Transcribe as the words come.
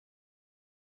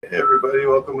Hey everybody,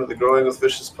 welcome to the Growing with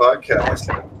Fishes podcast,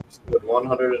 episode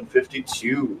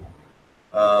 152.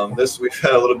 This we've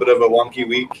had a little bit of a wonky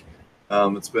week.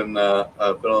 It's been a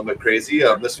little bit crazy.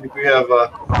 This week we have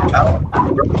Alan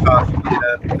from Coffee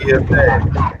and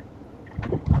PFA.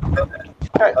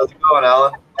 Hey, How's it going,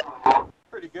 Alan?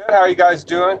 pretty good. How are you guys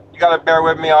doing? You got to bear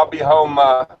with me. I'll be home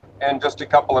in just a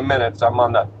couple of minutes. I'm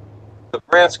on the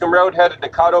Branscombe Road headed to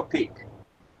Cotto Peak.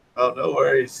 Oh, no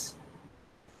worries.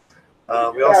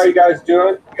 How are you guys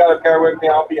doing? You got to bear with me.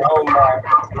 I'll be home in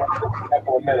just a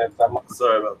couple of minutes.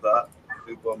 Sorry about that.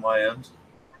 Loop on my end.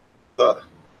 Thought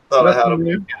I had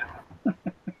him.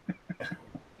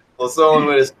 Well, it's the only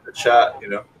way to chat, you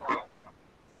know.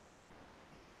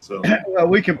 So well,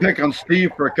 we can pick on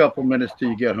Steve for a couple minutes till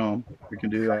you get home. We can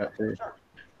do that too.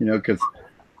 You know, because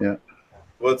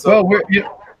what's up? Well,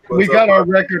 we got our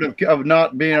record of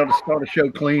not being able to start a show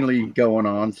cleanly going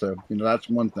on, so that's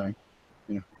one thing.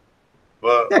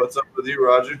 What's up with you,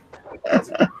 Roger?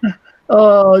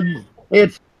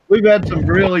 We've had some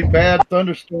really bad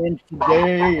thunderstorms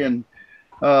today, and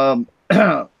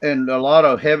and a lot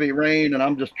of heavy rain, and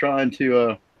I'm just trying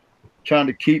to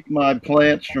keep my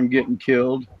plants from getting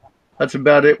killed. That's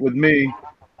about it with me.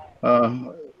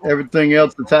 Everything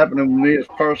else that's happening with me is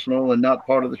personal and not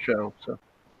part of the show. So,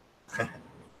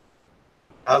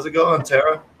 how's it going,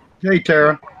 Tara? Hey,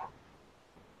 Tara.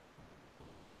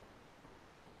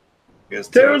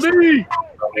 Tara Lee.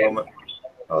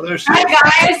 Oh, there she is. Hi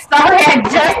guys, sorry I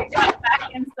just got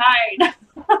back inside.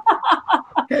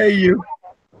 Hey, you.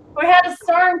 We had a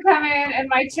storm come in and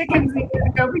my chickens needed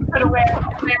to go be put away. And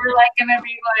they were like gonna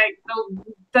be like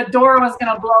the door was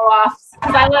gonna blow off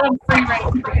because I let them free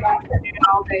range pretty much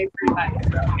all day pretty much.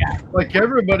 So yeah. Like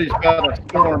everybody's got a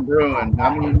storm brewing.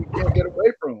 I mean, you can't get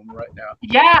away from them right now.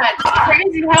 Yeah, it's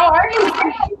crazy. How are you?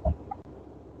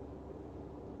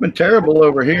 It's been terrible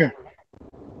over here.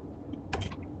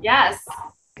 Yes.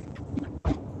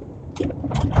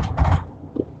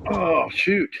 Oh,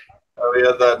 shoot. We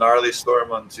had that gnarly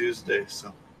storm on Tuesday,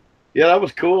 so. Yeah, that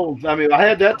was cool. I mean, I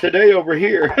had that today over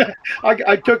here.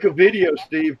 I took a video,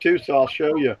 Steve, too, so I'll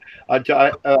show you. I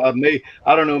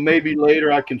don't know, maybe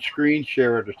later I can screen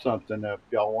share it or something if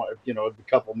y'all want, a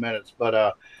couple minutes.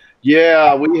 But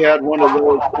yeah, we had one of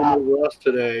those over us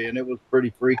today, and it was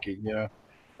pretty freaky.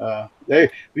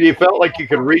 You felt like you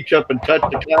could reach up and touch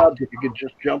the clouds if you could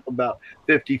just jump about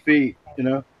 50 feet.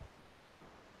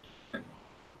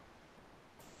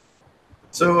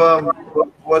 So,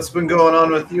 what's been going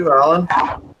on with you, Alan?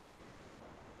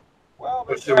 Well,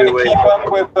 we're trying to keep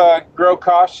up with Grow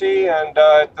Kashi and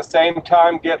at the same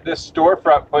time get this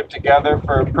storefront put together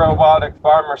for Probiotic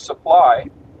Farmer Supply.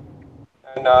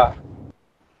 And yeah,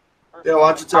 why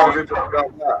don't you tell everybody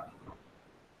about that?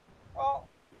 Well,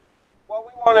 what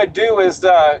we want to do is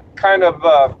kind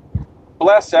of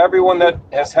bless everyone that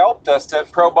has helped us at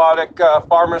Probiotic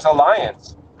Farmers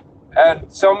Alliance.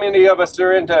 And so many of us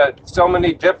are into so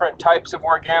many different types of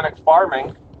organic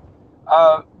farming,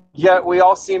 yet we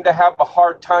all seem to have a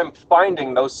hard time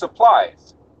finding those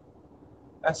supplies.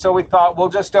 And so we thought we'll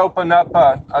just open up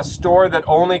a store that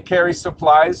only carries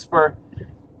supplies for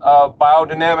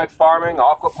biodynamic farming,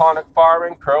 aquaponic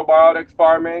farming, probiotic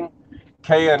farming,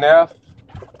 KNF.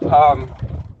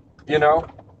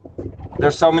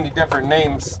 There's so many different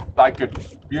names I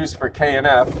could use for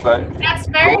KNF, but That's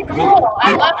very cool.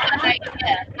 I love that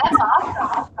idea. That's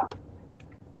awesome.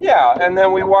 yeah. And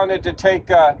then we wanted to take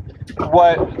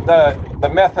what the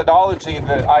methodology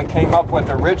that I came up with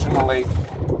originally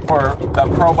for the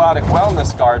probiotic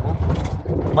wellness garden,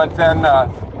 but then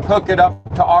hook it up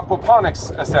to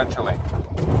aquaponics essentially.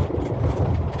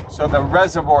 So the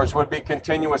reservoirs would be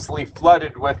continuously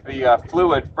flooded with the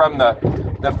fluid from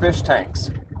the fish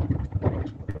tanks.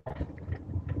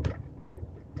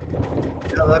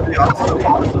 Yeah, that'd be awesome. We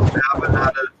haven't had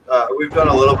it. We've done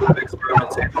a little bit of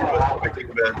experimentation with wicking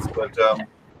beds, but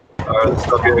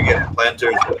still going to get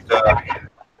planters. But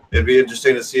it'd be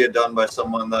interesting to see it done by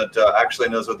someone that actually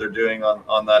knows what they're doing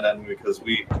on that end, because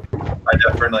I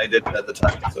definitely didn't at the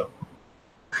time. So.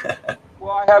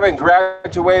 Well, I haven't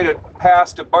graduated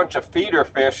past a bunch of feeder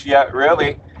fish yet,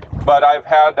 really, but I've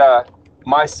had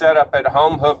my setup at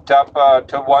home hooked up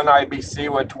to one IBC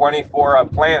with 24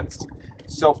 plants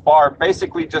so far,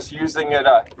 basically just using it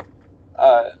like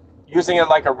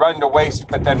a run to waste,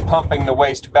 but then pumping the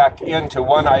waste back into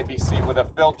one IBC with a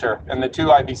filter, and the two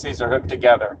IBCs are hooked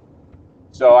together.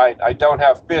 So I don't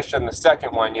have fish in the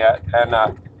second one yet,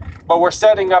 but we're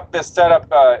setting up this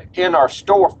setup in our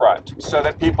storefront so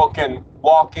that people can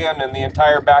walk in and the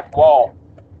entire back wall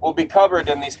will be covered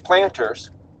in these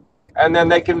planters, and then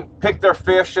they can pick their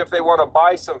fish if they want to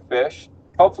buy some fish,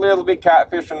 hopefully it'll be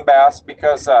catfish and bass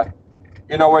because,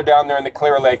 you know, we're down there in the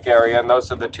Clear Lake area, and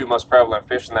those are the two most prevalent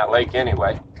fish in that lake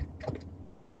anyway.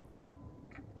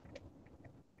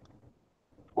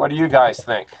 What do you guys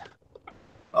think?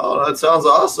 Oh, that sounds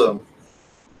awesome.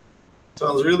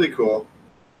 Sounds really cool.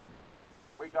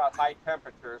 We got high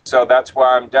temperatures, so that's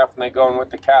why I'm definitely going with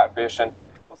the catfish, and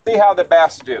we'll see how the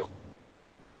bass do.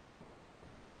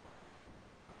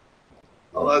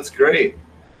 Oh, that's great.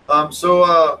 So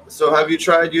have you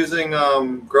tried using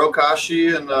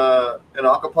Grokashi and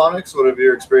aquaponics? What have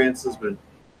your experiences been?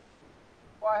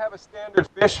 Well, I have a standard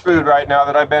fish food right now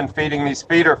that I've been feeding these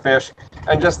feeder fish,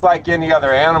 and just like any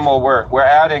other animal, we're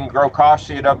adding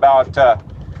Grokashi at about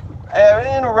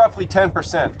roughly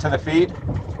 10% to the feed.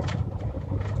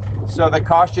 So the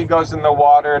kashi goes in the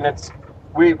water, and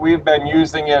we've been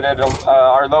using it at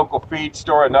our local feed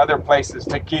store and other places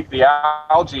to keep the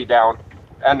algae down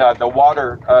and the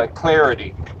water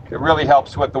clarity. It really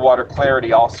helps with the water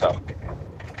clarity also.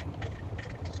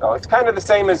 So it's kind of the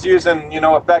same as using, you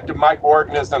know, effective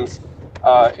microorganisms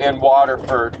in water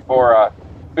for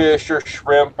fish or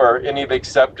shrimp or any of the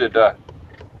accepted,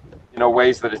 you know,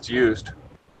 ways that it's used.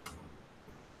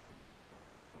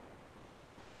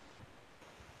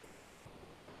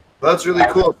 That's really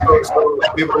cool. So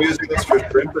people are using this for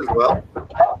shrimp as well?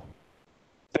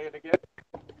 Say it again.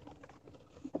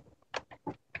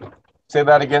 Say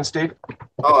that again, Steve.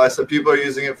 Oh, I said people are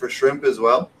using it for shrimp as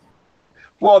well?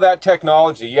 Well, that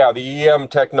technology, yeah, the EM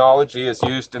technology is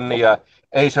used in the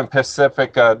Asian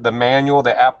Pacific, the manual,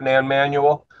 the APNAN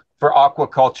manual for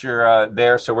aquaculture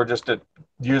there. So we're just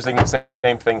using the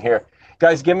same thing here.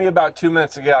 Guys, give me about 2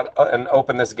 minutes to get out and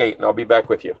open this gate, and I'll be back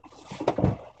with you.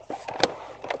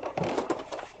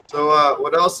 So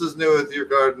what else is new with your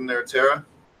garden there, Tara?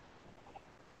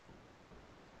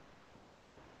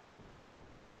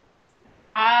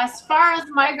 As far as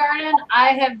my garden, I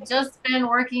have just been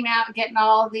working out getting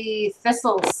all the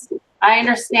thistles. I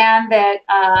understand that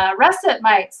russet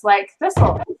mites like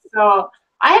thistle. So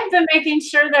I have been making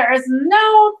sure there is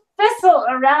no thistle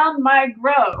around my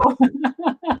grow.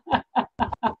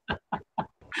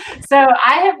 So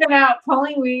I have been out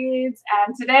pulling weeds,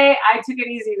 and today I took it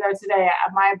easy though. Today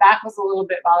my back was a little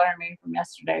bit bothering me from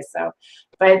yesterday. So,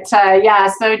 but yeah,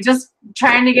 so just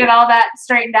trying to get all that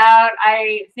straightened out.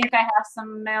 I think I have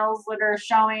some males that are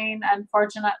showing,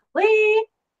 unfortunately.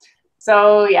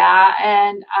 So yeah,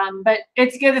 and but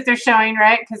it's good that they're showing,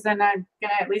 right? Because then I'm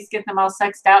gonna at least get them all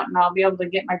sexed out, and I'll be able to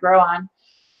get my grow on.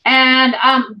 And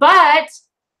but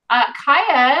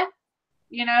Kaya,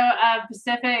 you know,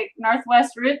 Pacific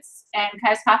Northwest Roots and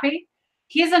Kai's Coffee,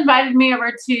 he's invited me over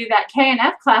to that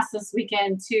KNF class this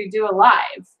weekend to do a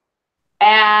live.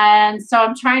 And so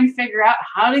I'm trying to figure out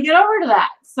how to get over to that.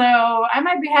 So I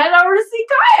might be headed over to see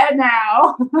Kaya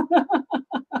now.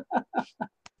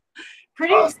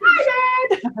 Pretty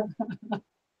excited.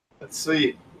 That's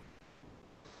sweet.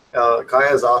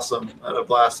 Kaya's awesome. I had a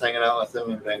blast hanging out with him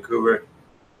in Vancouver.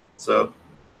 So,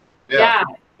 yeah.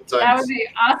 That would be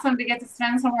awesome to get to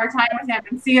spend some more time with him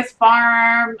and see his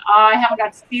farm. I haven't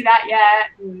got to see that yet.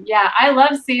 And yeah, I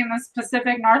love seeing this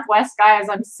Pacific Northwest, guys.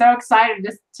 I'm so excited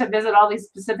just to visit all these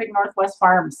Pacific Northwest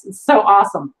farms. It's so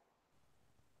awesome.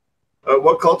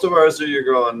 What cultivars are you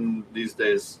growing these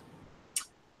days?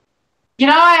 You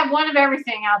know, I have one of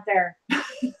everything out there.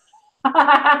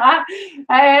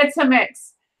 It's a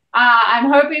mix. I'm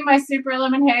hoping my Super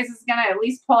Lemon Haze is going to at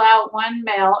least pull out one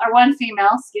male or one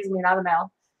female. Excuse me, not a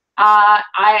male.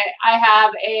 I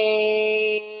have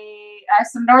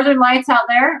some Northern Lights out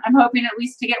there. I'm hoping at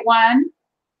least to get one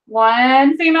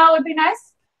female would be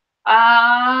nice.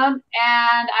 And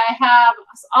I have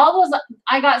all those.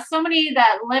 I got so many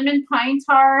that lemon pine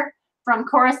tar from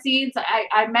Cora Seeds.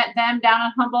 I met them down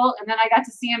in Humboldt, and then I got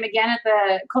to see them again at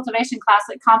the Cultivation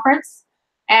Classic conference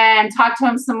and talk to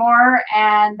him some more.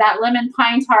 And that lemon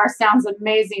pine tar sounds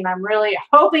amazing. I'm really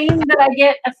hoping that I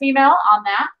get a female on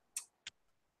that.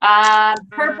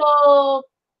 Purple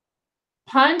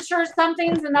Punch or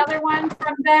something's another one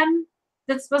from them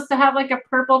that's supposed to have like a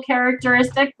purple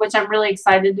characteristic, which I'm really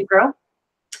excited to grow.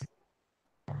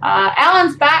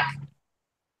 Alan's back.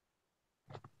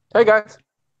 Hey guys.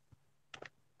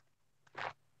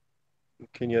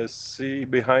 Can you see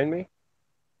behind me?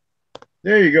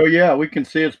 There you go. Yeah, we can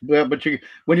see it. But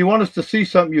when you want us to see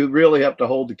something, you really have to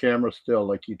hold the camera still,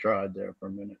 like you tried there for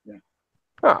a minute. Yeah.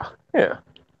 Oh, yeah.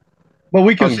 Well,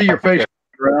 we can see your face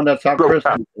around. That's how Chris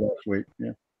did last week.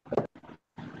 Yeah.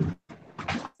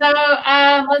 So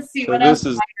let's see. So what else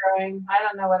is I growing? I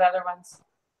don't know what other ones.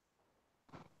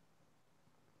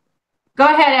 Go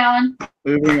ahead, Alan.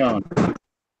 Moving on.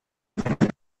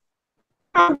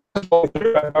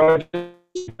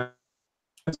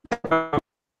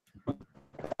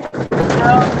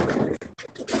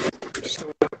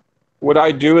 What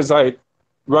I do is I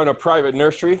run a private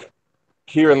nursery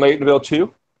here in Laytonville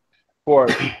too for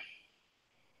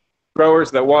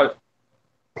growers that want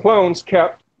clones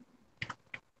kept.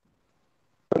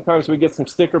 Sometimes we get some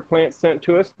sticker plants sent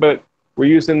to us, but we're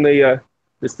using the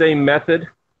same method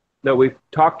that we've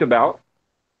talked about.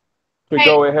 We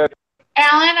go ahead.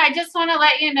 Alan, I just want to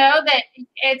let you know that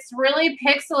it's really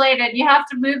pixelated. You have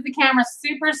to move the camera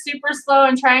super, super slow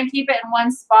and try and keep it in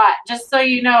one spot. Just so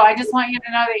you know, I just want you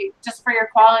to know that just for your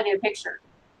quality of picture.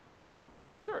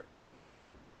 Sure.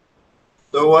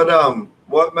 So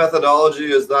what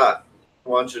methodology is that?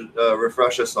 Why don't you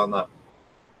refresh us on that?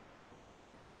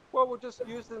 Well, we're just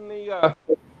using the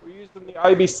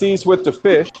IBCs with the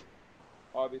fish,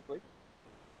 obviously,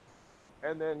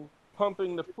 and then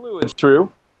pumping the fluids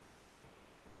through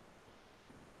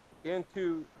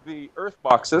into the earth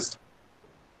boxes.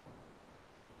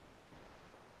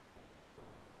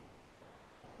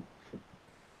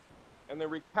 And then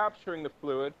recapturing the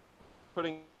fluid,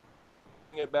 putting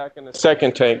it back in the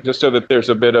second tank, just so that there's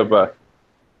a bit of a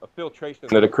filtration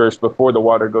that occurs before the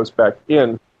water goes back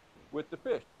in with the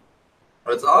fish.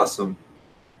 That's awesome.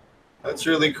 That's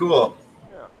really cool.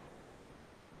 Yeah.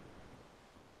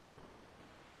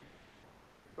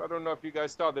 So I don't know if you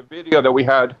guys saw the video that we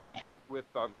had with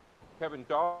Kevin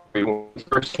Daugherty when we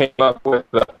first came up with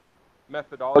the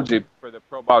methodology for the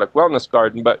probiotic wellness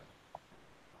garden, but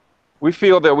we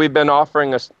feel that we've been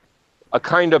offering a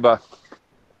kind of a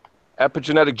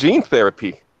epigenetic gene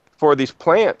therapy for these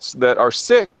plants that are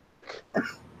sick.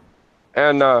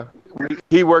 And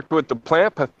he worked with the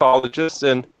plant pathologists,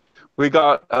 and we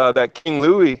got that King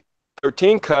Louis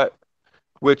 13 cut,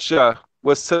 which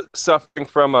was suffering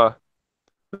from a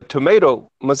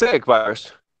tomato mosaic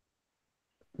virus.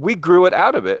 We grew it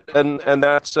out of it, and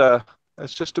that's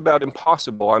just about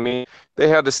impossible. I mean, they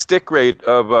had a stick rate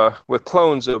of with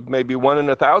clones of maybe 1 in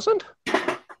 1,000,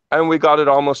 and we got it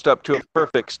almost up to a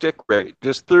perfect stick rate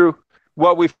just through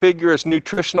what we figure is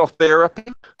nutritional therapy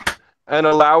and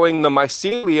allowing the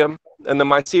mycelium and the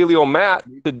mycelial mat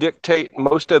to dictate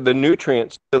most of the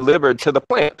nutrients delivered to the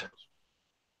plant.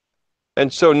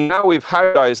 And so now we've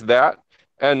hybridized that,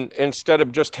 and instead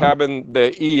of just having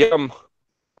the EM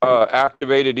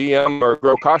activated EM or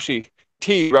Grokashi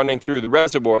tea running through the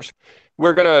reservoirs,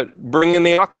 we're going to bring in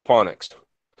the aquaponics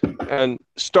and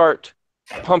start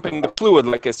pumping the fluid,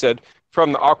 like I said,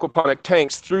 from the aquaponic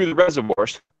tanks through the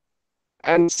reservoirs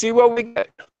and see what we get.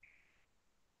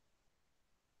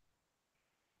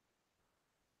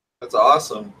 That's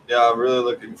awesome. Yeah, I'm really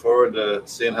looking forward to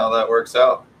seeing how that works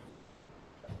out.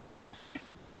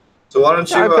 So why don't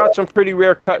you... I've got some pretty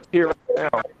rare cuts here right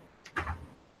now.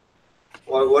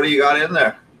 What do you got in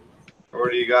there? Or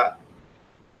what do you got?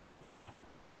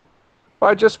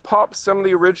 I just popped some of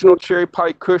the original cherry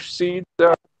pie kush seeds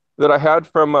that I had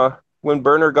from when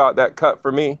Berner got that cut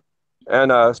for me.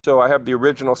 And so I have the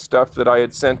original stuff that I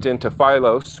had sent into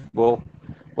Phylos. We'll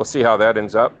see how that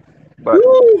ends up. But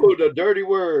ooh, the dirty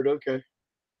word. Okay.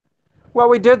 Well,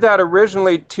 we did that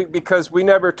originally because we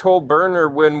never told Berner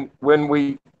when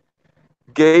we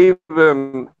gave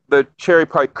him the cherry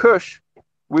pie kush,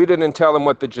 we didn't tell him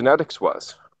what the genetics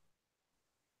was.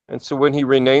 And so when he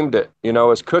renamed it,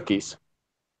 as cookies,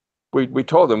 we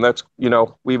told him that's,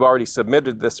 we've already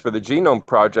submitted this for the Genome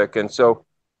Project. And so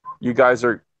you guys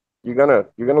you're gonna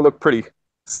look pretty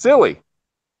silly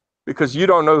because you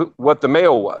don't know what the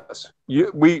male was.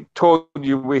 We told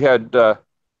you we had the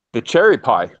cherry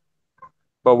pie,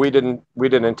 but we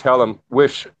didn't tell him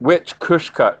which kush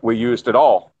cut we used at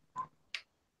all.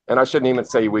 And I shouldn't even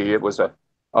say we, it was a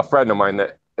friend of mine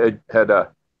that had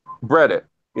bred it,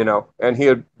 and he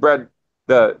had bred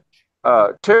the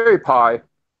cherry pie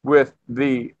with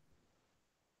the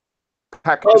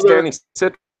Pakistani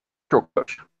Citro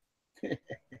Kush.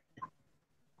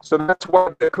 So that's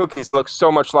why the cookies look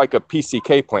so much like a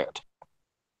PCK plant.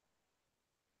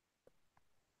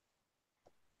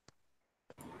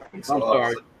 I'm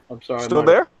sorry. Still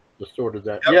there? Distorted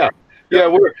that. Yeah.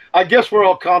 I guess we're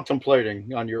all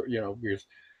contemplating on your, because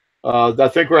I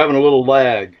think we're having a little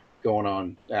lag going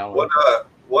on, Alan.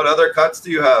 What other cuts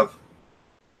do you have?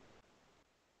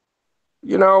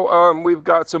 We've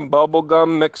got some bubble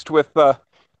gum mixed with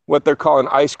what they're calling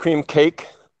ice cream cake.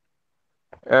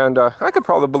 And I could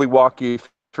probably walk you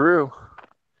through.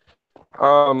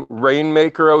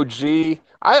 Rainmaker OG.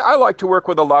 I like to work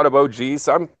with a lot of OGs.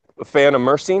 I'm a fan of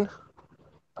myrcene.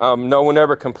 No one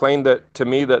ever complained to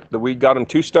me that the weed got them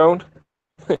too stoned.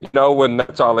 When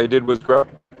that's all they did was grow.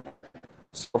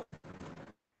 So,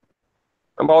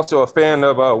 I'm also a fan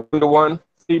of 1-to-1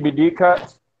 CBD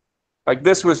cuts. Like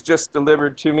this was just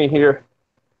delivered to me here.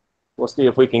 We'll see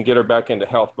if we can get her back into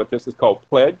health, but this is called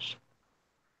Pledge.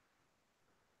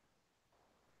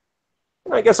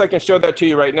 I guess I can show that to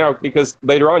you right now because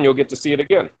later on you'll get to see it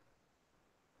again.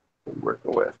 I'm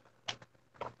working with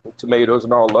tomatoes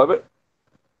and all love it.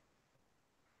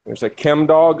 There's a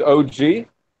ChemDog OG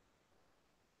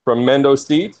from Mendo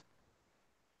Seeds.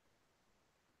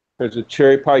 There's a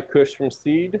Cherry Pie Kush from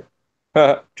Seed.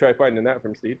 Try finding that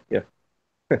from Seed, yeah.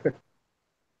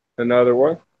 Another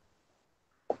one.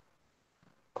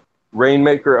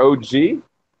 Rainmaker OG. 2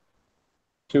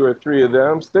 or 3 of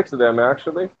them, 6 of them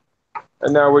actually.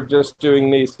 And now we're just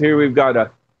doing these. Here we've got a,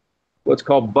 what's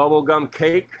called bubblegum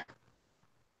cake.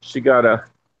 She got a,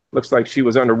 looks like she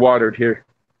was underwatered here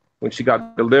when she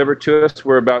got delivered to us.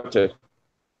 We're about to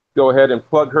go ahead and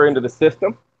plug her into the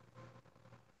system.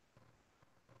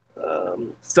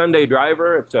 Sunday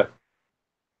Driver, it's a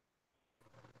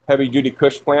heavy duty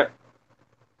Kush plant.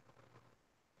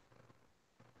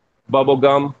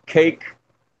 Bubblegum cake.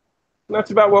 And that's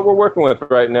about what we're working with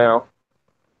right now.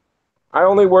 I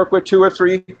only work with 2 or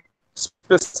 3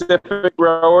 specific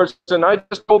growers, and I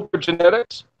just pull their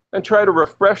genetics and try to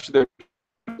refresh them,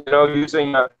 you know,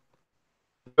 using a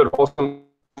good wholesome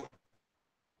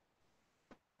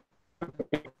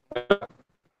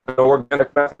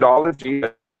organic methodology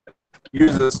that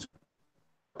uses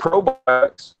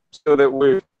probiotics so that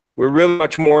we're really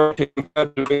much more into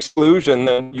competitive exclusion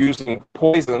than using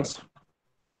poisons.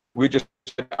 We just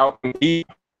out and eat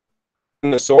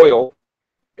in the soil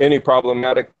any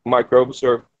problematic microbes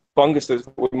or funguses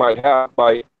that we might have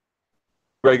by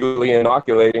regularly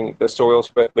inoculating the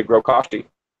soils with the Grokashi.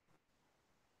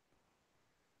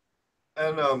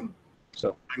 And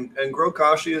So, and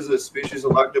Grokashi is a species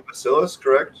of Lactobacillus,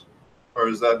 correct? Or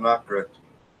is that not correct?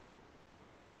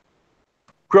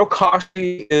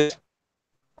 Grokashi is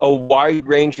a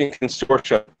wide-ranging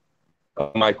consortium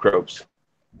of microbes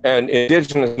and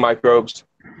indigenous microbes.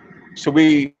 So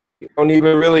we don't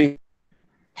even really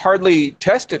hardly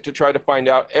test it to try to find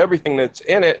out everything that's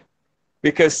in it,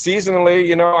 because seasonally,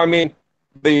 you know, I mean,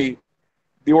 the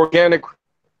organic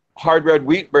hard red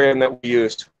wheat brand that we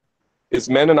used is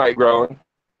Mennonite grown,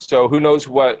 so who knows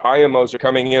what IMOs are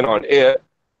coming in on it.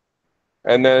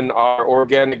 And then our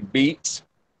organic beets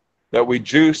that we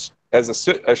juice as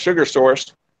a sugar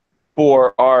source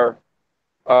for our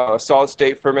solid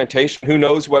state fermentation. Who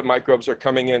knows what microbes are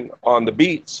coming in on the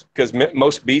beets, because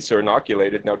most beets are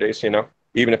inoculated nowadays, you know,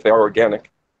 even if they are organic.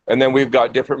 And then we've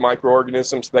got different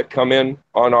microorganisms that come in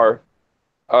on our,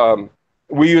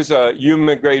 we use a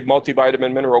human grade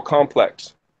multivitamin mineral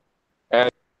complex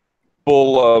and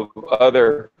full of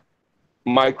other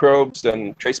microbes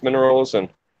and trace minerals, and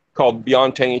called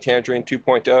Beyond Tangy Tangerine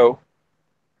 2.0.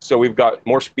 So we've got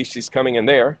more species coming in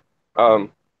there.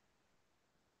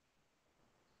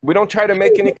 We don't try to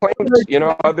make any claims, you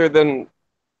know, other than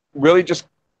really just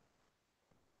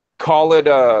call it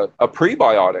a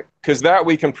prebiotic, because that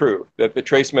we can prove that the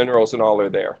trace minerals and all are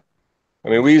there. I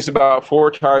mean, we use about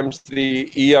 4 times the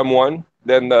EM1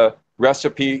 than the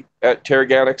recipe at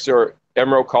Terraganics or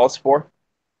Emerald calls for.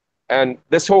 And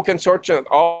this whole consortium,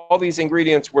 all these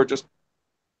ingredients were just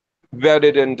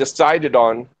vetted and decided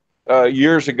on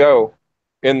years ago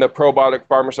in the Probiotic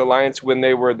Farmers Alliance when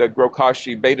they were the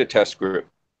Grokashi beta test group.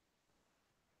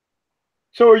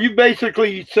 So are you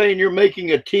basically saying you're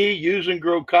making a tea using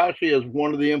Grokashi as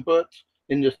one of the inputs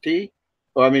in this tea?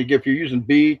 Or, I mean, if you're using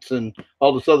beets and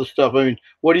all this other stuff, I mean,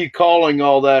 what are you calling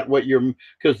all that? What you're,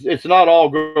 because it's not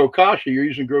all Grokashi. You're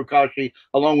using Grokashi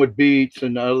along with beets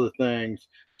and other things.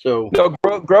 So no,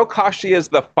 Grokashi is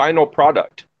the final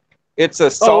product. It's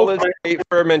a solid state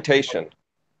fermentation.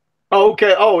 Oh,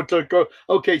 okay. Oh, it's a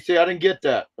okay. See, I didn't get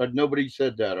that. Nobody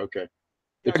said that. Okay.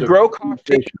 It's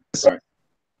Grokashi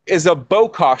is a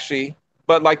bokashi,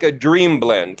 but like a dream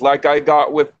blend. Like I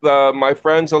got with my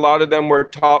friends, a lot of them were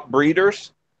top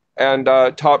breeders and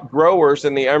top growers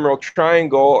in the Emerald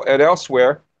Triangle and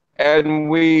elsewhere. And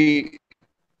when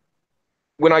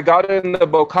I got in the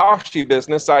bokashi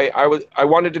business, I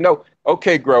wanted to know,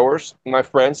 okay, growers, my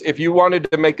friends, if you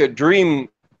wanted to make a dream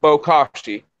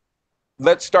bokashi,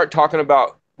 let's start talking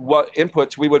about what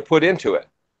inputs we would put into it.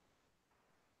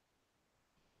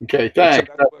 Okay, thanks.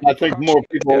 So I think more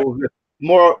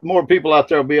people out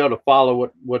there will be able to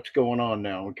follow what's going on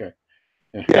now. Okay.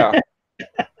 Yeah.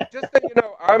 Just so you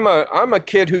know, I'm a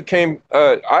kid who came.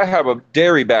 I have a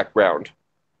dairy background.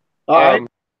 All right.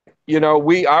 You know,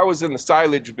 I was in the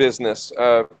silage business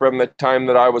from the time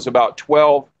that I was about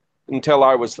 12 until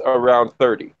I was around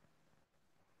 30.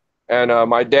 And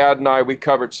my dad and we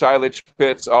covered silage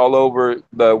pits all over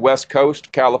the West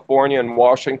Coast, California and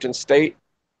Washington State.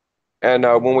 And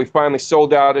when we finally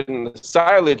sold out in the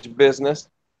silage business,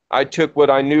 I took what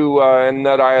I knew and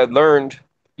that I had learned,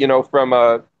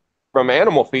 from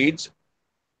animal feeds,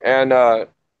 and I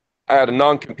had a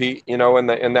non-compete, in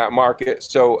that market.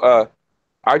 So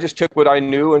I just took what I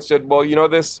knew and said, well,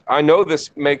 I know this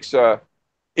makes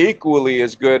equally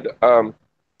as good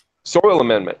soil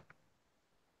amendment.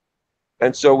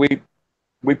 And so we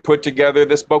put together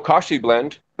this Bokashi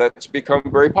blend that's become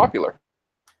very popular.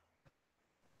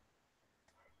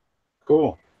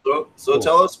 Cool. So Cool.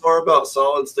 tell us more about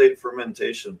solid state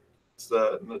fermentation. It's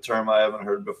the term I haven't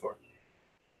heard before.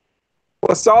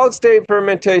 Well, solid state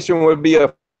fermentation would be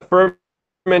a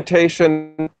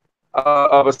fermentation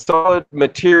of a solid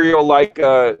material, like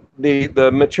the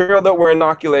material that we're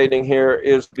inoculating here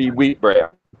is the wheat bran.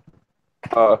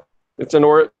 It's an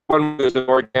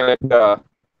organic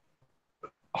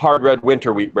hard red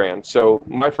winter wheat bran. So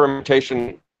my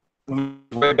fermentation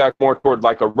way back more toward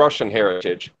like a Russian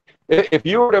heritage. If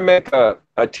you were to make a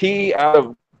tea out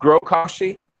of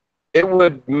Grokashi, it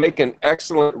would make an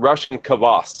excellent Russian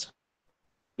kvass.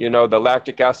 The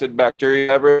lactic acid bacteria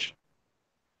beverage.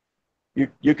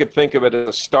 You could think of it as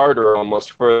a starter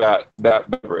almost for that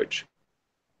beverage.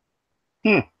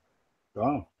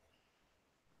 Wow.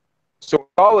 So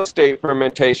solid state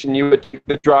fermentation, you would take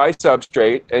the dry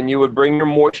substrate and you would bring your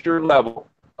moisture level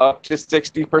up to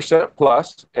 60%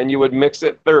 plus, and you would mix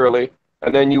it thoroughly,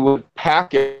 and then you would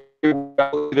pack it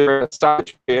either in a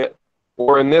silage pit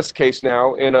or in this case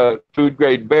now in a food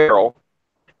grade barrel,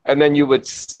 and then you would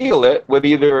seal it with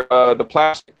either the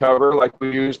plastic cover like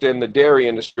we used in the dairy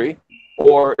industry,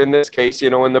 or in this case,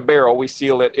 in the barrel. We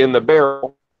seal it in the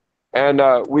barrel, and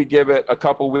we give it a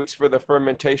couple weeks for the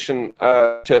fermentation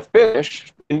to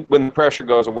finish. When the pressure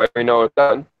goes away, we know it's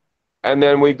done, and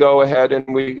then we go ahead and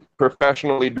we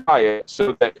professionally dry it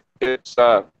so that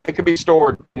it could be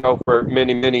stored, for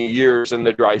many, many years in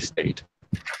the dry state.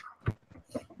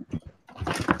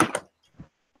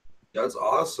 That's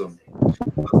awesome.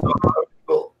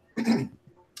 So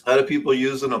how do people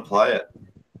use and apply it?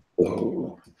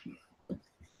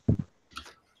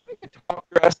 Top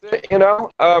dress it,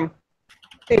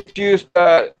 it's used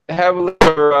heavily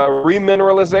for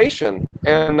remineralization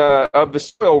and of the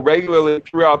soil regularly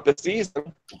throughout the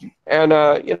season. And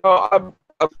of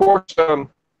course,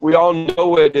 we all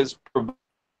know it is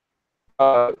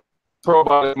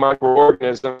probiotic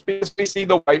microorganisms because we see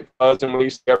the white fuzz and we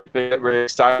see everything, get very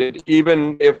excited,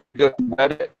 even if we just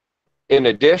wet it in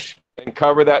a dish and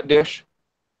cover that dish,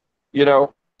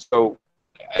 So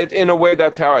in a way,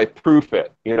 that's how I proof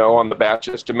it, on the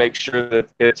batches to make sure that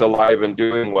it's alive and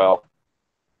doing well.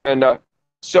 And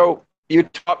so you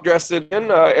top dress it in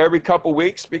every couple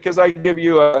weeks, because I give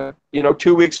you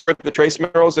 2 weeks worth of the trace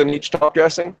minerals in each top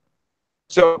dressing.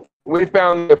 So we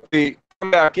found if we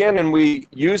come back in and we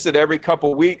use it every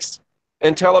couple weeks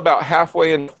until about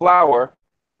halfway in the flower,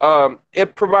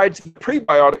 it provides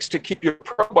prebiotics to keep your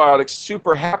probiotics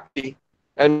super happy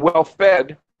and well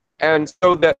fed, and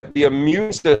so that the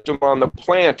immune system on the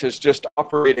plant is just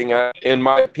operating in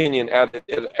my opinion, at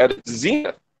its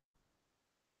zenith.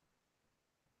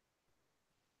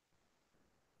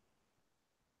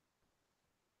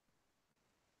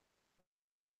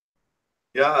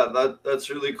 Yeah, that's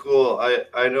really cool.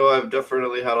 I know I've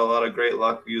definitely had a lot of great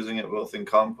luck using it both in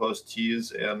compost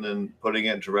teas and then putting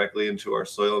it directly into our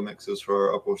soil mixes for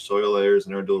our upper soil layers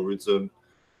and our dual root zone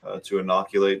to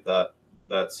inoculate that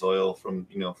soil from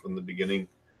the beginning.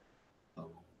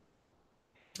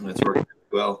 And it's working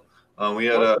well. We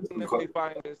had one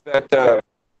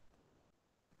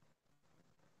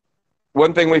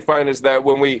thing we find is that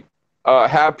when we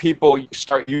have people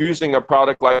start using a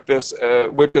product like this,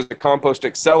 which is a compost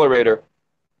accelerator,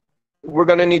 we're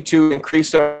going to need to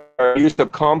increase our use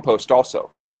of compost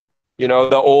also.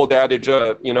 The old adage,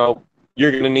 you're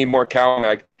going to need more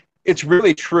CalMag. It's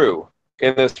really true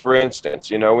in this, for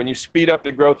instance. When you speed up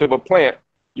the growth of a plant,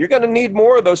 you're going to need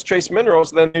more of those trace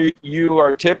minerals than you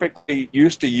are typically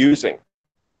used to using.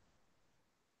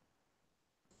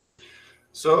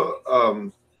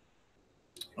 So,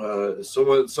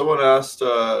 someone asked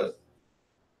if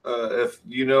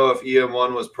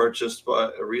EM1 was purchased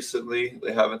recently.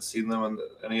 They haven't seen them in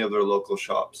any of their local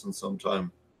shops in some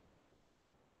time.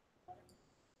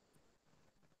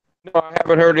 No, I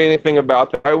haven't heard anything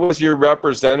about that. I was your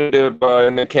representative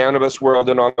in the cannabis world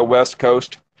and on the West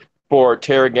Coast for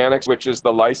Terraganics, which is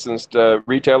the licensed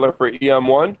retailer for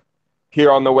EM1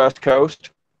 here on the West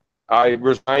Coast. I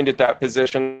resigned at that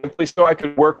position simply so I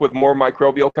could work with more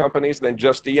microbial companies than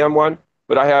just EM1,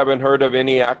 but I haven't heard of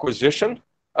any acquisition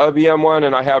of EM1,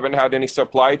 and I haven't had any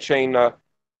supply chain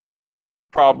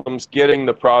problems getting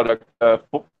the product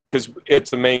because it's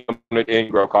the main component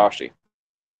in Grow Kashi.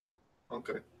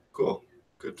 Okay, cool.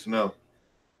 Good to know.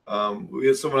 We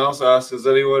had someone else ask, does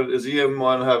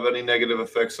EM1 have any negative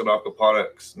effects on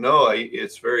aquaponics? No,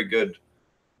 it's very good.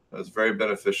 It's very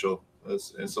beneficial.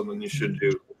 It's something you should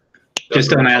do.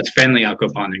 Just don't ask Friendly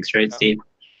Aquaponics, right, Steve?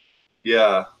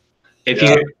 Yeah. If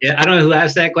you, I don't know who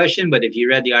asked that question, but if you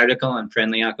read the article on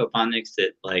Friendly Aquaponics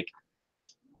that like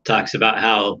talks about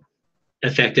how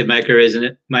effective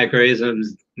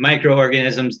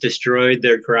microorganisms destroyed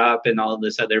their crop and all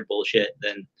this other bullshit,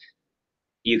 then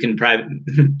you can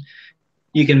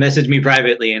you can message me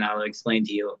privately and I'll explain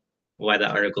to you why that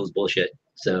article is bullshit.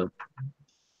 So,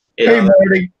 Hey,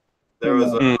 Marty. There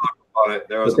was a on it.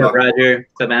 There was what's up, Roger?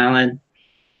 What's up, Alan?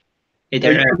 Hey, It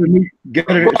sounds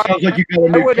like you got a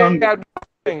new tongue.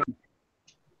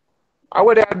 I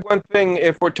would add one thing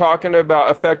if we're talking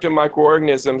about effective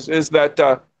microorganisms is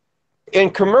that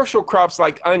in commercial crops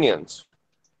like onions,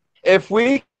 if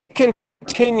we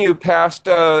continue past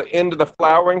into the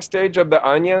flowering stage of the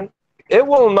onion, it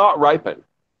will not ripen.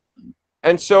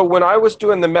 And so when I was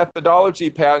doing the methodology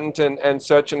patent and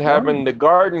such and having the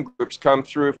garden groups come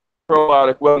through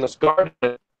Probiotic Wellness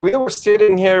Garden, we were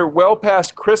sitting here well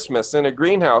past Christmas in a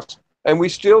greenhouse, and we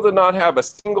still did not have a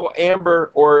single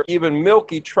amber or even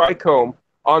milky trichome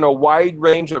on a wide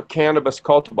range of cannabis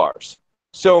cultivars.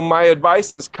 So my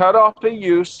advice is cut off the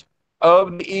use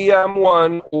of the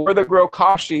EM1 or the Grow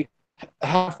Kashi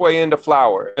halfway into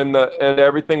flower, and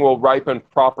everything will ripen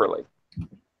properly.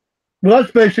 Well,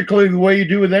 that's basically the way you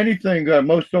do with anything.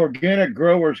 Most organic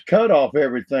growers cut off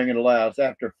everything it allows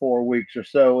after 4 weeks or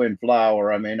so in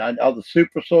flower. I mean, all the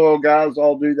super soil guys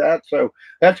all do that. So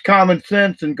that's common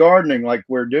sense in gardening, like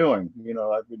we're doing. You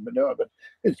know, I've been doing. But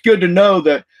it's good to know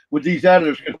that with these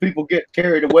additives, because people get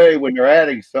carried away when you're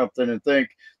adding something and think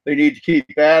they need to keep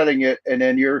adding it, and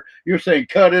then you're saying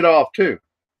cut it off too.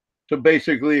 So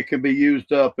basically, it can be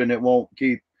used up and it won't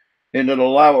keep. And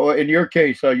it'll allow, in your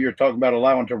case, you're talking about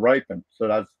allowing to ripen. So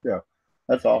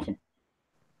that's awesome.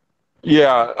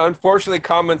 Yeah, unfortunately,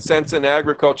 common sense in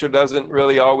agriculture doesn't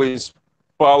really always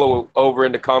follow over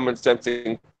into common sense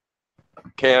in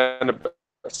cannabis.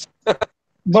 But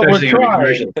we're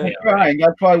trying. We're trying.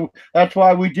 That's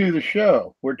why we do the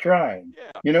show. We're trying.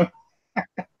 Yeah. You know.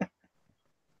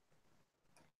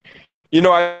 You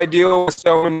know, I deal with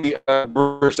so many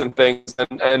brewers and things,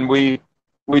 and we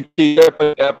teach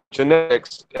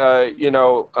epigenetics,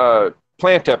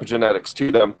 plant epigenetics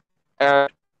to them. And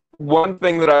one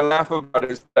thing that I laugh about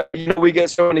is that, we get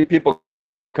so many people,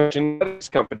 genetics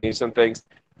companies and things,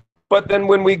 but then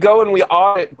when we go and we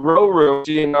audit grow rooms,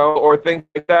 or things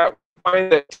like that, we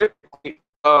find that typically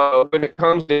when it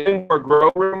comes to indoor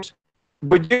grow rooms,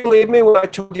 would you believe me when I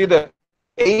told you that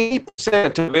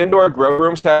 80% of indoor grow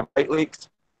rooms have light leaks?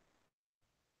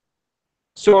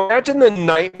 So imagine the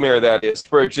nightmare that is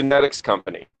for a genetics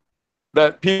company,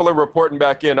 that people are reporting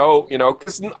back in,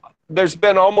 because there's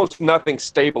been almost nothing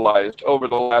stabilized over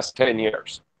the last 10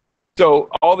 years. So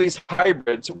all these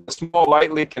hybrids with small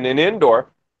light leak in an indoor,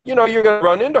 you're going to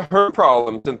run into herb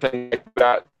problems and things like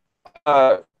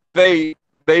that. They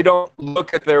don't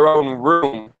look at their own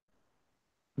room.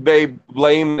 They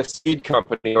blame the seed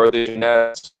company or the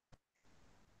genetics.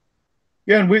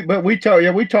 Yeah, we've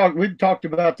talked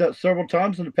about that several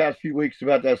times in the past few weeks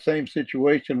about that same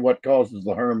situation, what causes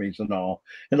the Hermes and all.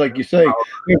 And like you say,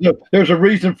 there's a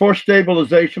reason for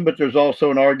stabilization, but there's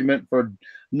also an argument for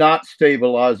not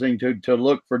stabilizing to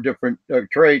look for different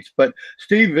traits. But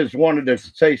Steve has wanted to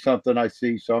say something, I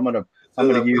see, so I'm gonna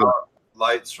use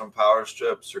lights from power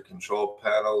strips or control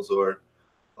panels or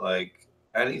like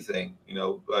anything,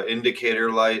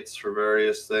 indicator lights for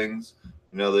various things.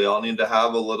 They all need to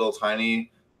have a little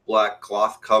tiny black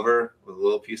cloth cover with a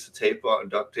little piece of tape on,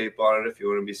 duct tape on it. If you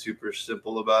want to be super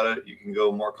simple about it, you can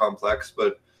go more complex,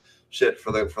 but shit,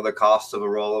 for the cost of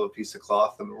a piece of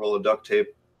cloth and a roll of duct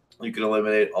tape, you can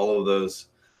eliminate all of those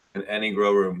in any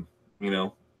grow room,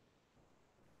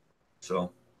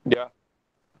 So yeah,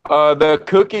 the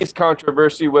cookies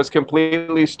controversy was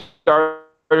completely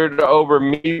started over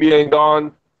me being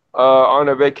gone on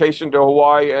a vacation to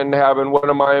Hawaii and having one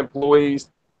of my employees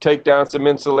take down some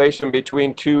insulation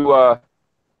between two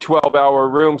 12-hour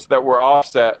rooms that were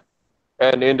offset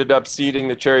and ended up seeding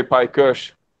the cherry pie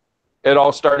kush. It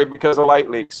all started because of light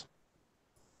leaks.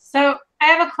 So I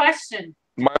have a question.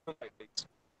 My own light leaks.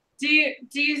 Do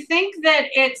you think that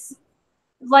it's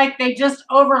like they just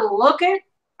overlook it,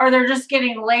 or they're just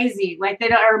getting lazy, like they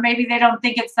don't, or maybe they don't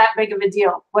think it's that big of a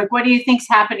deal? Like, what do you think's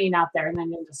happening out there in the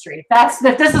industry?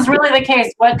 If this is really the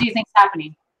case, what do you think's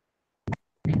happening?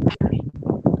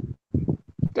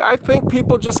 I think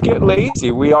people just get lazy.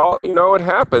 We all, it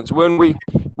happens when we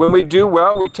when we do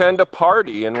well, we tend to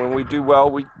party, and when we do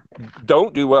well, we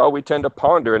don't do well, we tend to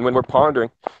ponder. And when we're pondering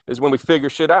is when we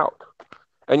figure shit out.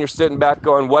 And you're sitting back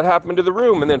going, what happened to the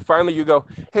room? And then finally you go,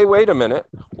 hey, wait a minute.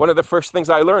 One of the first things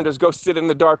I learned is go sit in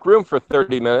the dark room for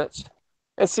 30 minutes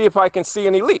and see if I can see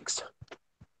any leaks.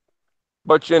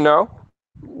 But you know,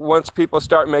 once people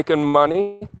start making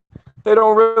money, they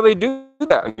don't really do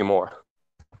that anymore.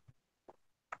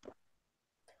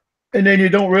 And then you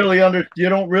don't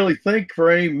really think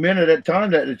for any minute at a time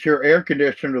that it's your air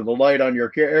conditioner or the light on your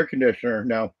air conditioner.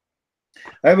 Now,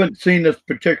 I haven't seen this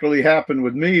particularly happen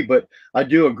with me, but I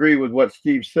do agree with what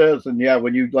Steve says. And yeah,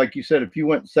 when you, like you said, if you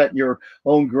went and sat in your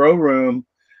own grow room,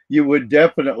 you would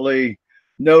definitely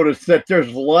notice that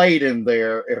there's light in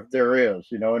there if there is,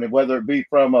 you know, and whether it be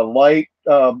from a light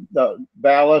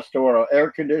ballast or an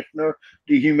air conditioner,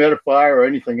 dehumidifier, or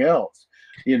anything else,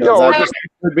 you know, No, that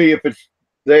could be if it's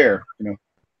there, you know.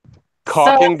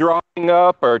 Caulking drying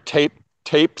up or tape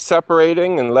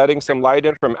separating and letting some light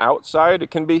in from outside. It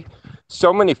can be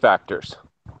so many factors.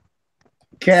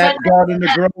 Cat got in the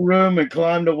grow room and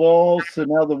climbed the walls, so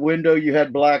now the window you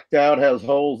had blacked out has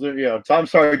holes in it. Yeah, so I'm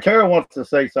sorry, Tara wants to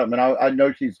say something. I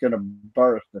know she's going to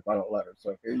burst if I don't let her.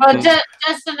 So, well,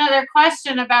 just another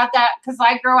question about that, because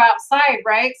I grow outside,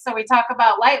 right? So we talk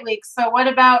about light leaks. So what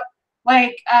about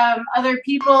like other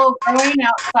people growing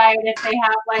outside if they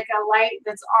have like a light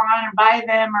that's on by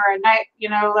them, or a night, you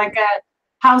know, like a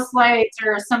house light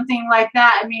or something like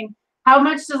that? I mean, how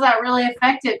much does that really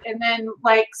affect it? And then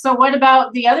like, so what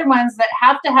about the other ones that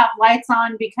have to have lights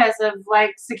on because of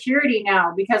like security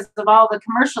now, because of all the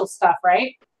commercial stuff,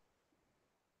 right?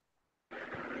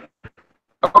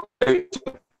 Okay.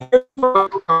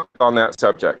 On that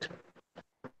subject.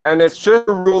 And it's just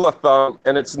a rule of thumb,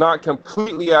 and it's not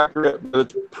completely accurate, but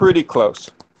it's pretty close.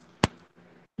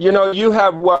 You know, you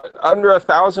have what, under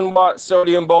 1,000-watt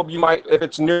sodium bulb, you might, if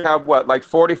it's new, have what, like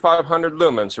 4,500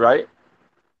 lumens, right?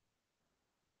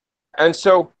 And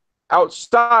so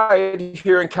outside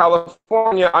here in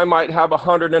California, I might have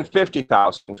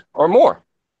 150,000 or more.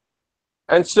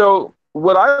 And so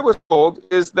what I was told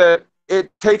is that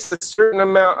it takes a certain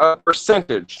amount of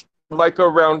percentage, like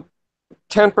around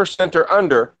 10% or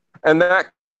under, and that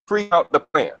freaks out the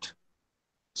plant.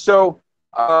 So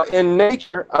in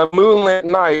nature, a moonlit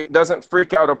night doesn't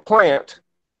freak out a plant.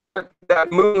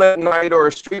 That moonlit night or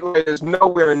a street light is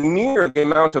nowhere near the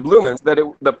amount of lumens that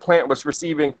the plant was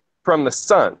receiving from the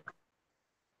sun.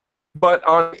 But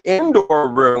on an indoor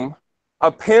room,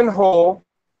 a pinhole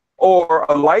or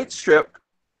a light strip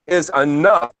is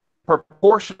enough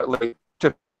proportionately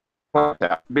to plant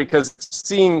that, because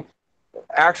seeing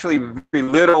actually very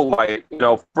little light, you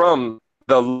know, from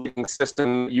the lighting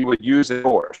system you would use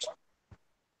indoors.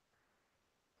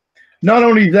 Not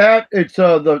only that, it's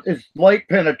light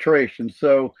penetration.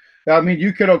 So I mean,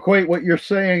 you could equate what you're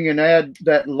saying and add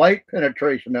that light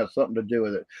penetration has something to do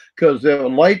with it, because the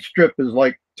light strip is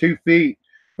like 2 feet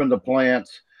from the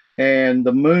plants, and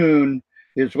the moon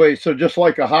is way, so just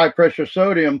like a high pressure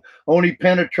sodium only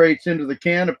penetrates into the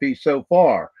canopy so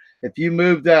far. If you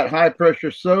move that high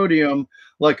pressure sodium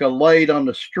like a light on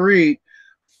the street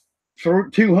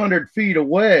through 200 feet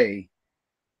away,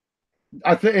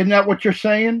 isn't that what you're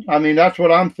saying? I mean, that's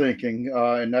what I'm thinking,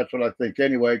 and that's what I think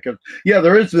anyway. Because yeah,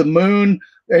 there is the moon,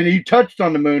 and you touched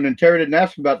on the moon, and Terry didn't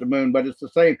ask about the moon, but it's the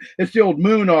same. It's the old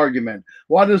moon argument.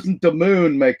 Why doesn't the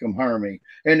moon make them harmy?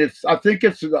 And I think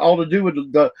it's all to do with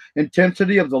the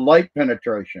intensity of the light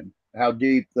penetration, how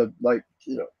deep the light,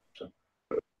 you know. So.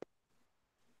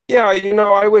 Yeah, you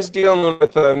know, I was dealing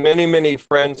with many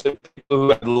friends and people who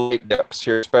had light depths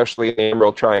here, especially in the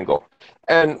Emerald Triangle.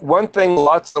 And one thing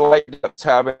lots of light depths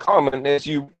have in common is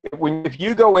if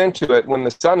you go into it when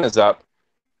the sun is up,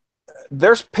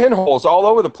 there's pinholes all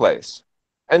over the place.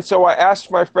 And so I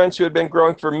asked my friends who had been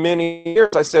growing for many years,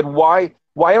 I said, why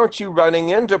aren't you running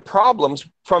into problems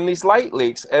from these light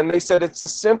leaks? And they said it's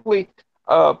simply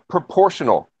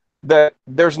proportional, that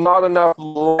there's not enough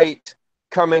light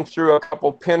coming through a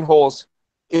couple pinholes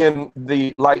in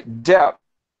the light depth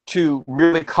to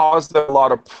really cause them a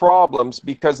lot of problems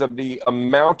because of the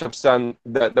amount of sun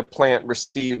that the plant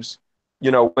receives,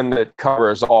 you know, when the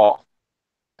cover is off.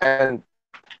 And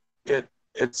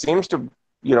it seems to,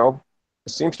 you know,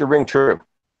 it seems to ring true.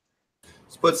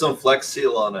 Let's put some Flex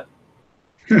Seal on it.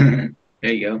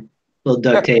 There you go. A little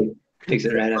duct tape. Fix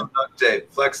it right up. Duct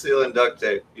tape. Flex Seal and duct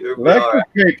tape.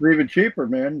 Electric tape are even cheaper,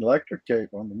 man. Electric tape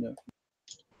on the net.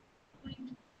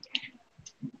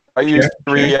 I use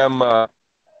 3M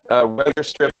weather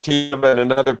strip tape and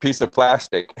another piece of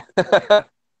plastic.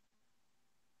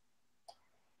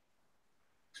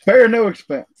 Spare no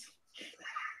expense.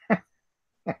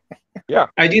 Yeah.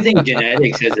 I do think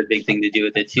genetics has a big thing to do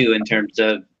with it too, in terms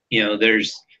of,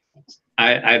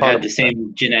 I've had the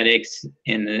same genetics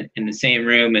in the same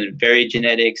room and varied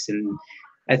genetics, and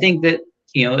I think that,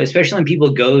 especially when people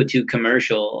go to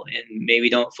commercial and maybe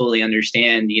don't fully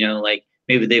understand, like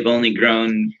maybe they've only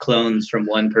grown clones from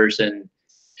one person,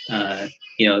 the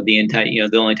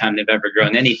only time they've ever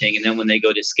grown anything, and then when they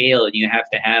go to scale and you have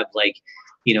to have like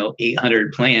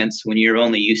 800 plants when you're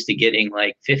only used to getting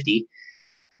like 50.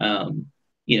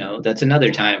 That's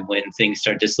another time when things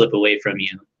start to slip away from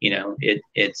you. You don't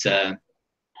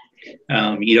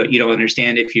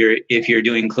understand if you're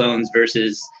doing clones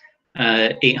versus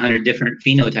 800 different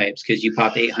phenotypes because you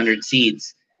popped 800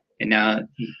 seeds, and now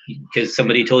because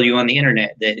somebody told you on the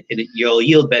internet that you'll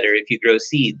yield better if you grow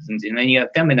seeds, and then you have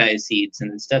feminized seeds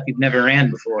and stuff you've never ran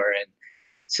before, and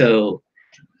so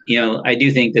I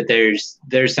do think that there's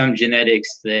some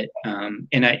genetics that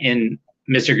and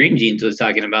Mr. Green Jeans was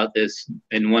talking about this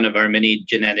in one of our many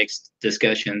genetics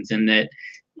discussions, and that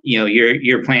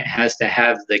your plant has to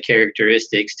have the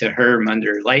characteristics to herm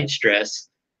under light stress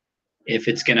if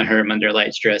it's going to herm under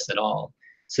light stress at all.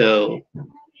 So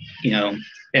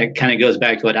it kind of goes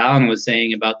back to what Alan was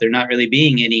saying about there not really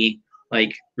being any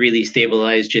like really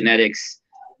stabilized genetics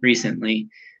recently,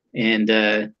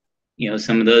 and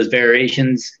some of those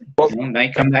variations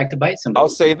might come back to bite somebody. I'll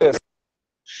say this.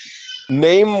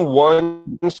 Name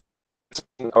one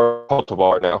or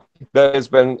cultivar now that has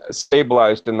been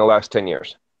stabilized in the last 10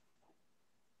 years.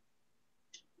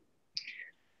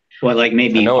 Well, like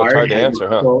maybe I know it's hard to answer,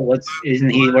 huh? Well, isn't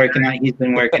he working on? He's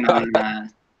been working on.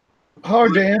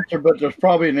 Hard to answer, but there's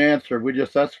probably an answer.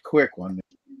 That's a quick one.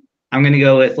 I'm gonna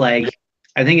go with I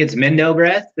think it's Mendo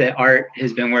Breath that Art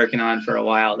has been working on for a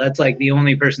while. That's like the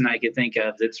only person I could think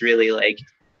of that's really like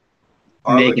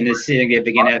making a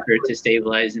significant effort to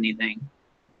stabilize anything.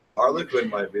 Harlequin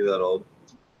might be that old.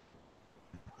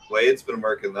 Wade's been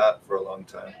working that for a long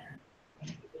time.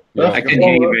 I couldn't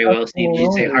hear you very well, Steve. Did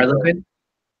you say Harlequin?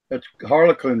 That's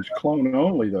Harlequin's clone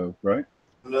only, though, right?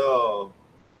 No.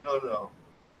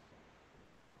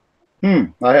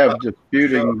 I have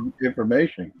disputing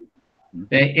information.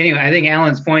 Anyway, I think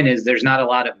Alan's point is there's not a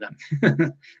lot of them.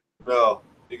 No,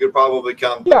 you could probably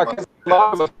count. Yeah, because a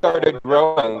lot of us started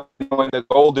growing in the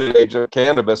golden age of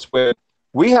cannabis when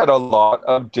we had a lot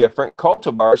of different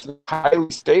cultivars that were highly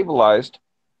stabilized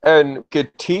and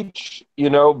could teach,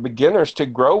 beginners to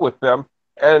grow with them.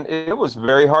 And it was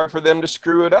very hard for them to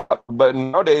screw it up. But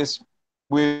nowadays,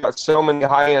 we've got so many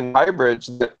high-end hybrids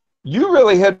that you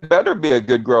really had better be a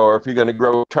good grower if you're going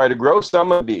to try to grow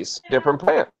some of these different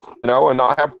plants, and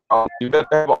not have problems. You better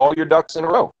have all your ducks in a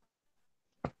row.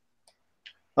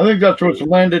 I think that's what's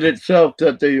lended itself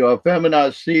that the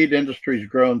feminized seed industry's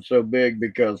grown so big,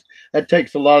 because that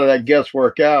takes a lot of that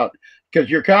guesswork out. Because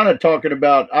you're kind of talking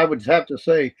about, I would have to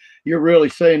say, you're really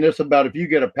saying this about if you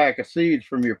get a pack of seeds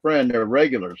from your friend, they're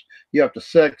regulars. You have to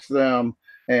sex them,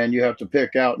 and you have to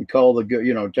pick out and call the good,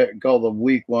 call the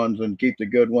weak ones and keep the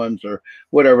good ones or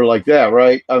whatever like that,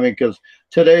 right? I mean, because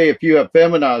today, if you have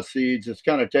feminized seeds, it's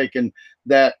kind of taking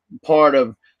part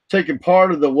of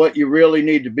the what you really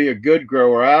need to be a good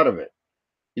grower out of it,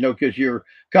 because you're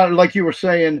kind of like you were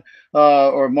saying,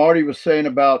 or Marty was saying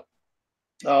about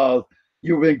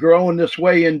you've been growing this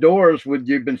way indoors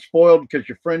you've been spoiled because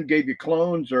your friend gave you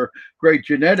clones or great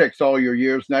genetics all your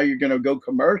years. Now you're going to go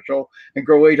commercial and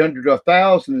grow 800 to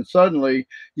 1,000, and suddenly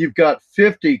you've got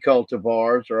 50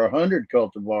 cultivars or 100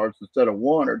 cultivars instead of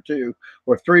 1 or 2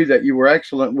 or 3 that you were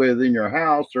excellent with in your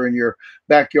house or in your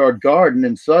backyard garden,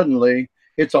 and suddenly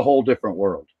it's a whole different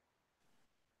world.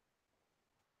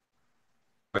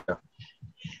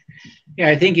 Yeah,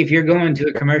 I think if you're going to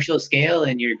a commercial scale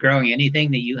and you're growing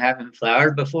anything that you haven't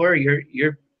flowered before,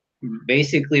 you're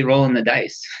basically rolling the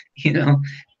dice.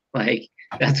 Like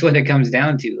that's what it comes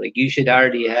down to. Like you should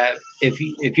already have,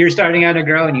 if you're starting out to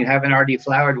grow and you haven't already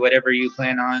flowered whatever you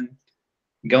plan on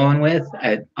going with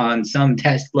on some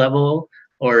test level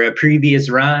or a previous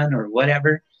run or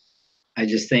whatever, I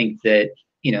just think that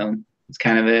it's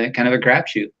kind of a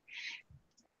crapshoot.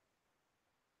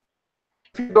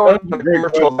 If you're going to the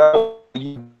commercial level,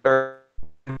 you better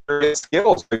get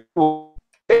skills. I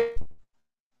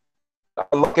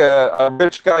look at a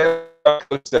rich guy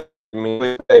because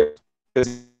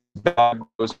his dog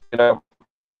goes,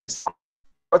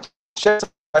 what chance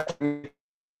I can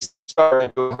start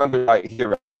into 100 right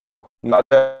here? Not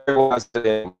everyone has it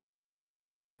in.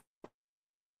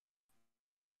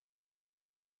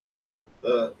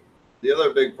 The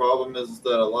other big problem is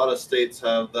that a lot of states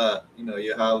have that,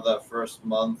 you have that first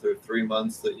month or 3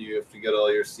 months that you have to get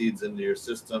all your seeds into your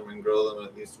system and grow them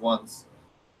at least once.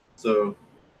 So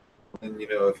And you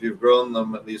know, if you've grown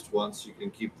them at least once, you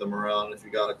can keep them around. If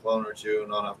you got a clone or two, and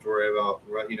not have to worry about,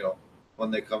 you know,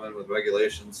 when they come in with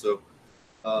regulations. So,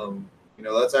 you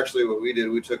know, that's actually what we did.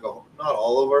 We took not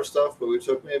all of our stuff, but we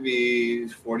took maybe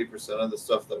 40% of the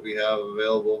stuff that we have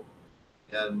available,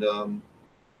 and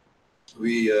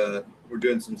we're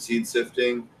doing some seed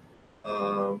sifting.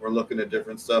 We're looking at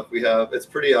different stuff. It's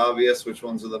pretty obvious which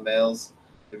ones are the males.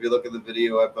 If you look at the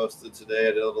video I posted today,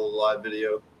 I did a little live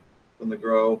video from the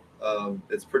grow.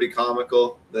 It's pretty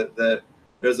comical that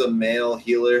there's a male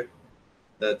healer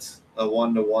that's a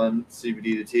 1-to-1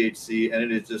 CBD to THC, and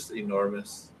it is just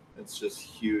enormous. It's just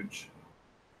huge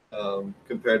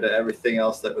compared to everything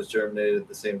else that was germinated at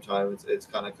the same time. It's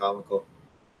kind of comical.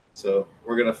 So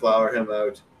we're gonna flower him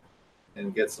out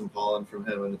and get some pollen from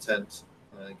him in a tent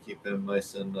and keep him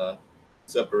nice and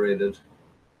separated.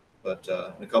 But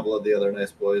and a couple of the other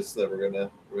nice boys that we're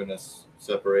gonna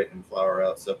separate and flower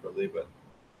out separately. But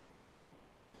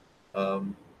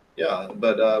yeah,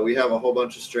 but we have a whole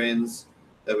bunch of strains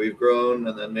that we've grown,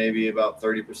 and then maybe about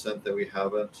 30% that we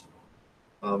haven't.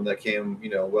 That came, you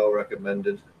know, well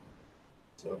recommended.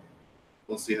 So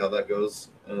we'll see how that goes.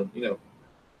 You know,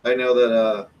 I know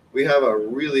that we have a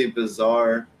really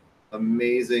bizarre,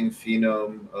 amazing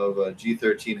phenome of a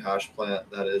G13 hash plant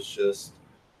that is just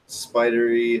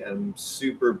spidery and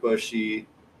super bushy,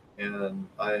 and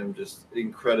I am just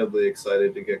incredibly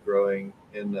excited to get growing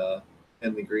in the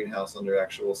greenhouse under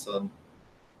actual sun.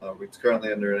 It's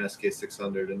currently under an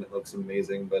SK600 and it looks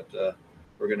amazing, but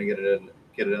we're gonna get it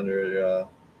under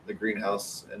the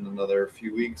greenhouse in another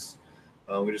few weeks.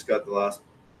 We just got the last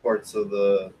parts of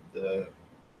the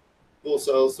full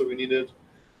cells that we needed.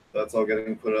 That's all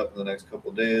getting put up in the next couple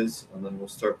of days, and then we'll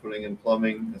start putting in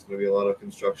plumbing. There's going to be a lot of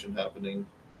construction happening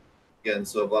again,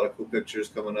 so a lot of cool pictures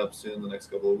coming up soon in the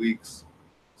next couple of weeks.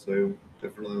 So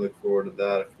definitely look forward to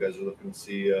that if you guys are looking to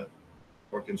see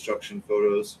more construction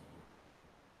photos.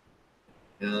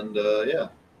 And yeah,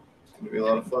 it's going to be a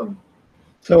lot of fun.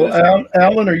 So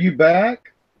Alan, are you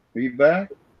back? Are you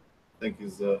back? I think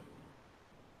he's I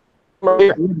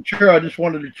wasn't sure. I just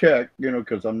wanted to check, you know,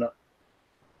 because I'm not.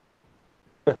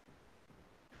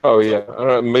 Oh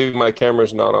yeah, maybe my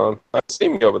camera's not on. I see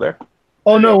me over there.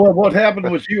 Oh no! What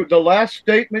happened was the last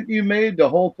statement you made, the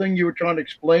whole thing you were trying to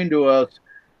explain to us,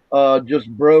 just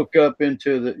broke up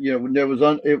into the, you know, there was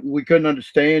we couldn't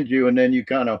understand you, and then you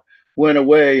kind of went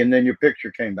away, and then your picture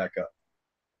came back up.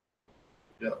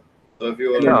 Yeah. So if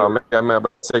you want to, I'm having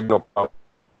a signal problem.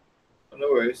 No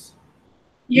worries.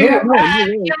 You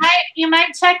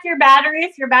might check your battery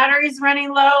if your battery's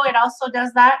running low. It also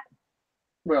does that.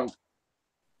 Well,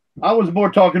 I was more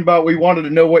talking about, we wanted to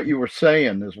know what you were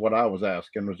saying is what I was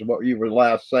asking, was what you were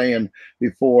last saying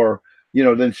before, you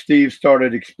know, then Steve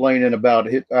started explaining about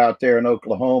it out there in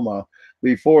Oklahoma.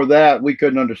 Before that, we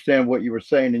couldn't understand what you were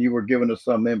saying, and you were giving us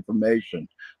some information.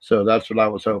 So that's what I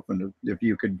was hoping, if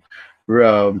you could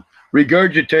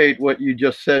regurgitate what you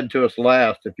just said to us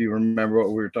last, if you remember what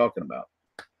we were talking about,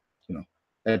 you know,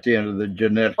 at the end of the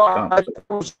genetic conversation.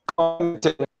 I was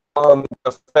commenting on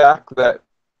the fact that,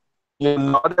 you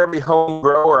know, not every home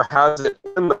grower has it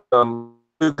in them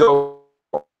to go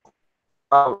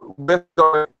with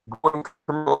going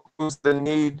commercial, the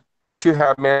need to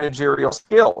have managerial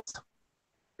skills.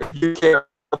 If you can't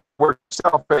work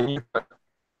yourself and you can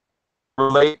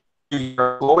relate to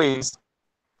your employees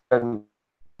and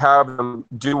have them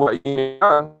do what you need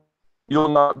done, you'll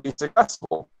not be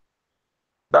successful.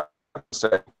 That's what I'm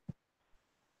saying.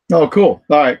 Oh, cool.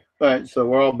 All right. So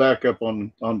we're all back up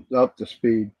up to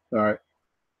speed. All right.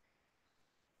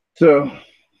 So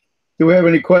do we have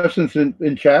any questions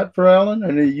in chat for Alan?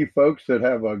 Any of you folks that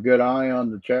have a good eye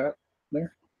on the chat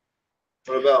there?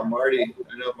 What about Marty?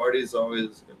 I know Marty's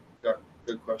always got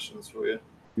good questions for you.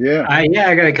 Yeah. Yeah,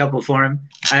 I got a couple for him.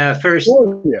 First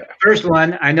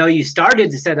one, I know you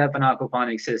started to set up an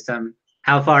aquaponics system.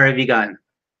 How far have you gone?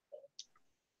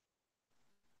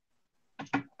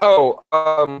 Oh,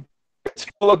 it's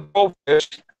full of goldfish.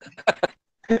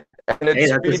 And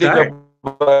it's feeding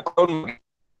up.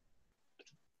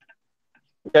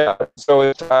 Yeah,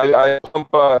 so I pump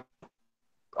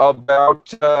about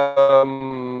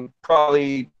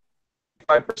probably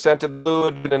 5% of the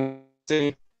fluid and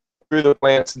see through the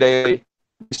plants daily,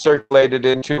 circulate it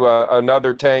into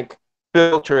another tank,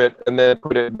 filter it, and then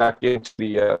put it back into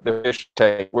the fish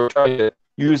tank. We're trying to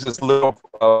use as little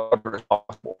water as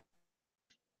possible.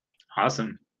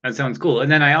 Awesome. That sounds cool.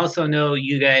 And then I also know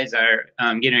you guys are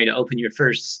getting ready to open your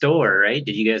first store, right?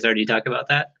 Did you guys already talk about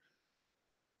that?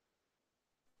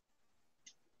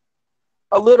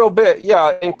 A little bit,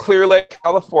 yeah. In Clear Lake,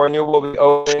 California, we'll be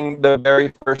opening the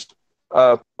very first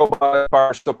probiotic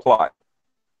bar supply.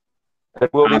 And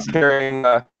we'll be Awesome. carrying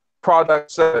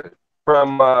products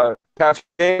from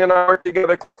Cascade and I work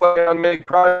together on many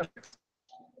projects.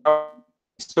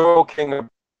 Soil King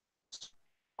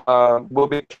will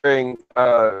be carrying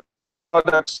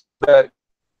products that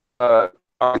are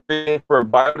created for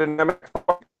biodynamic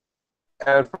farming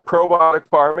and for probiotic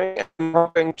farming, and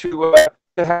hoping to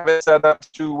have it set up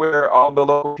to where all the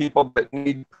local people that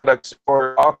need products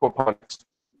for aquaponics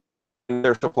and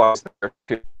their supplies there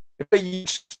too. It's a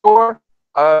huge store.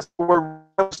 We're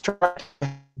just trying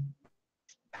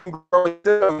to grow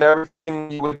and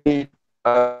everything you would need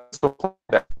supply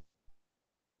that.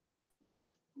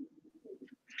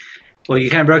 Well,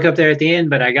 you kind of broke up there at the end,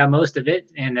 but I got most of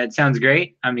it, and that sounds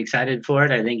great. I'm excited for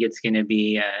it. I think it's going to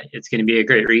be a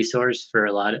great resource for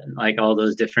a lot of, like, all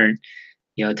those different,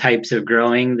 types of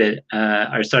growing that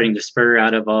are starting to spur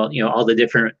out of all the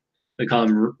different, we call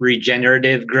them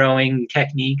regenerative growing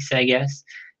techniques, I guess.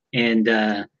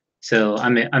 And so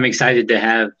I'm excited to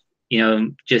have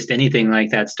just anything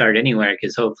like that start anywhere,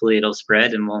 because hopefully it'll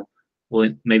spread, and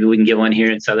we'll maybe we can get one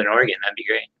here in Southern Oregon. That'd be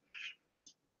great.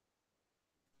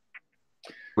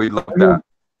 We love that.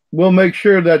 We'll make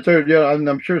sure that there,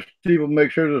 I'm sure Steve will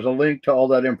make sure there's a link to all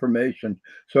that information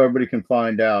so everybody can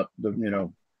find out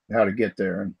how to get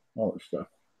there and all that stuff.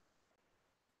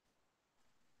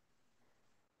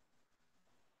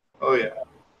 Oh yeah.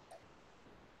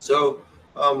 So,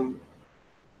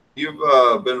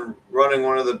 you've been running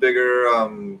one of the bigger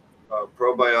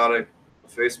probiotic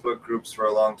Facebook groups for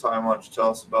a long time. Why don't you tell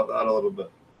us about that a little bit?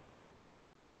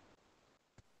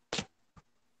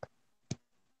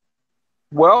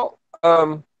 Well,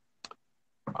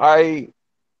 I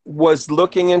was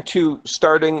looking into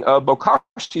starting a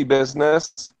bokashi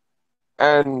business,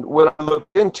 and when I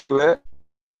looked into it,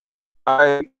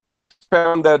 I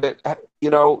found that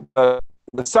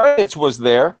the science was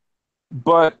there,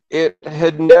 but it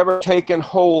had never taken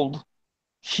hold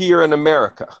here in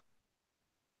America.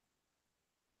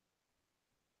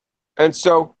 And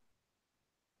so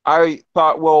I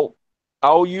thought, well,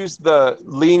 I'll use the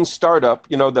Lean Startup,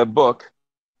 the book,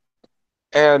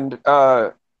 and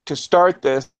to start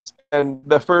this. And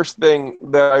the first thing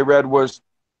that I read was,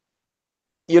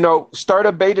 start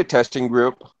a beta testing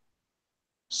group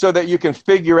so that you can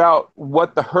figure out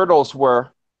what the hurdles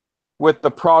were with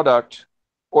the product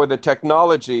or the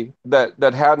technology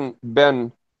that hadn't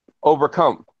been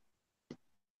overcome.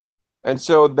 And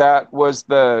so that was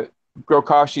the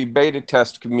Grokashi beta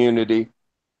test community.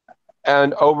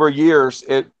 And over years,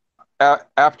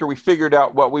 after we figured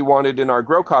out what we wanted in our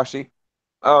Grokashi,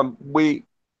 we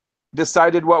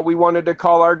decided what we wanted to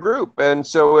call our group. And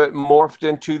so it morphed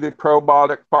into the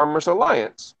Probiotic Farmers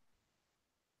Alliance.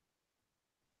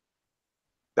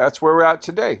 That's where we're at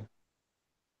today.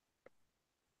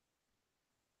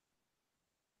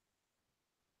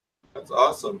 That's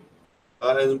awesome.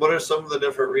 And what are some of the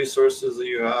different resources that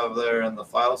you have there in the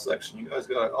file section? You guys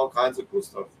got all kinds of cool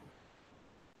stuff.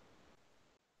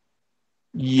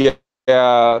 Yeah,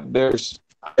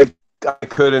 I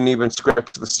couldn't even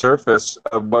scratch the surface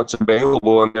of what's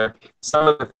available in there. Some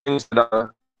of the things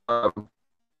that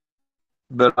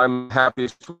I'm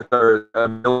happiest with are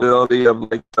availability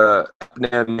of like the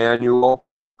APNAN manual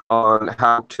on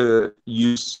how to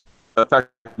use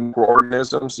effective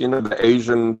microorganisms, the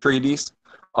Asian treaties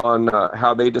on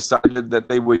how they decided that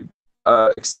they would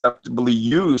acceptably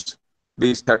use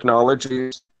these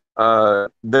technologies.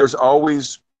 There's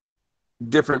always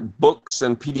different books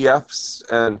and PDFs,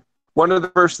 and one of the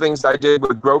first things I did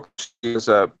with Grokashi is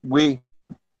we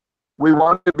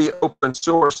wanted to be open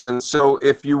source, and so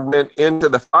if you went into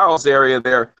the files area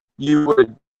there, you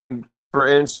would, for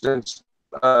instance,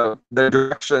 the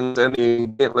directions and the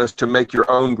ingredient list to make your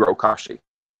own Grokashi.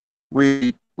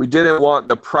 We didn't want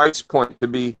the price point to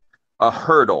be a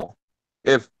hurdle.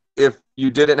 If you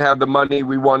didn't have the money,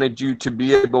 we wanted you to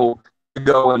be able to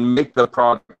go and make the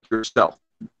product yourself.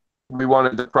 We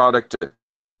wanted the product to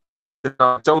stand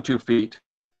on its own 2 feet.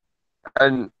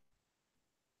 And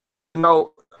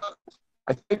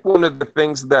I think one of the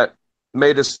things that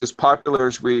made us as popular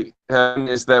as we have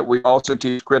is that we also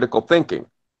teach critical thinking.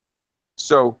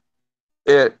 So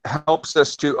it helps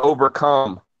us to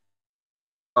overcome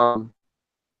a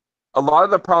lot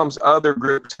of the problems other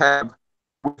groups have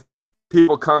with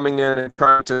people coming in and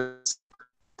trying to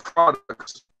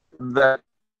products that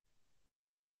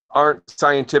aren't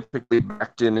scientifically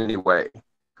backed in any way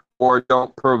or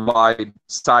don't provide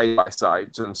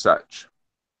side-by-sides and such.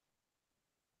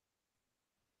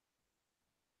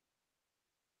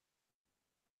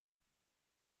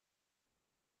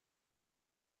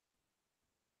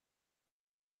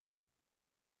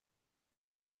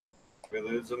 We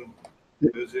lose him.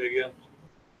 Lose you again.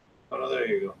 Oh, no, there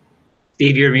you go.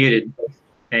 Steve, you're muted.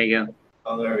 There you go.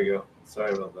 Oh, there we go.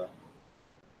 Sorry about that.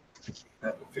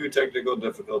 Had a few technical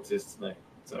difficulties tonight.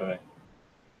 It's all right.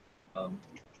 Are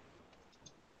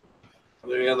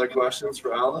there any other questions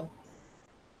for Alan?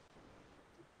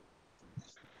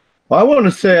 Well, I want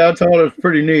to say I thought it was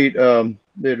pretty neat,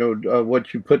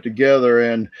 what you put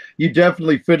together, and you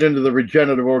definitely fit into the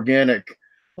regenerative organic,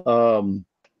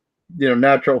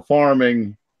 natural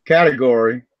farming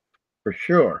category for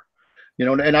sure.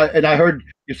 And I heard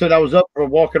you said I was up for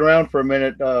walking around for a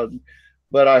minute,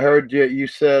 but I heard you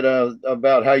said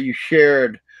about how you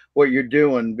shared what you're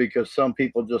doing because some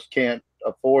people just can't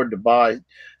afford to buy,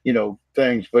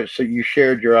 things, but so you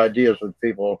shared your ideas with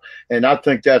people, and I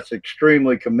think that's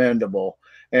extremely commendable.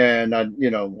 And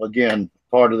again,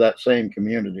 part of that same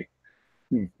community.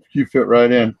 You fit right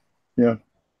in. Yeah,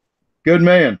 good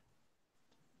man.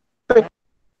 I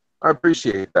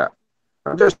appreciate that.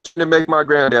 I'm just trying to make my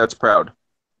granddads proud.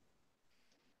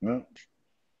 Well,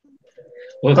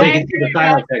 Take it to the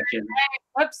file section.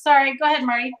 Oops, sorry. Go ahead,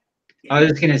 Marty. I was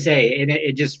just gonna say,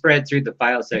 it just spread through the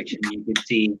file section. You could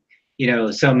see,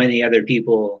 so many other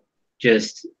people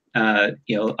just,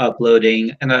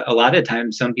 uploading, and a lot of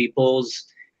times some people's,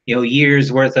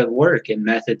 years worth of work and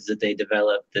methods that they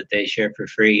developed that they share for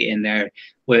free in there.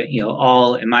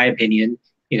 All, in my opinion,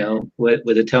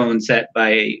 with a tone set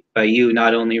by you,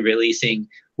 not only releasing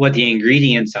what the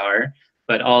ingredients are,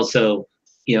 but also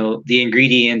the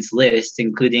ingredients list,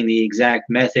 including the exact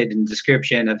method and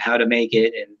description of how to make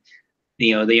it, and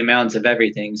the amounts of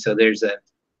everything. So there's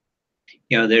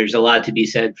a lot to be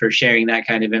said for sharing that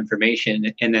kind of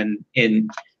information. And then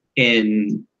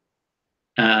in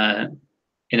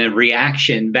a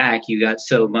reaction back, you got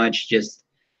so much just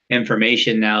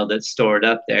information now that's stored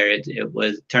up there. It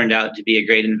turned out to be a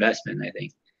great investment, I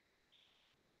think.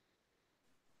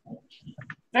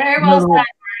 Very well said,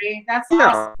 Marty. That's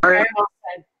awesome. Very well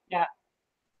said. Yeah.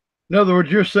 In other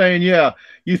words, you're saying,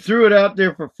 you threw it out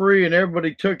there for free and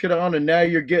everybody took it on, and now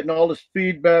you're getting all this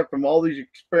feedback from all these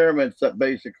experiments that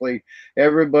basically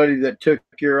everybody that took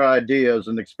your ideas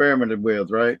and experimented with,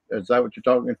 right? Is that what you're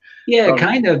talking? Yeah,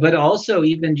 kind of, but also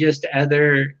even just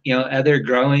other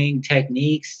growing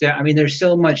techniques. I mean, there's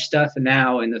so much stuff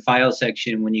now in the file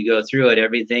section when you go through it,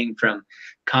 everything from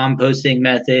composting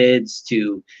methods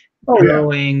to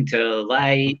growing to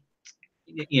light,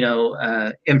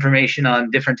 information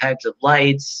on different types of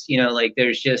lights,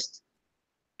 there's just,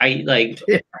 like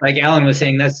Alan was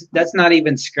saying, that's not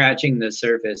even scratching the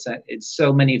surface. It's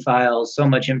so many files, so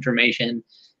much information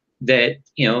that,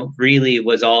 really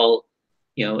was all,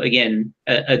 again,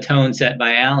 a tone set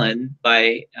by Alan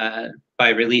by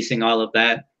releasing all of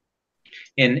that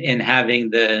and having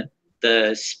the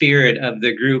spirit of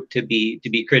the group to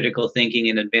be critical thinking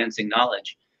and advancing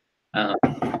knowledge.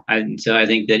 And so I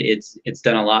think that it's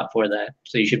done a lot for that.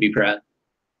 So you should be proud.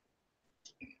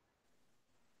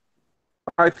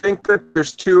 I think that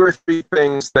there's 2 or 3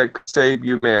 things that could save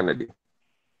humanity.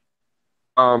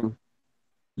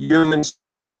 Humans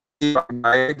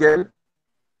again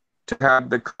to have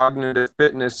the cognitive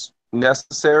fitness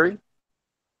necessary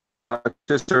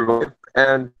to survive,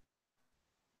 and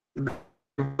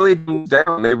really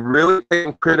down. They've really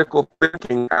taken critical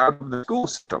thinking out of the school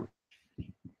system.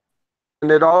 And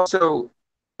it also,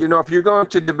 if you're going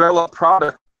to develop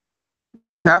product,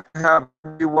 you have to have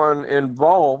everyone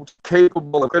involved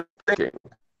capable of critical thinking.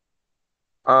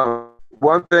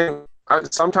 One thing,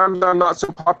 sometimes I'm not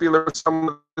so popular with some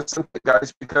of the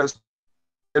guys because,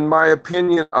 in my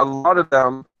opinion, a lot of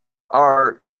them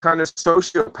are kind of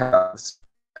sociopaths.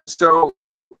 So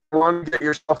you want to get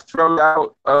yourself thrown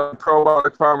out of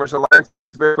Probiotic Farmers Alliance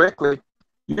very quickly.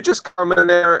 You just come in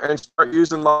there and start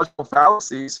using logical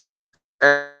fallacies,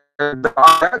 and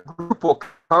that group will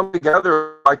come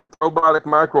together like probiotic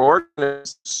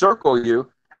microorganisms, circle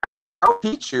you,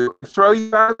 out-teach you, throw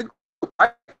you out of the group.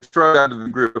 I throw out of the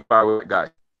group if I were a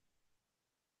guy.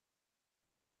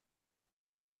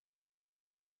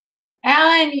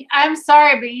 Alan, I'm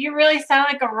sorry, but you really sound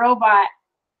like a robot.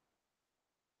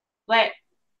 Like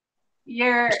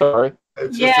you're sorry.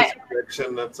 It's just a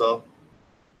connection, that's all.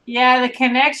 Yeah, the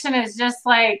connection is just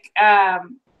like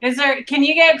can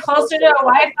you get closer to a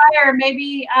Wi-Fi or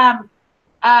maybe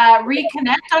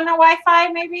reconnect on the Wi-Fi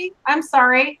maybe? I'm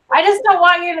sorry. I just don't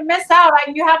want you to miss out.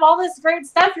 You have all this great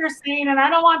stuff you're saying and I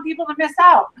don't want people to miss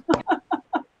out.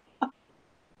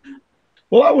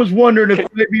 Well, I was wondering if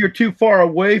maybe you're too far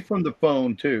away from the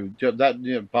phone too.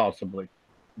 That possibly.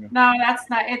 No, that's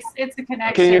not. It's a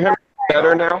connection. Can you hear me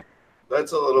better now?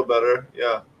 That's a little better.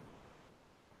 Yeah.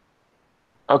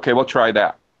 Okay, we'll try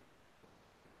that.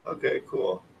 Okay,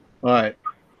 cool. All right.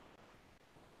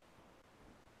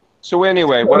 So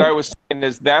anyway, what I was saying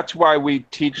is that's why we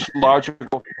teach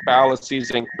logical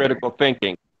fallacies and critical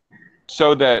thinking.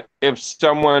 So that if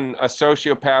someone, a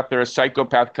sociopath or a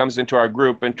psychopath, comes into our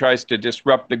group and tries to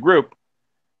disrupt the group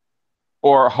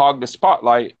or hog the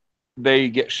spotlight, they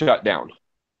get shut down.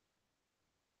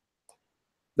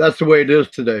 That's the way it is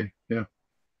today. Yeah.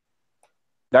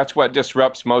 That's what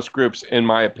disrupts most groups, in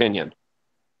my opinion.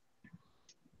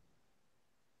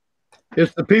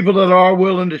 It's the people that are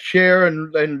willing to share,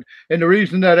 and the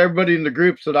reason that everybody in the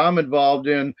groups that I'm involved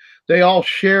in, they all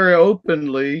share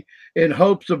openly in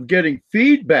hopes of getting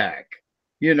feedback,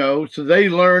 you know, so they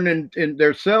learn in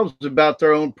themselves about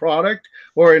their own product.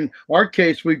 Or in our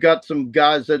case, we've got some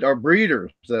guys that are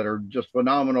breeders that are just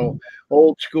phenomenal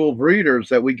old school breeders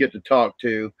that we get to talk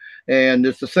to. And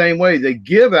it's the same way. They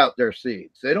give out their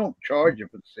seeds. They don't charge you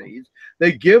for the seeds.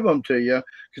 They give them to you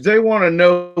because they want to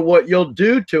know what you'll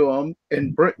do to them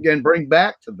and bring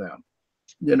back to them,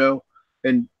 you know.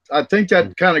 And I think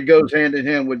that kind of goes hand in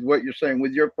hand with what you're saying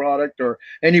with your product or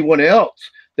anyone else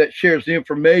that shares the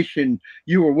information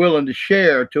you were willing to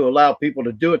share to allow people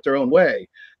to do it their own way,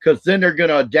 because then they're going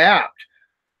to adapt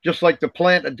just like the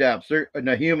plant adapts and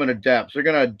the human adapts. They're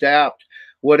going to adapt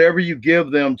whatever you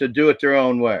give them to do it their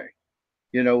own way.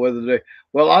 You know, whether they,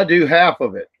 well, I do half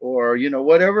of it, or, you know,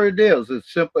 whatever it is.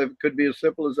 It's simple. It could be as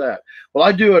simple as that. Well,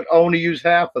 I do it, only use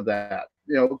half of that.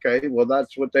 You know, okay, well,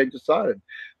 that's what they decided.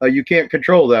 You can't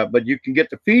control that, but you can get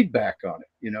the feedback on it,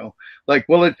 you know. Like,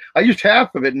 well, I used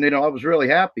half of it, and, you know, I was really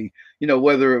happy. You know,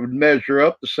 whether it would measure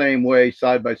up the same way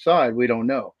side by side, we don't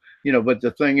know. You know, but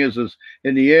the thing is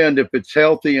in the end, if it's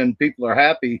healthy and people are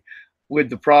happy with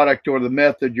the product or the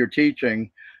method you're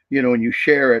teaching, you know, and you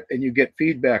share it and you get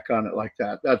feedback on it like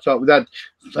that, that's all. That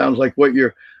sounds like what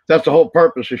that's the whole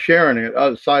purpose of sharing it,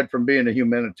 aside from being a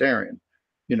humanitarian,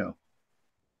 you know.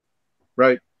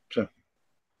 Right. So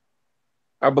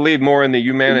I believe more in the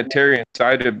humanitarian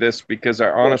side of this because I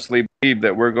honestly believe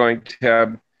that we're going to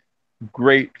have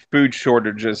great food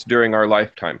shortages during our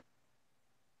lifetime.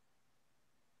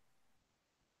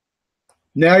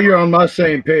 Now you're on my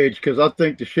same page, because I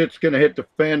think the shit's going to hit the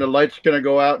fan, the light's going to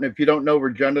go out. And if you don't know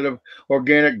regenerative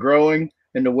organic growing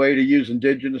and the way to use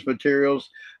indigenous materials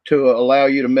to allow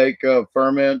you to make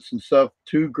ferments and stuff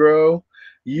to grow,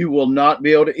 you will not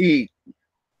be able to eat.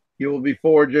 You will be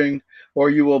foraging,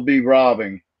 or you will be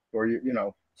robbing, or you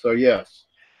know. So yes,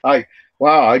 I'm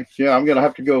gonna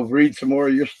have to go read some more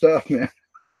of your stuff, man.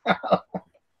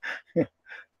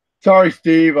 Sorry,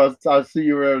 Steve. I see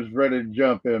you were ready to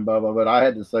jump in, Bubba, but I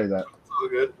had to say that. It's all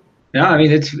good. No, I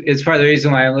mean it's part of the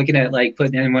reason why I'm looking at like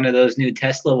putting in one of those new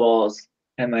Tesla walls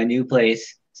at my new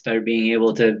place. Start being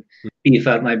able to beef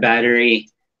up my battery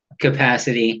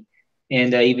capacity,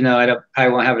 and even though I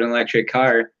won't have an electric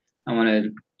car, I want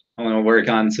to work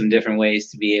on some different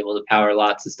ways to be able to power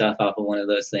lots of stuff off of one of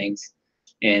those things.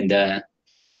 And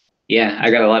yeah, I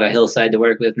got a lot of hillside to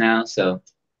work with now, so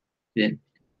it'd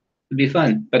be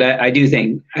fun. But I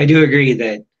do agree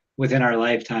that within our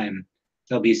lifetime,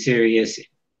 there'll be serious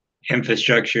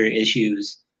infrastructure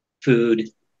issues, food,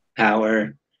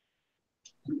 power,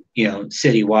 you know,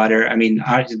 city water. I mean,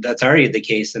 that's already the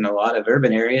case in a lot of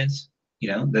urban areas,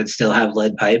 you know, that still have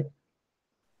lead pipe.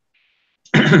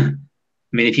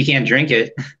 I mean, if you can't drink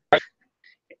it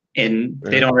and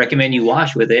they don't recommend you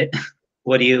wash with it,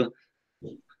 what are you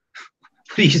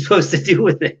supposed to do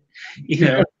with it? You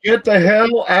know, get the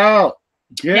hell out.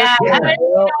 Get the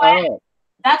hell out.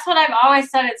 That's what I've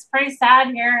always said. It's pretty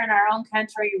sad here in our own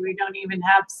country. We don't even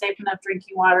have safe enough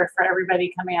drinking water for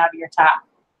everybody coming out of your tap.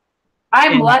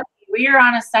 I'm lucky. We are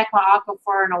on a SECMA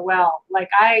aquifer in a well. Like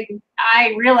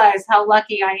I realize how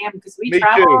lucky I am because we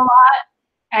travel a lot.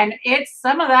 And it's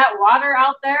some of that water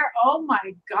out there. Oh my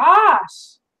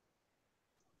gosh.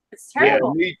 It's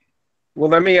terrible. Yeah, well,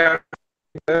 let me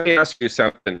ask you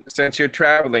something. Since you're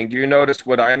traveling, do you notice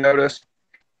what I noticed?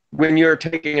 When you're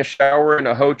taking a shower in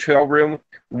a hotel room,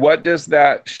 what does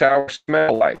that shower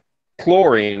smell like?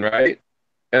 Chlorine, right?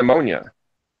 Ammonia.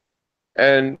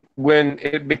 And when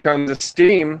it becomes a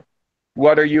steam,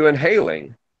 what are you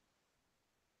inhaling?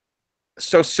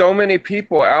 So many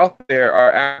people out there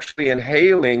are actually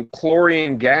inhaling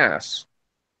chlorine gas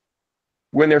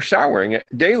when they're showering it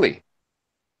daily.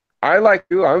 I like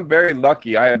you. I'm very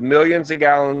lucky. I have millions of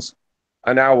gallons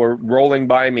an hour rolling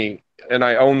by me, and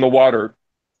I own the water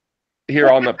here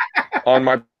on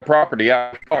my property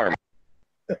at the farm.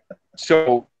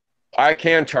 So I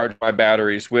can charge my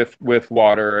batteries with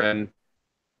water,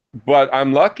 but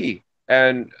I'm lucky.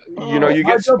 And you know, you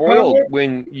get spoiled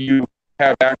when you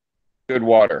have that good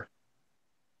water.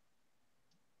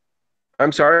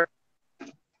 I'm sorry.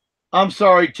 I'm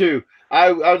sorry too.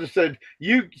 I just said,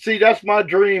 you see, that's my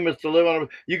dream is to live on.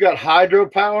 You got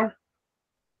hydropower?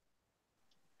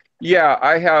 Yeah,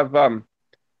 I have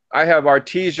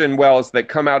artesian wells that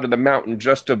come out of the mountain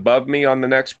just above me on the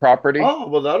next property. Oh,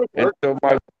 well, that'll And work. so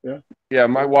Yeah. yeah,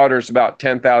 my water's about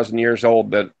 10,000 years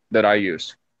old that I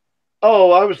use.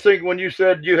 Oh, I was thinking when you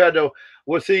said you had to,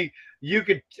 well, see, you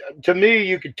could, to me,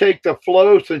 you could take the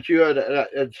flow since you had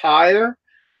it's higher.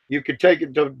 You could take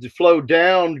it to flow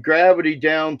down, gravity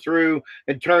down through,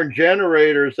 and turn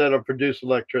generators that'll produce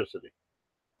electricity.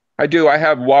 I do. I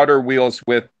have water wheels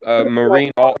with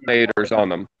marine alternators on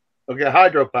them. Okay,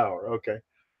 hydropower. Okay.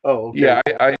 Oh, okay. Yeah,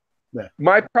 Yeah.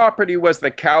 My property was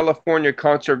the California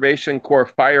Conservation Corps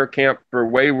fire camp for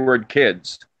wayward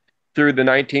kids through the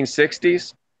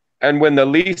 1960s. And when the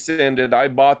lease ended, I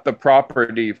bought the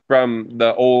property from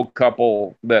the old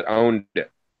couple that owned it.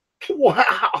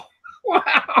 Wow.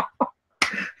 Wow.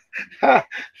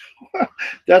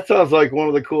 That sounds like one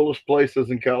of the coolest places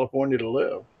in California to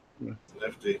live.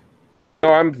 Nifty.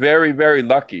 No, I'm very, very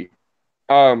lucky.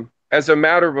 As a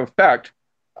matter of fact,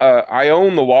 I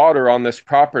own the water on this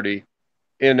property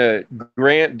in a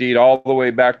grant deed all the way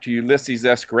back to Ulysses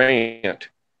S. Grant.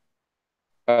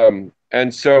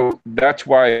 And so that's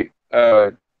why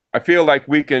I feel like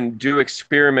we can do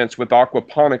experiments with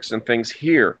aquaponics and things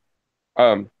here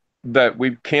that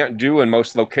we can't do in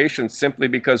most locations simply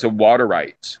because of water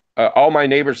rights. All my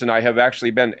neighbors and I have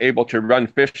actually been able to run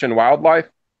fish and wildlife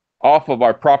off of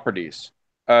our properties.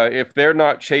 If they're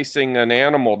not chasing an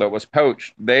animal that was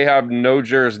poached, they have no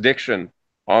jurisdiction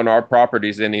on our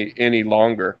properties any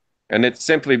longer. And it's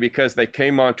simply because they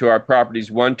came onto our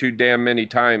properties one too damn many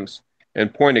times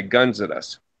and pointed guns at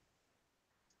us.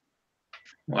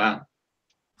 Wow.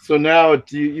 So now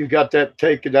you got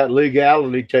that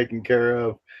legality taken care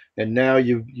of, and now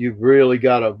you've really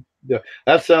got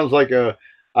that sounds like an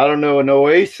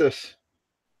oasis.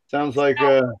 Sounds like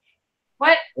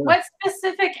What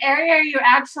specific area are you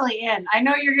actually in? I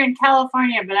know you're in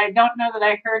California, but I don't know that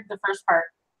I heard the first part.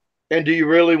 And do you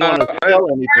really want to tell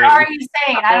anything? Where are you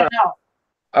saying? I don't know.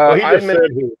 Well, he just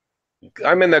said who.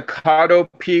 I'm in the Cotto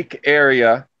Peak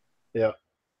area. Yeah.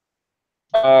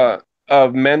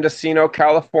 Of Mendocino,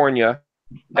 California,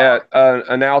 at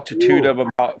an altitude of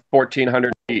about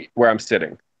 1,400 feet where I'm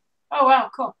sitting. Oh, wow,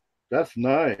 cool. That's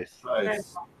nice.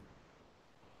 Nice.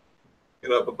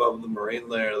 Get up above the marine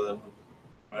layer then,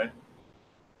 right?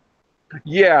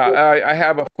 Yeah, I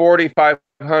have a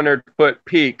 4,500 foot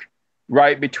peak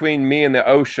right between me and the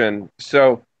ocean.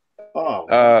 So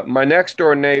my next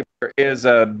door neighbor is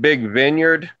a big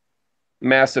vineyard,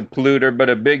 massive polluter, but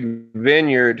a big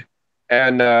vineyard.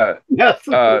 And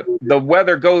the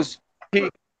weather goes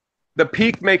peak. The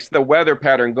peak makes the weather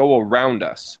pattern go around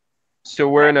us. So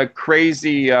we're in a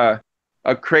crazy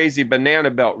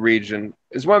banana belt region.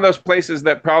 It's one of those places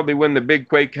that probably when the big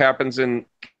quake happens in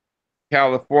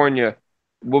California,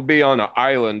 we'll be on an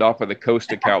island off of the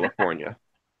coast of California.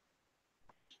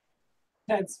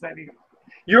 That's funny.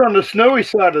 You're on the snowy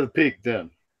side of the peak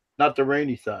then, not the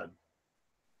rainy side.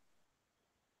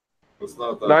 It's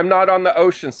not that. No, I'm not on the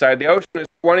ocean side. The ocean is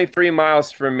 23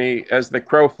 miles from me as the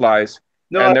crow flies,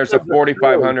 and there's a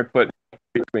 4,500 foot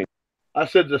between. I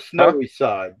said the snowy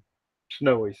side.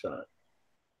 Snowy side.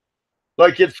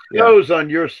 Like it snows on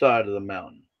your side of the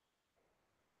mountain.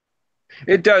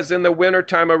 It does. In the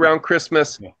wintertime around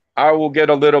Christmas, I will get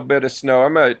a little bit of snow.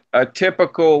 I'm a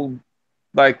typical,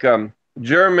 like,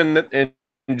 German.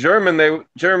 In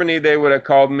Germany, they would have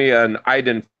called me an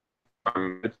Eiden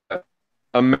farm. It's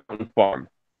a mountain farm.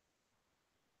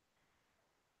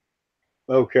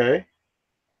 Okay.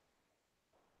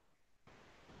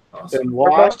 Awesome. And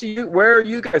why? Where are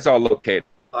you guys all located?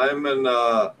 I'm in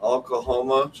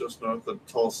Oklahoma, just north of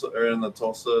Tulsa, or in the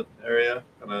Tulsa area,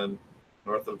 kind of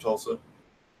north of Tulsa.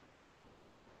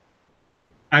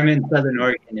 I'm in Southern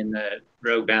Oregon in the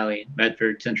Rogue Valley,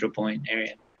 Medford, Central Point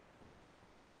area.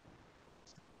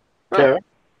 Tara?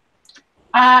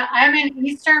 I'm in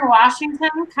Eastern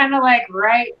Washington, kind of like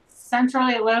right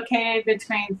centrally located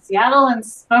between Seattle and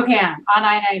Spokane on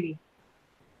I-90.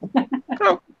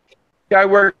 Oh, yeah, I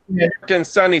worked in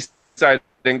Sunnyside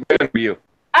in Grandview.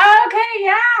 Oh, okay,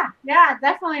 yeah,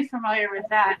 definitely familiar with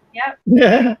that. Yep.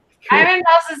 Yeah. I'm in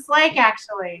Moses Lake,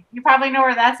 actually. You probably know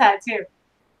where that's at too.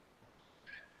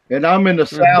 And I'm in the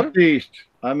southeast.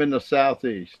 I'm in the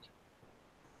southeast.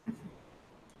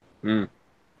 Mm.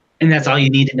 And that's all you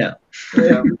need to know.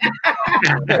 Yeah.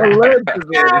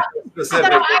 Allegedly. So I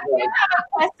do have a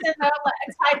question though.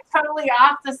 It's like totally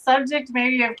off the subject,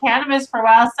 maybe of cannabis for a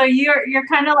while. So you're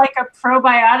kind of like a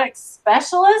probiotic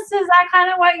specialist. Is that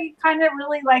kind of what you kind of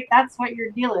really like? That's what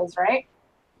your deal is, right?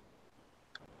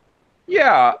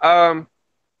 Yeah.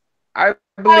 I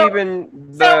believe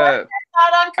in So the.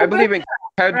 not on I believe in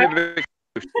right? competitive.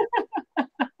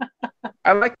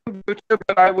 I like kombucha,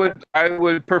 but I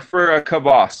would prefer a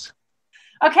kvass.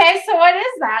 Okay, so what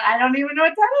is that? I don't even know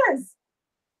what that is.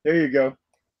 There you go.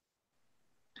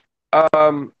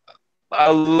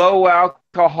 A low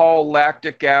alcohol,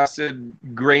 lactic acid,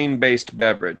 grain based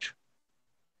beverage.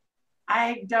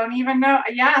 I don't even know.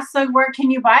 Yeah, so where can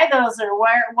you buy those, or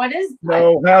where? What is?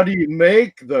 No, how do you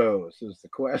make those? Is the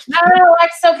question. No,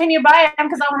 like, so can you buy them?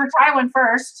 Because I want to try one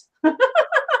first.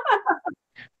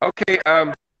 Okay.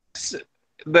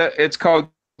 It's called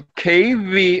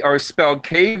KV, or spelled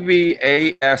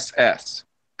KVASS.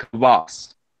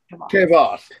 Kvass.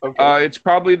 Kvass. Okay. It's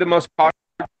probably the most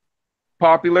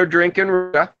popular drink in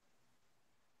Russia.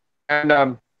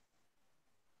 And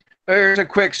there's a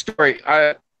quick story.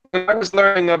 When I was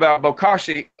learning about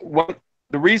bokashi,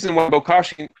 the reason why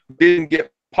bokashi didn't get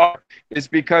popular is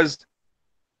because,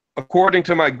 according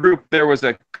to my group, there was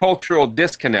a cultural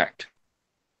disconnect.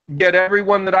 Yet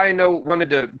everyone that I know wanted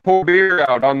to pour beer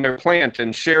out on their plant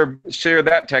and share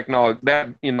that technology,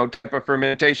 that type of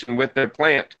fermentation with their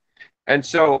plant. And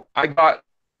so I got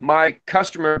my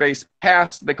customer base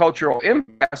past the cultural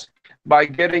impasse by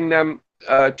getting them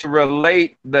to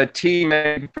relate the tea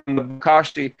made from the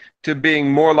bokashi to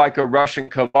being more like a Russian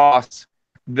kvass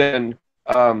than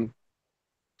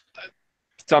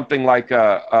something like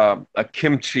a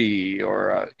kimchi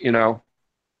or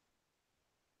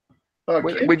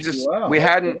we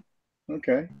hadn't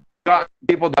got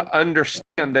people to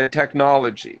understand the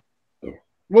technology.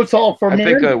 What's all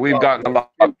fermented? I think we've gotten a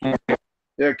lot more.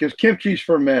 Yeah, because kimchi's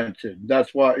fermented.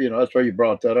 That's why that's why you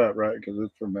brought that up, right? Because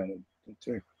it's fermented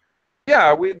too.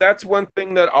 Yeah, that's one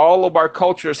thing that all of our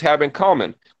cultures have in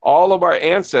common. All of our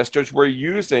ancestors were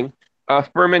using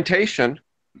fermentation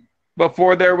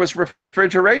before there was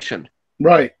refrigeration.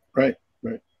 Right.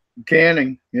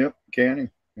 Canning. Yep, canning.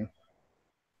 Yeah.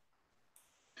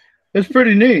 It's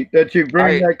pretty neat that you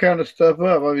bring that kind of stuff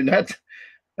up. I mean, that's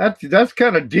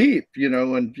kind of deep,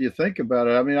 when you think about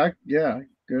it. I mean,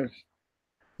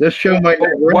 this show might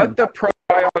not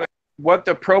what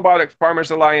the Probiotic Farmers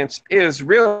Alliance is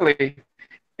really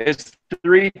is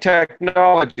 3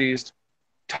 technologies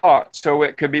taught so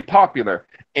it could be popular: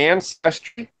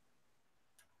 ancestry,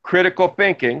 critical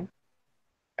thinking,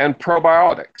 and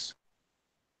probiotics.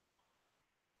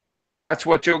 That's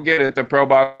what you'll get at the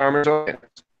Probiotic Farmers Alliance.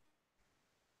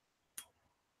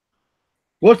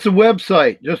 What's the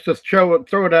website? Just to throw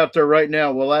it out there right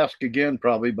now. We'll ask again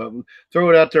probably, but throw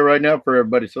it out there right now for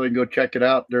everybody so they can go check it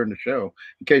out during the show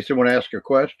in case they want to ask a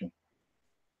question.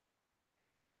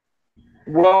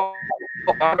 Well,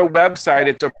 on a website,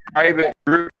 it's a private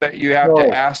group that you have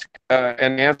to ask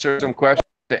and answer some questions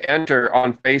to enter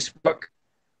on Facebook.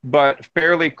 But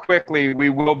fairly quickly,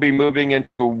 we will be moving into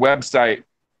a website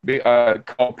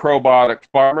called Probiotic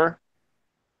Farmer.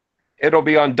 It'll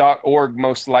be on .org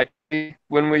most likely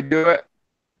when we do it.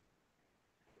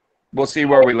 We'll see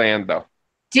where we land, though.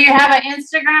 Do you have an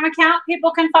Instagram account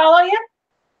people can follow you?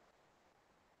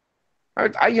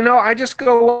 I just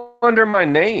go under my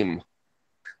name,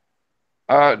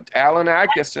 Alan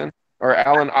Atkinson, or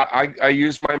Alan. I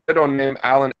use my middle name,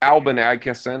 Alan Albin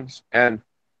Atkinson, and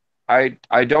I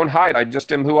don't hide. I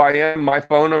just am who I am. My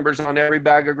phone number's on every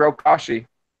bag of Grokashi.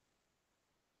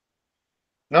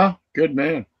 Oh, good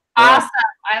man. Awesome.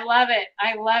 I love it.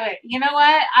 I love it. You know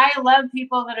what? I love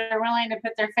people that are willing to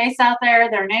put their face out there,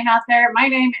 their name out there. My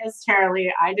name is Tara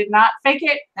Lee. I did not fake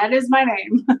it. That is my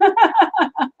name.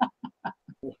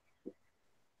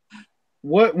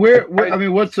 Well, I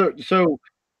was going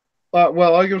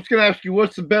to ask you,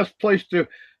 what's the best place to,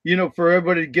 for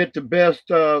everybody to get the best,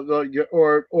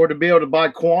 or to be able to buy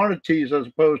quantities as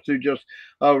opposed to just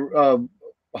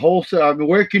wholesale? I mean,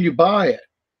 where can you buy it?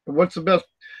 What's the best?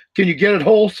 Can you get it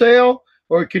wholesale,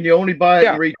 or can you only buy it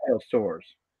in retail stores?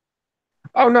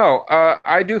 Oh, no.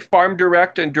 I do farm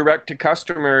direct and direct to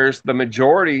customers. The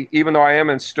majority, even though I am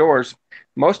in stores,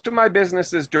 most of my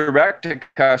business is direct to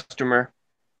customer.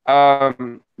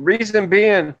 Reason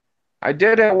being, I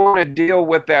didn't want to deal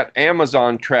with that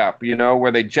Amazon trap,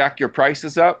 where they jack your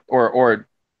prices up or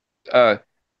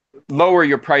lower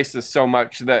your prices so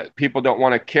much that people don't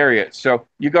want to carry it. So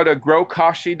you go to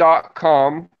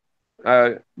growkashi.com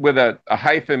with a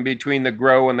hyphen between the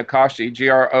grow and the kashi,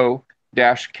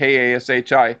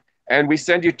 GRO-KASHI, and we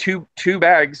send you two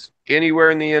bags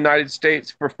anywhere in the United States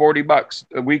for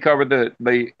 $40. We cover the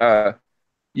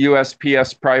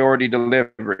USPS priority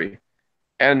delivery.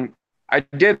 And I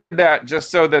did that just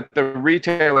so that the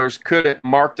retailers couldn't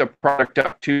mark the product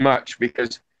up too much,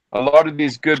 because a lot of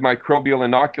these good microbial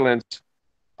inoculants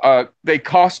they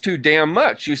cost too damn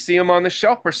much. You see them on the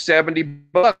shelf for $70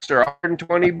 or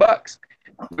 $120.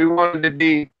 We wanted to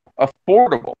be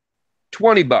affordable.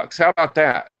 $20. How about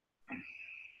that?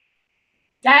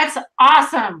 That's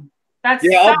awesome. That's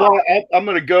Yeah, so I'm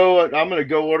gonna go. I'm gonna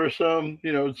go order some.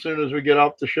 You know, as soon as we get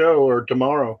off the show or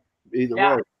tomorrow. Either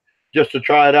Yeah. way, just to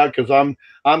try it out because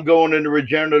I'm going into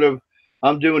regenerative.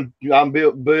 I'm building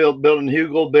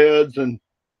hugel beds and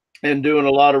doing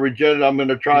a lot of regenerative. I'm going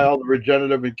to try all the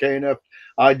regenerative and KNF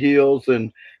ideals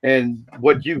and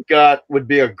what you've got would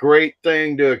be a great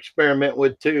thing to experiment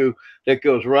with too. That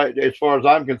goes right, as far as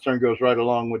I'm concerned, goes right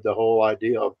along with the whole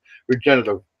idea of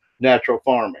regenerative natural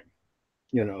farming.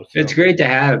 You know, so. It's great to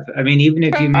have. I mean, even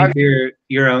if you make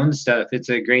your own stuff, it's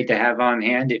a great to have on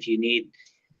hand if you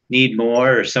need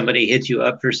more or somebody hits you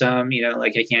up for some. You know,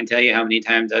 like I can't tell you how many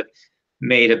times I've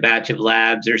made a batch of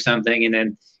labs or something, and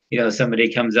then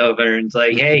somebody comes over and it's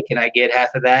like, hey, can I get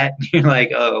half of that? You're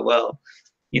like, oh well,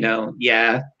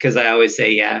 yeah, because I always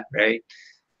say yeah, right?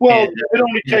 Well, and, it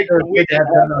only takes a week to have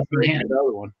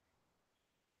another one.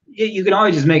 You can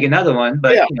always just make another one,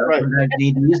 but yeah, sometimes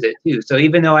you need to use it too. So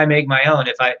even though I make my own,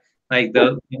 if I like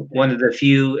one of the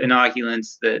few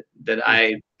inoculants that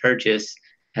I purchase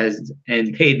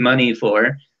and paid money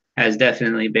for has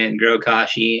definitely been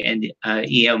Grokashi and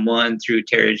EM1 through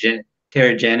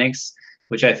Terragenics,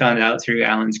 which I found out through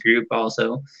Alan's group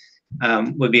also,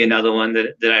 would be another one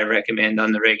that I recommend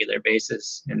on the regular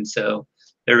basis. And so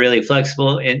they're really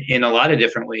flexible in a lot of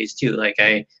different ways too. Like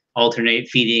I alternate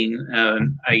feeding.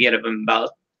 I get them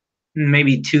about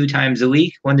maybe 2 times a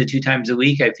week, 1 to 2 times a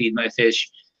week. I feed my fish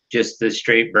just the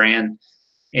straight bran,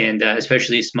 and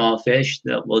especially small fish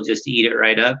that will just eat it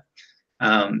right up.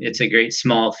 It's a great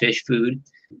small fish food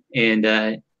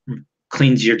and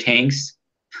cleans your tanks.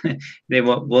 They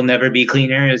will never be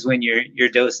cleaner as when you're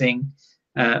dosing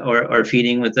or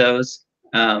feeding with those.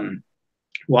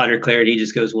 Water clarity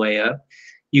just goes way up.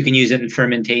 You can use it in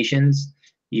fermentations.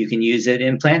 You can use it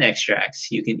in plant extracts.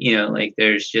 You can,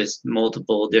 there's just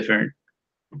multiple different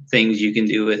things you can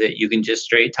do with it. You can just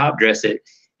straight top dress it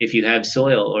if you have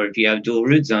soil or if you have dual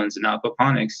root zones in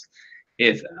aquaponics.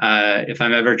 If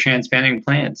I'm ever transplanting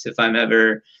plants, if I'm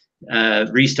ever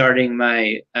restarting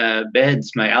my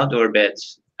beds, my outdoor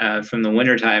beds from the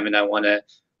wintertime, and I want to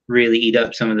really eat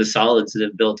up some of the solids that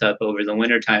have built up over the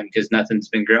wintertime because nothing's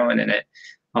been growing in it,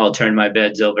 I'll turn my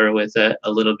beds over with a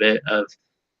little bit of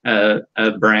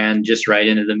a bran just right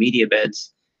into the media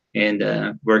beds,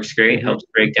 and works great. Helps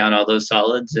break down all those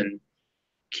solids and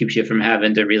keeps you from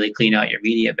having to really clean out your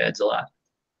media beds a lot.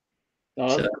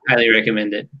 So highly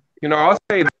recommend it. I'll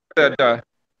say that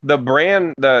the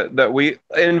bran that we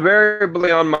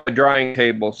invariably on my drying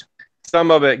tables, some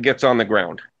of it gets on the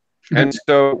ground, and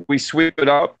so we sweep it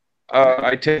up.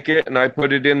 I take it and I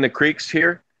put it in the creeks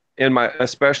here,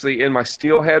 especially in my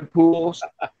steelhead pools.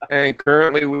 And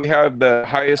currently we have the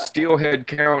highest steelhead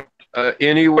count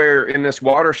anywhere in this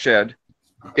watershed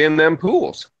in them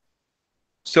pools.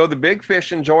 So the big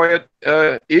fish enjoy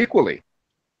it equally.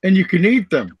 And you can eat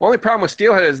them. Only problem with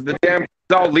steelhead is the damn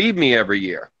all leave me every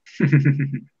year.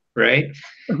 Right.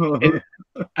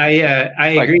 I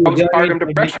agree with you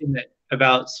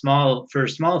about small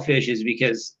fish is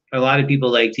because a lot of people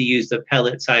like to use the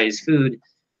pellet size food,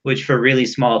 which for really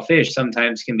small fish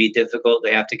sometimes can be difficult.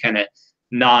 They have to kind of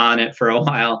gnaw on it for a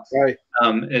while, right?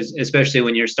 Especially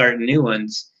when you're starting new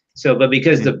ones. So, but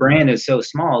because the bran is so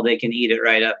small, they can eat it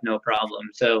right up, no problem.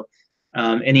 So,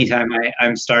 anytime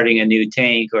I'm starting a new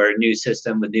tank or a new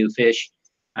system with new fish,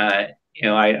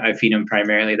 I feed them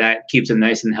primarily. That keeps them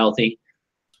nice and healthy,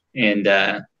 and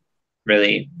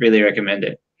really, really recommend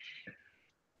it.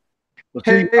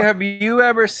 Hey, have you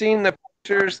ever seen the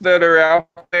pictures that are out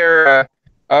there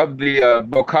of the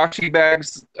bokashi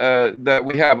bags that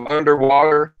we have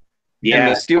underwater in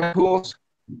the steel pools?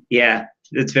 Yeah,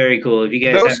 it's very cool. If you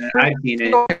guys haven't, I've seen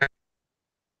it.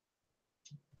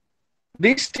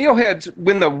 These steelheads,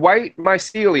 when the white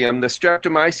mycelium, the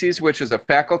streptomyces, which is a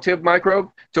facultative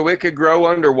microbe, so it could grow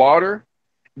underwater,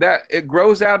 that it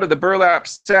grows out of the burlap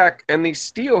sac, and these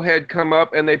steelhead come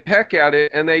up and they peck at it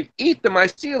and they eat the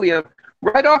mycelium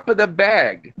right off of the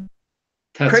bag.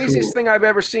 That's craziest cool. thing I've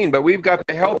ever seen, but we've got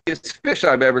the healthiest fish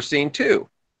I've ever seen too.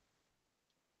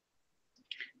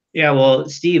 Yeah, well,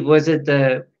 Steve, who was it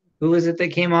that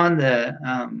came on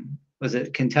was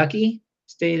it Kentucky?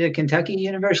 State of Kentucky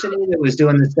University that was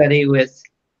doing the study with?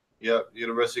 Yeah,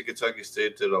 University of Kentucky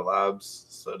State did a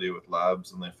study with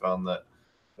labs, and they found that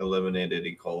eliminated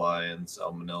E. coli and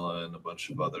salmonella and a bunch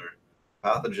of other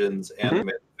pathogens, and it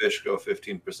made the fish go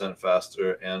 15%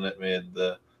 faster, and it made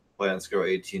the plants grow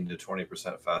 18 to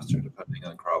 20% faster depending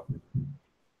on crop.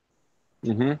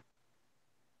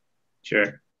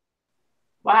 Sure.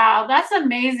 Wow, that's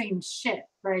amazing shit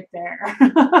right there.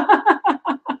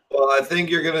 Well, I think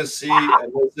you're going to see,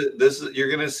 and you're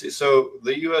going to see. So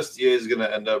the USDA is going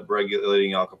to end up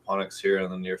regulating aquaponics here in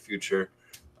the near future.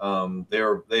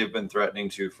 They've been threatening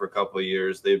to for a couple of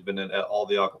years. They've been at all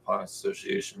the Aquaponics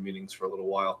Association meetings for a little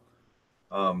while,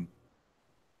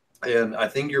 and I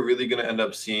think you're really going to end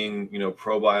up seeing,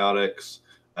 probiotics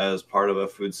as part of a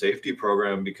food safety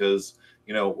program, because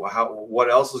what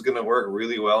else is going to work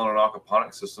really well in an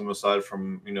aquaponics system aside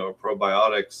from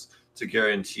probiotics to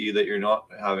guarantee that you're not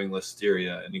having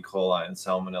listeria and E. coli and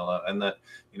salmonella, and that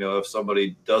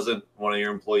if one of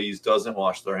your employees doesn't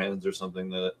wash their hands or something,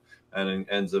 that and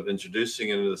ends up introducing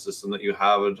into the system, that you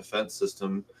have a defense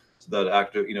system that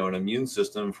active, an immune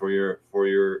system for your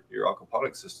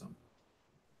aquaponic system.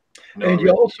 And you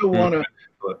also want to,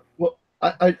 well,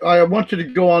 I want you to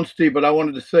go on, Steve, but I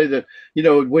wanted to say that,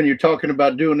 when you're talking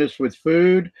about doing this with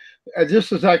food,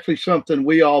 this is actually something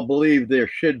we all believe there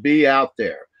should be out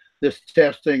there, this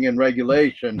testing and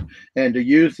regulation, and to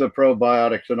use the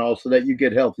probiotics and all, so that you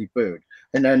get healthy food.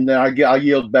 And then I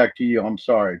yield back to you. I'm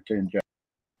sorry to inject.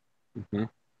 Mm-hmm.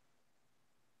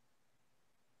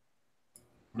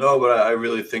 No, but I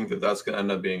really think that that's going to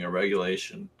end up being a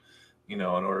regulation, in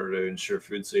order to ensure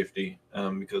food safety.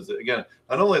 Because again,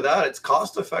 not only that, it's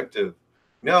cost effective.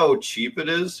 You know how cheap it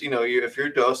is. If you're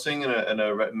dosing in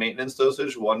a maintenance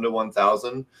dosage 1 to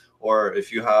 1,000, or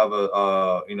if you have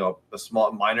a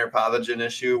small minor pathogen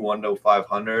issue 1 to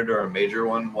 500, or a major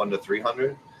one 1 to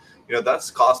 300, that's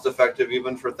cost effective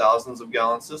even for thousands of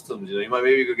gallon systems. You might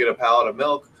maybe go get a pallet of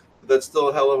milk, but that's still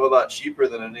a hell of a lot cheaper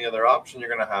than any other option you're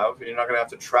going to have. You're not going to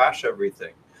have to trash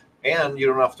everything. And you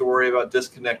don't have to worry about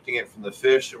disconnecting it from the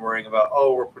fish and worrying about,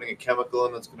 we're putting a chemical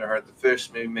in that's going to hurt the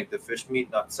fish, maybe make the fish meat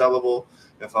not sellable.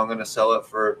 If I'm going to sell it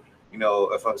for,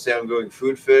 if I'm going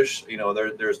food fish,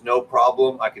 there's no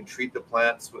problem. I can treat the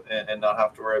plants and not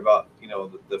have to worry about,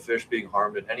 the fish being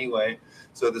harmed in any way.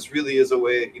 So this really is a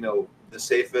way, the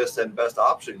safest and best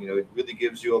option. It really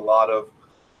gives you a lot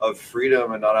of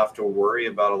freedom and not have to worry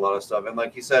about a lot of stuff. And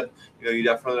like you said, you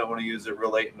definitely don't want to use it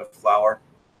real late in the flower.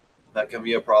 That can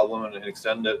be a problem and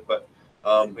extend it. But,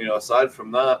 aside from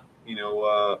that,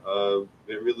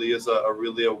 it really is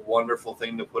a wonderful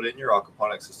thing to put in your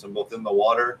aquaponic system, both in the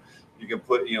water. You can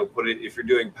put it, if you're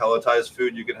doing pelletized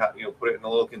food, you can have, put it in a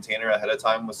little container ahead of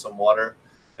time with some water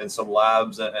and some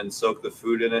labs, and soak the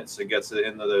food in it, so it gets it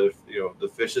into the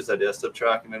fish's digestive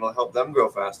tract, and it'll help them grow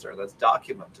faster. That's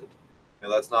documented.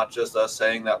 That's not just us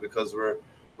saying that because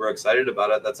we're excited about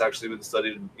it. That's actually been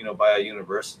studied, by a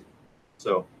university.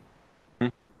 So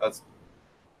that's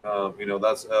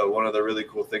that's one of the really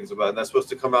cool things about it. And that's supposed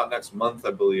to come out next month,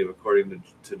 I believe, according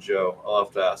to Joe. I'll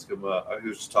have to ask him. I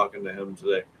was just talking to him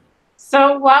today.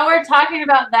 So while we're talking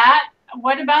about that,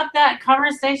 what about that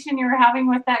conversation you were having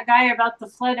with that guy about the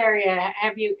flood area?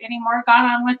 Have you any more gone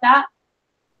on with that?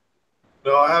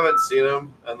 No, I haven't seen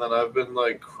him, and then I've been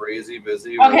like crazy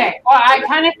busy. Okay, well, I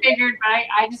kind of figured, but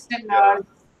I just didn't know.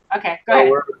 Yeah. Okay, go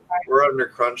ahead. We're under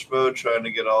crunch mode, trying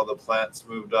to get all the plants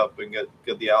moved up and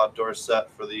get the outdoor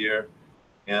set for the year,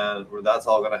 and that's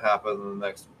all going to happen in the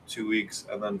next 2 weeks,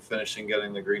 and then finishing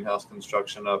getting the greenhouse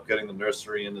construction up, getting the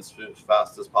nursery in as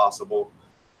fast as possible,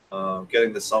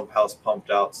 getting the sump house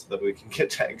pumped out so that we can get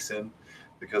tanks in,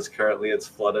 because currently it's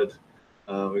flooded.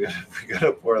 We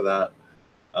gotta pour that.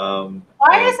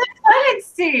 Why is it flooded,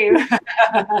 Steve?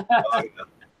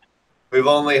 We've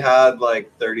only had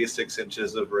like 36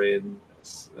 inches of rain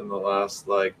in the last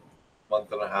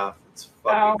month and a half. It's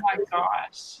fucking Oh my crazy.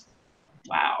 gosh!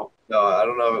 Wow. No, I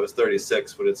don't know if it was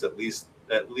 36, but it's at least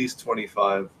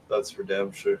 25. That's for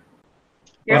damn sure.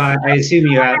 Well, I assume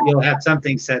you'll have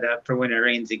something set up for when it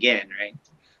rains again, right?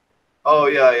 Oh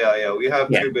yeah. We have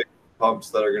Yeah. 2 big pumps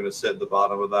that are going to sit at the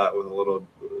bottom of that with a little.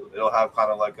 It'll have kind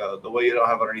of like the way you don't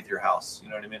have underneath your house. You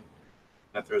know what I mean?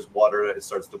 If there's water, it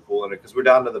starts to pool in it, because we're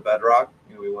down to the bedrock.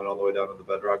 We went all the way down to the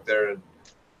bedrock there, and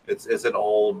it's an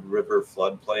old river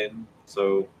floodplain,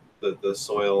 so the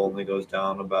soil only goes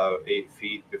down about 8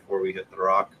 feet before we hit the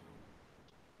rock.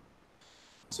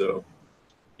 So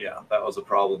yeah, that was a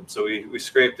problem. So we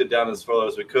scraped it down as far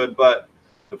as we could, but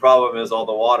the problem is all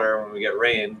the water, when we get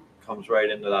rain, comes right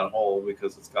into that hole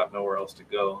because it's got nowhere else to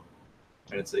go.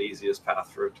 And it's the easiest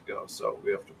path for it to go. So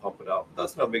we have to pump it out. But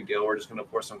that's no big deal. We're just going to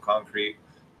pour some concrete,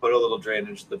 put a little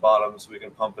drainage at the bottom so we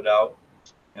can pump it out.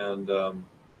 And,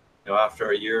 after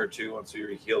a year or two, once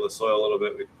we heal the soil a little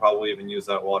bit, we could probably even use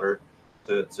that water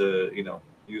to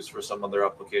use for some other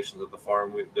applications at the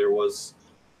farm. There was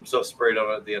some stuff sprayed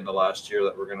on it at the end of last year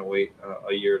that we're going to wait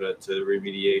a year to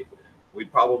remediate.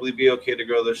 We'd probably be okay to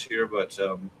grow this year, but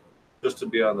just to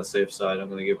be on the safe side. I'm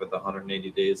going to give it the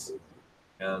 180 days.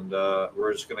 And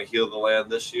we're just going to heal the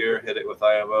land this year, hit it with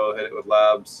IMO, hit it with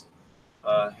labs,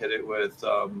 hit it with,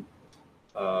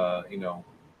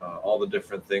 all the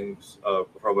different things,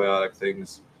 probiotic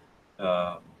things,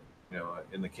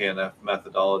 in the KNF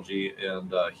methodology,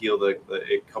 and heal a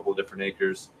couple of different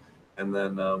acres, and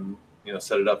then,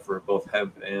 set it up for both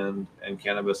hemp and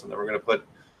cannabis. And then we're going to put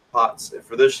pots.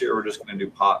 For this year, we're just going to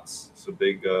do pots, so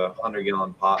big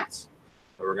 100-gallon pots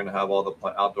that we're going to have all the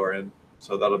outdoor in.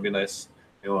 So that'll be nice.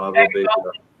 We'll have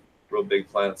real big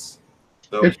plants.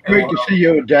 So, it's great to see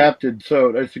you adapted. So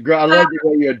I love the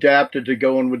way you adapted to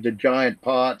going with the giant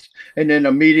pots, and then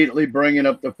immediately bringing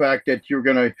up the fact that you're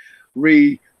going to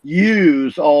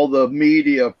reuse all the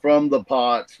media from the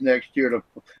pots next year to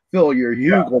fill your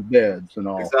hugel beds and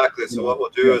all. Exactly. So what we'll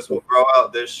do is we'll grow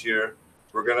out this year.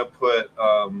 We're going to put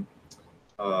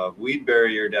weed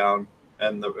barrier down,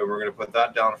 and we're going to put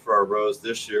that down for our rows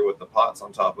this year with the pots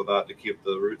on top of that to keep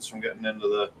the roots from getting into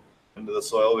the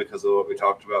soil, because of what we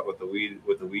talked about with the weed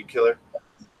killer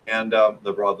and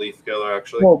the broadleaf killer,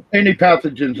 actually. Well, any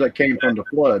pathogens that came from the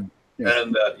flood. Yeah.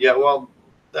 And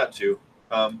that too.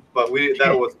 But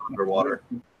that was underwater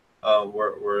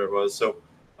where it was. So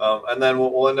and then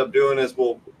what we'll end up doing is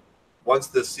once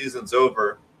this season's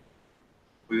over,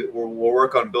 we'll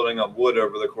work on building up wood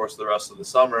over the course of the rest of the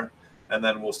summer, and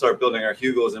then we'll start building our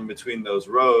hugels in between those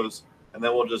rows, and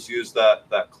then we'll just use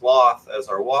that cloth as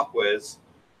our walkways,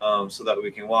 so that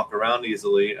we can walk around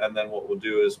easily. And then what we'll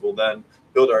do is we'll then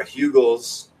build our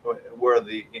hugels where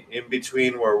in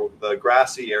between where the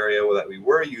grassy area that we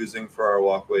were using for our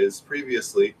walkways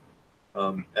previously,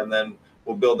 and then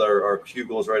we'll build our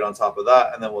hugels right on top of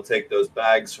that, and then we'll take those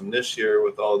bags from this year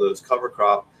with all those cover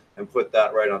crop and put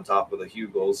that right on top of the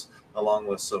hugels, along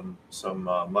with some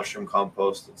mushroom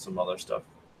compost and some other stuff.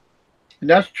 And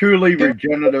that's truly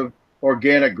regenerative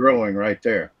organic growing right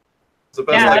there. It's the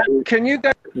best. Yeah. Can you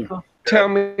guys tell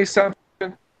me something?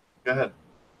 Go ahead.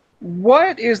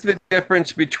 What is the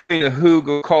difference between a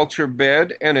hugel culture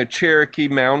bed and a Cherokee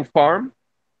mound farm?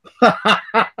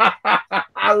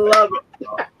 I love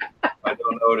it. I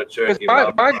don't know what a Cherokee.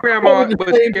 My grandma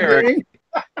was Cherokee.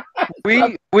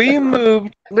 We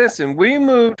moved. Listen, we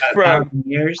moved from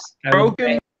Broken.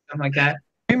 Something like that.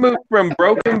 We moved from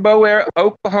Broken Bow,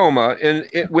 Oklahoma,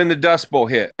 when the Dust Bowl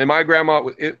hit. And my grandma,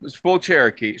 it was full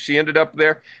Cherokee. She ended up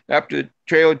there after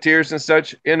Trail of Tears and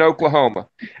such in Oklahoma.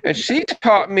 And she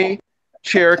taught me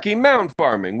Cherokee mound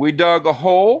farming. We dug a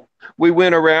hole. We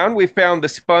went around. We found the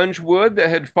sponge wood that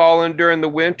had fallen during the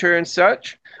winter and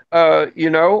such,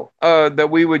 that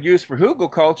we would use for hugel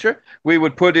culture. We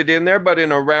would put it in there, but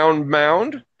in a round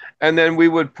mound. And then we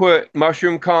would put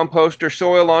mushroom compost or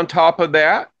soil on top of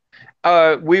that.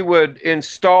 We would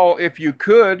install, if you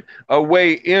could, a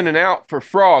way in and out for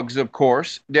frogs, of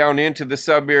course, down into the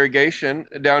sub-irrigation,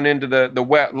 down into the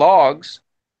wet logs.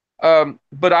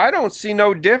 But I don't see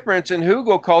no difference in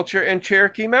hugel culture and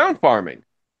Cherokee mound farming.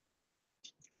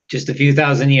 Just a few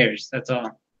thousand years, that's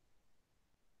all.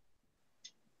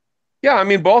 Yeah, I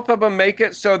mean, both of them make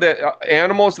it so that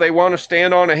animals, they want to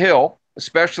stand on a hill,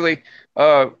 especially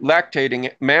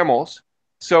lactating mammals.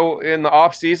 So in the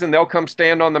off season, they'll come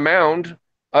stand on the mound,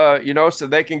 so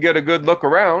they can get a good look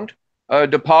around,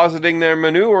 depositing their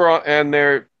manure and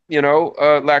their,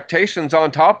 lactations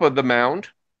on top of the mound.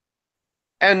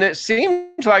 And it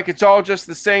seems like it's all just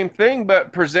the same thing,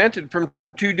 but presented from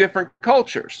two different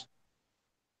cultures.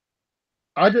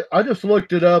 I just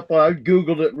looked it up. I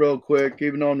Googled it real quick,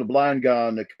 even though I'm the blind guy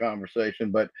in the conversation,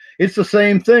 but it's the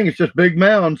same thing. It's just big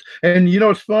mounds. And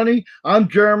it's funny. I'm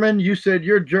German. You said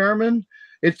you're German.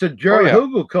 It's a German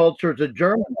hugel culture. It's a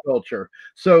German culture.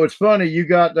 So it's funny. You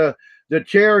got the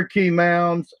Cherokee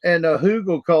mounds, and the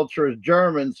hugel culture is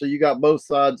German. So you got both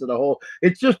sides of the whole.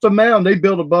 It's just a mound they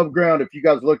build above ground. If you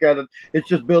guys look at it, it's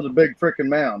just build a big freaking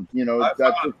mound.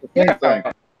 That's just the same thing.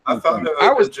 I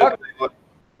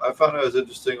found it was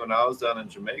interesting when I was down in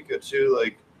Jamaica too.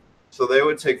 Like, so they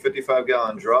would take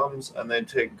 55-gallon drums, and they'd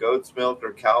take goat's milk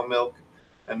or cow milk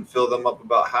and fill them up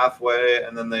about halfway,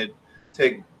 and then they'd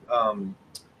take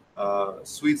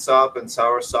sweet sop and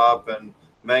sour sop and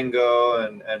mango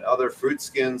and other fruit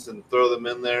skins and throw them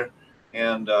in there,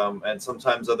 and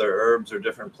sometimes other herbs or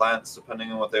different plants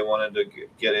depending on what they wanted to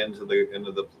get into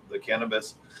the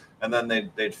cannabis, and then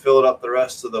they'd fill it up the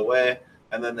rest of the way,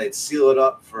 and then they'd seal it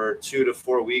up for 2 to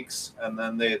 4 weeks, and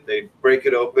then they'd break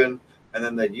it open, and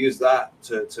then they'd use that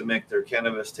to make their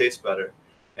cannabis taste better,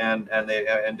 and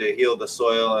to heal the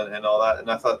soil and all that. And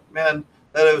I thought, man,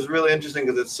 that it was really interesting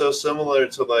because it's so similar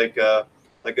to like a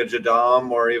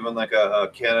jadam, or even like a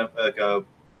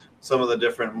some of the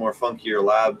different more funkier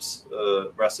labs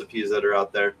recipes that are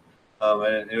out there.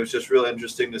 And it was just real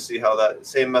interesting to see how that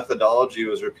same methodology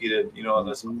was repeated, you know, on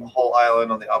this whole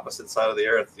island on the opposite side of the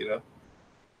earth, you know.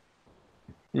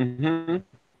 Mm-hmm. You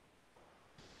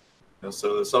know,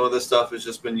 so some of this stuff has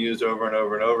just been used over and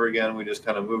over and over again. We just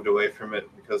kind of moved away from it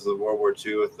because of World War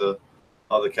II with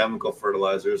all the chemical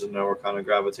fertilizers, and now we're kind of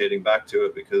gravitating back to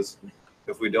it because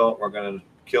if we don't, we're going to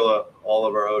kill all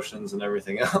of our oceans and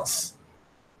everything else.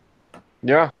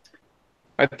 Yeah.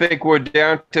 I think we're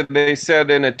down to, they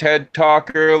said in a TED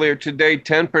talk earlier today,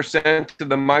 10% of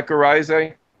the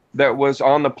mycorrhizae that was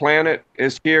on the planet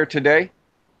is here today.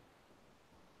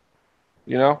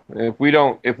 You know, if we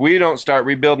don't start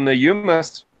rebuilding the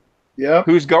humus, Yeah.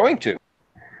 who's going to?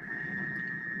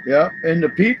 Yeah. And the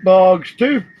peat bogs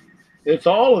too. It's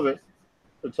all of it.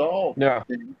 It's all. Yeah.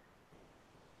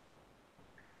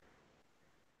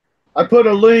 I put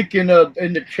a link in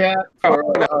the chat for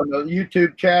on the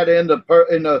YouTube chat and the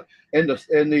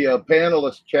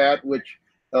panelist chat, which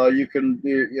you can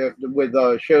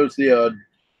shows the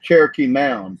Cherokee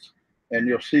Mounds, and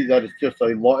you'll see that it's just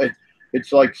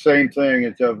it's like same thing.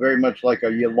 It's very much like a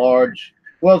large,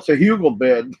 well, it's a hugel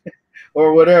bed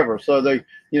or whatever. So they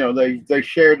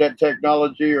shared that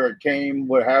technology, or it came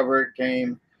wherever it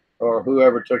came, or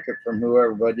whoever took it from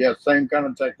whoever. But yeah, same kind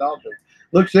of technology.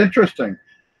 Looks interesting.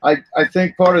 I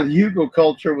think part of the hugel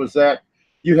culture was that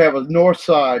you have a north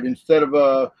side instead of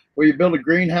where you build a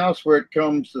greenhouse where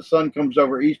the sun comes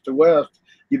over east to west.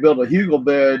 You build a hugel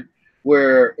bed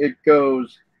where it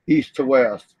goes east to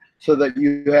west, so that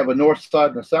you have a north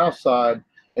side and a south side,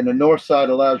 and the north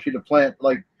side allows you to plant,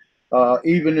 like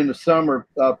even in the summer,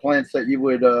 plants that you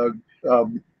would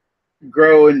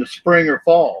grow in the spring or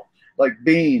fall, like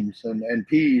beans and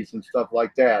peas and stuff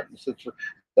like that. It's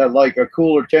that like a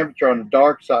cooler temperature on the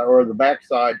dark side or the back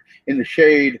side in the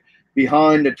shade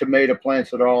behind the tomato plants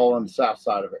that are all on the south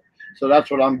side of it. So that's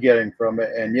what I'm getting from it.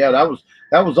 And yeah, that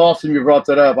was awesome you brought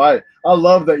that up. I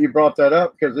love that you brought that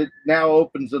up, because it now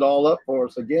opens it all up for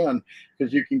us again,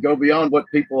 because you can go beyond what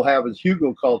people have as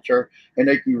hugel culture, and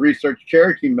they can research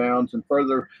Cherokee Mounds and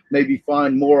further maybe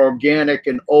find more organic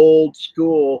and old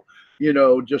school, you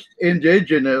know, just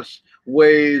indigenous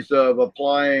ways of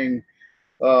applying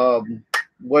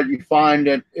what you find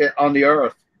on the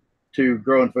earth to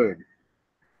growing food.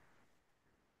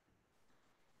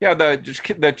 Yeah,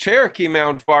 the Cherokee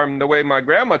Mound farm, the way my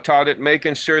grandma taught it,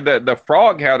 making sure that the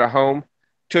frog had a home,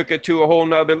 took it to a whole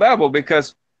nother level,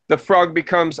 because the frog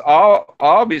becomes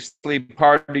obviously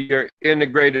part of your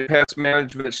integrated pest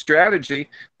management strategy,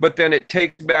 but then it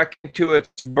takes back into its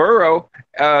burrow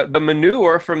the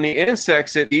manure from the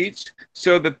insects it eats,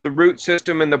 so that the root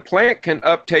system in the plant can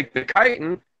uptake the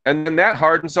chitin, and then that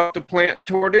hardens up the plant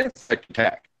toward insect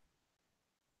attack.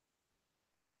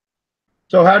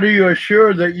 So how do you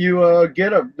assure that you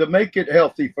to make it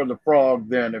healthy for the frog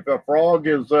then? If a frog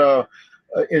is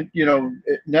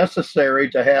necessary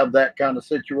to have that kind of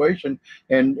situation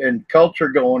and culture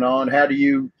going on, how do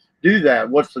you do that?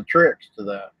 What's the tricks to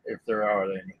that, if there are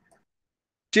any?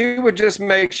 She would just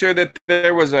make sure that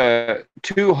there was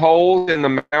 2 holes in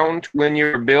the mound when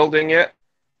you're building it.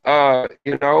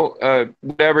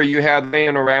 Whatever you had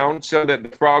laying around, so that the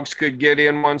frogs could get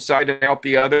in one side and out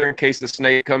the other in case the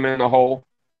snake come in the hole.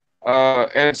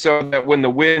 And so that when the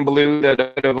wind blew, that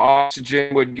a bit of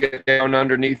oxygen would get down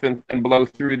underneath and blow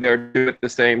through there too at the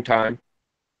same time.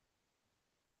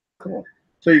 Cool.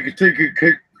 So you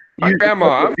could my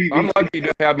grandma, I'm lucky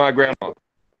to have my grandma.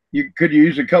 Could you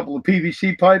use a couple of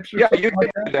PVC pipes? Or yeah, you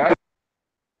could do that.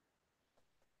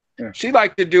 Yeah. She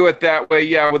liked to do it that way,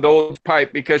 yeah, with the old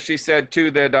pipe, because she said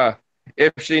too that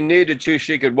if she needed to,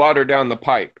 she could water down the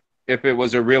pipe if it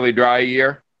was a really dry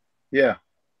year. Yeah.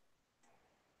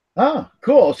 Ah,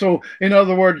 cool. So in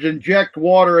other words, inject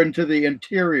water into the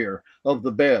interior of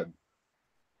the bed.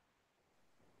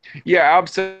 Yeah,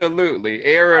 absolutely.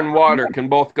 Air and water can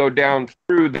both go down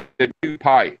through the 2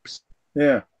 pipes.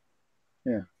 Yeah.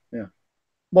 Yeah. Yeah.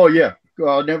 Well, yeah.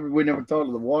 We never thought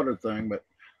of the water thing, but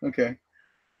okay.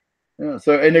 Yeah.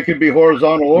 So, and it could be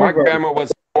horizontal or my grandma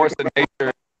was a force of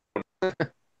nature.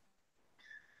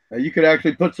 You could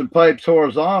actually put some pipes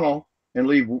horizontal and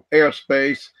leave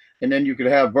airspace, and then you could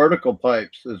have vertical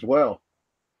pipes as well,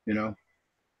 you know.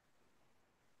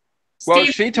 Well,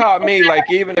 Steve, she taught me,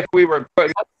 like, even if we were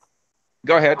putting,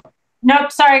 go ahead.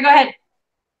 Nope, sorry, go ahead.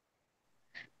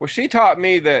 Well, she taught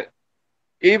me that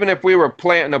even if we were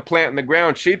planting a plant in the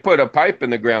ground, she'd put a pipe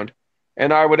in the ground.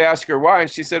 And I would ask her why.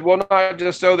 And she said, well, not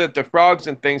just so that the frogs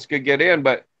and things could get in,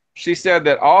 but she said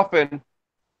that often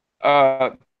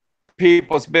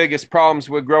people's biggest problems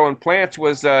with growing plants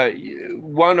was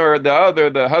one or the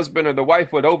other, the husband or the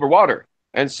wife, would overwater.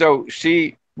 And so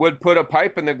she would put a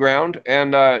pipe in the ground,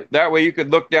 and that way you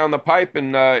could look down the pipe,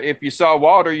 and if you saw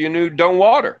water, you knew don't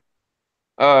water.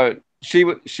 She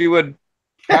would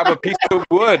have a piece of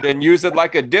wood and use it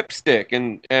like a dipstick,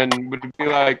 and would be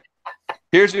like,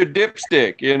 here's your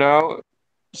dipstick, you know,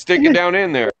 stick it down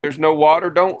in there. If there's no water,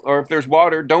 don't, or if there's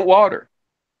water, don't water.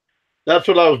 That's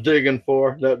what I was digging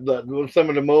for. That was some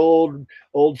of them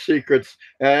old secrets.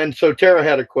 And so Tara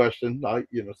had a question.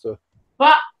 So.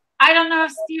 Well, I don't know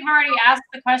if Steve already asked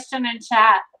the question in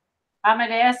chat.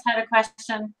 Amadeus had a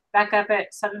question back up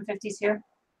at 752.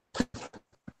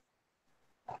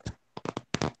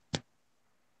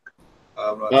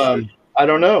 I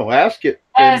don't know. Ask it.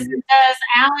 Does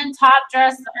Alan top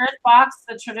dress the earth box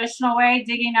the traditional way,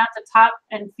 digging out the top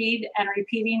and feed and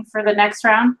repeating for the next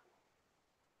round?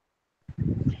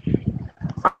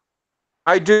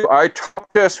 I do. I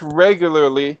top dress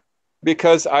regularly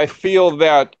because I feel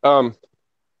that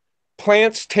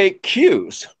plants take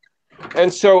cues.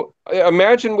 And so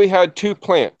imagine we had two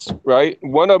plants, right?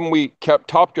 One of them we kept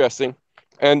top dressing,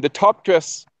 and the top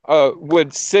dress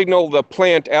would signal the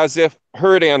plant as if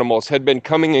herd animals had been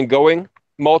coming and going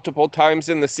multiple times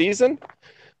in the season.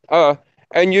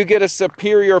 And you get a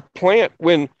superior plant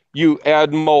when you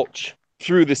add mulch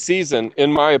through the season,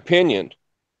 in my opinion.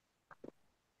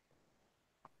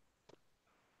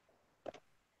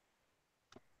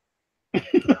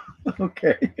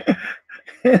 Okay.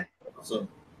 Awesome.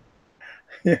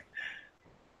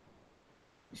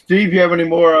 Steve, you have any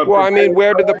more? Well, I mean,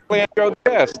 where did the plant grow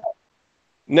best?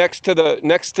 Next to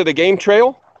the game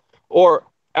trail, or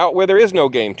out where there is no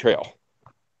game trail?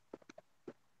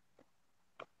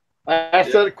 I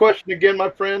asked that question again, my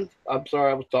friend. I'm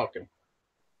sorry, I was talking.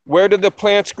 Where do the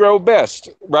plants grow best?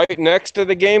 Right next to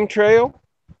the game trail,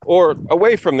 or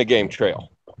away from the game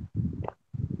trail?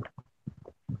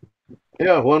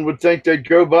 Yeah, one would think they'd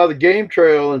go by the game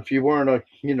trail if you weren't a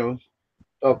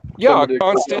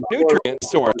constant nutrient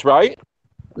source, right?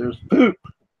 There's poop.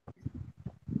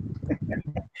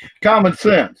 Common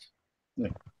sense.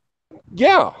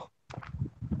 Yeah.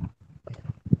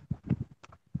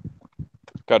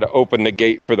 Got to open the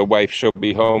gate for the wife. She'll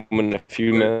be home in a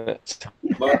few minutes.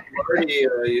 Marty,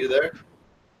 are you there?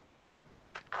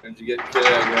 Did you get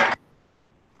out?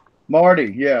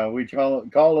 Marty, yeah, we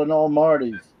calling all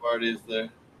Martys. Marty's there.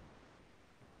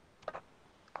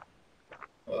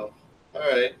 Oh, all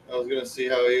right. I was gonna see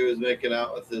how he was making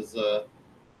out with his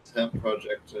hemp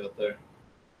project out there.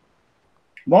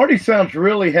 Marty sounds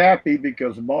really happy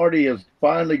because Marty has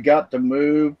finally got to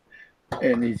move,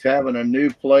 and he's having a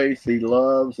new place he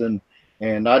loves. And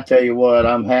I tell you what,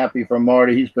 I'm happy for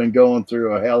Marty. He's been going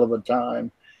through a hell of a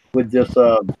time with this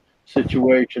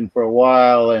situation for a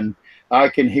while, and I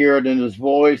can hear it in his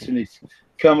voice, and he's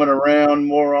coming around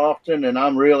more often, and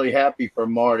I'm really happy for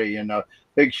Marty. And a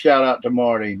big shout out to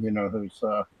Marty, who's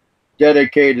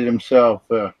dedicated himself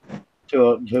to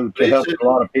help a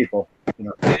lot of people.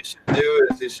 What he should do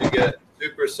is he should get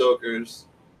super soakers,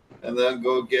 and then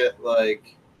go get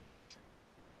like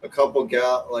a couple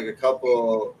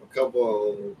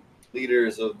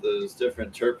liters of those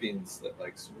different terpenes, that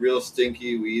like real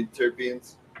stinky weed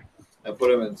terpenes, and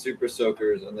put them in super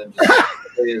soakers, and then just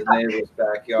spray his neighbor's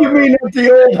backyard. You mean at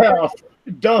the old house?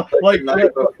 Like the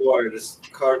night before, just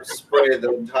spray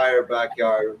the entire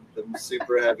backyard with the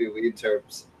super heavy weed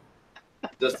terps,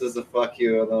 just as a fuck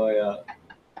you on the way out.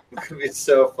 It could be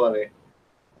so funny.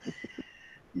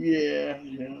 Yeah.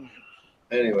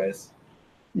 Anyways.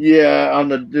 Yeah,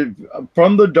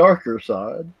 from the darker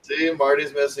side. See,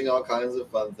 Marty's missing all kinds of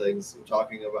fun things. We're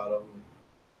talking about him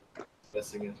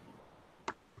missing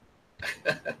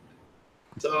it.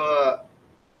 So,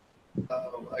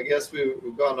 I guess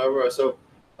we've gone over. So,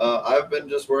 I've been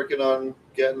just working on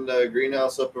getting the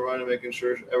greenhouse up and running, making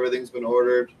sure everything's been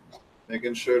ordered,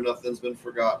 making sure nothing's been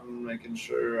forgotten, making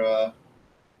sure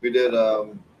I did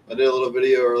a little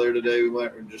video earlier today. We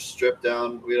went and just stripped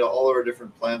down. We had all of our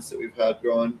different plants that we've had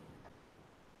growing.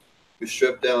 We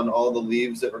stripped down all the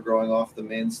leaves that were growing off the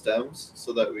main stems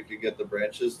so that we could get the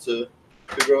branches to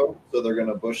grow. So they're going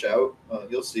to bush out.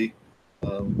 You'll see.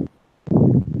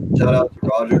 Shout out to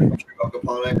Roger from True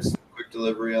Aquaponics. Quick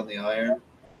delivery on the iron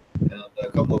and a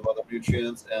couple of other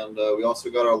nutrients. And we also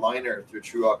got our liner through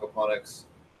True Aquaponics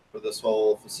for this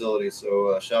whole facility.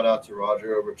 So shout out to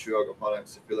Roger over at True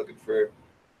Aquaponics. If you're looking for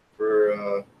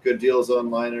good deals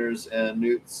on liners and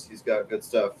newts, he's got good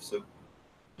stuff. So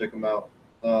check him out.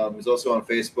 He's also on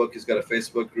Facebook. He's got a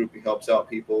Facebook group. He helps out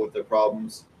people with their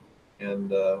problems, and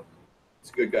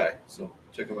he's a good guy. So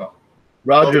check him out.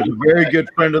 Roger's a very good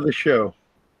friend of the show.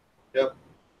 Yep.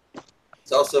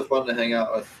 It's also fun to hang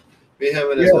out with. Me,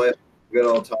 him, and his wife. Good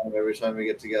old time every time we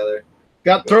get together.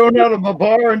 Got thrown out of a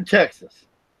bar in Texas.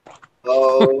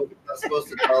 Oh, I'm not supposed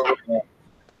to tell them that.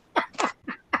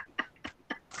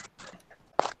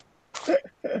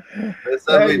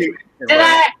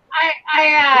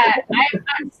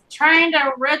 I'm trying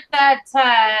to root that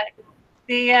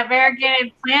the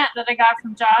variegated plant that I got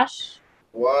from Josh.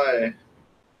 Why?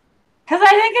 Because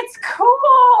I think it's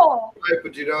cool. Right,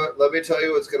 but you know what? Let me tell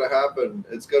you what's going to happen.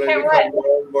 It's going to Okay, become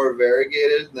more and more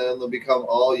variegated, and then it'll become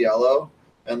all yellow,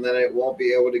 and then it won't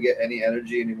be able to get any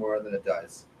energy anymore, and then it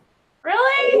dies.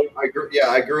 Really? I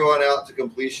grew on out to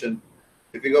completion.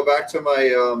 If you go back to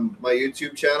my my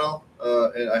YouTube channel,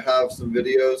 and I have some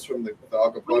videos from the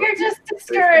aquaponics. Well, you're just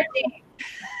discouraging.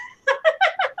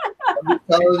 I'm just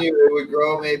telling you, it would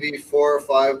grow maybe 4 or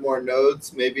 5 more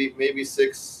nodes, maybe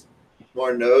 6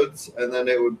 more nodes, and then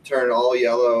it would turn all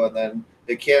yellow, and then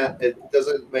it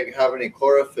doesn't have any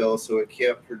chlorophyll, so it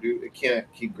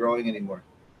can't keep growing anymore.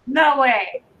 No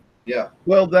way. Yeah.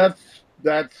 Well, that's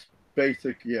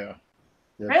basic. Yeah.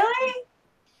 Really?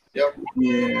 Yep.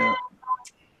 Yeah.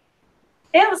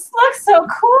 It looks so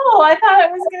cool. I thought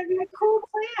it was going to be a cool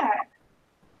plant.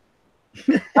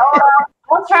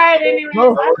 I'll try it anyway.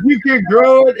 Well, you can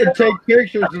grow it and take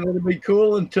pictures, and it'll be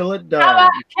cool until it dies. How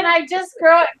about, can I just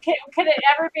grow it? Could it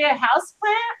ever be a house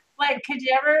plant? Like, could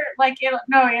you ever, like,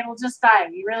 it'll just die.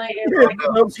 You really, I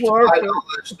know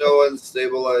there's no one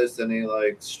stabilized any,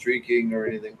 like, streaking or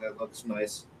anything that looks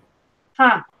nice.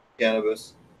 Huh.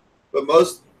 Cannabis. But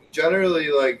generally,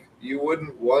 like, you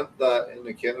wouldn't want that in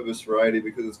the cannabis variety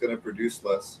because it's going to produce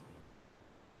less.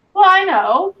 Well, I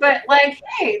know, but like,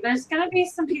 hey, there's going to be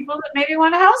some people that maybe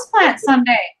want a house plant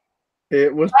someday.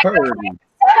 It was like purdy.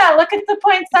 Look at the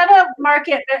poinsettia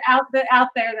market out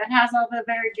there that has all the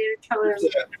variegated colors.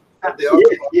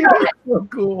 Yeah, so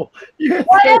cool. Yeah.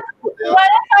 What if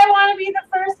I want to be the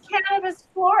first cannabis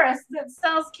florist that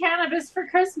sells cannabis for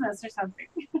Christmas or something?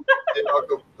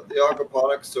 The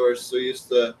aquaponics source, we used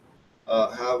to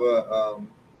have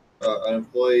an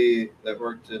employee that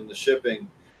worked in the shipping,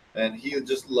 and he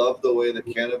just loved the way the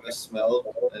cannabis smelled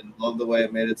and loved the way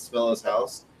it made it smell his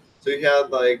house. So he had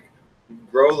like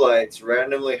grow lights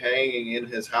randomly hanging in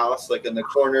his house, like in the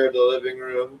corner of the living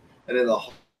room and in the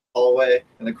hallway,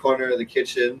 in the corner of the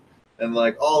kitchen, and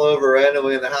like all over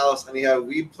randomly in the house. And he had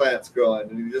weed plants growing,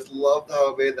 and he just loved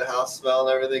how it made the house smell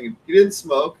and everything. He didn't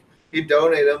smoke. He'd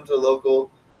donate them to local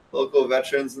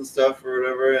veterans and stuff or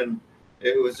whatever. And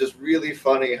it was just really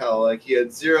funny how like he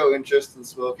had zero interest in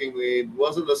smoking weed,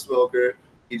 wasn't a smoker.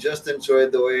 He just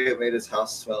enjoyed the way it made his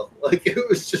house smell. Like it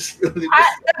was just really.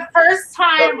 The first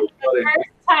time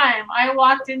I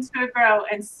walked into a grow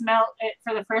and smelled it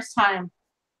for the first time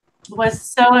was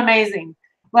so amazing.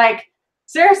 Like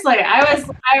seriously, I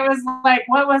was like,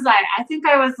 what was I? I think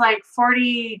I was like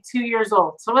 42 years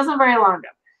old, so it wasn't very long ago.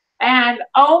 And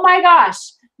oh my gosh,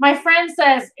 my friend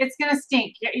says it's gonna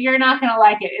stink. You're not gonna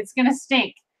like it. It's gonna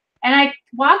stink. And I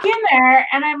walk in there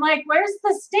and I'm like, where's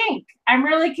the stink? I'm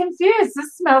really confused.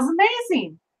 This smells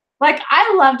amazing. Like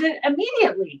I loved it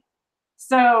immediately.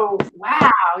 So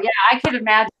wow, yeah, I could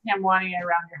imagine him wanting it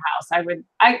around your house.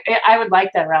 I would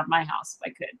like that around my house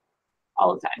if I could,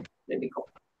 all the time. That'd be cool.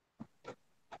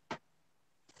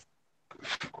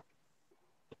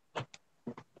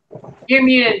 You're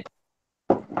muted.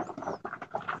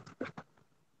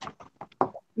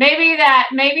 Maybe that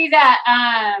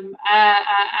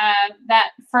that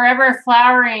forever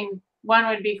flowering one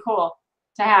would be cool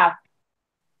to have.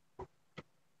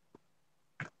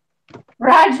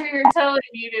 Roger, you're totally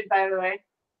muted, by the way.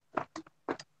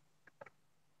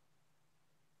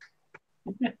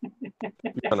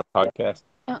 On a podcast.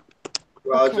 Oh,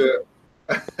 Roger.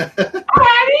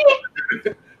 Honey.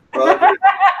 Roger,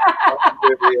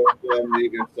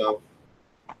 unmute yourself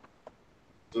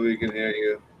so we can hear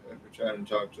you if you're trying to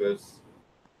talk to us.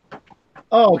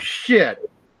 Oh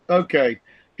shit. Okay.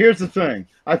 Here's the thing.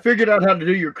 I figured out how to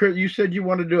do your. You said you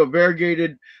want to do a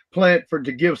variegated plant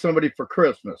to give somebody for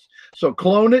Christmas. So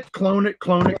clone it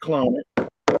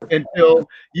until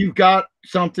you've got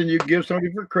something you give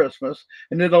somebody for Christmas,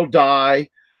 and it'll die.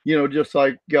 You know, just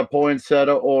like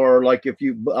poinsettia, or like if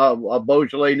you a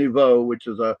Beaujolais Nouveau, which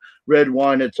is a red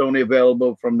wine that's only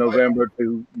available from November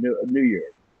to New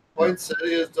Year.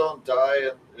 Poinsettias don't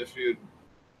die if you.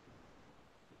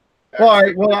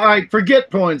 Well, I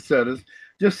forget poinsettias.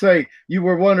 Just say you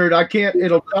were wondering. I can't.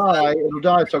 It'll die.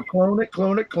 So clone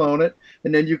it,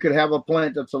 and then you could have a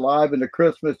plant that's alive in the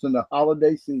Christmas and the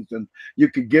holiday season. You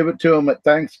could give it to them at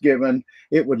Thanksgiving.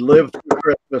 It would live through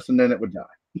Christmas, and then it would die.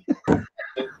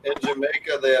 In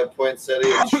Jamaica, they have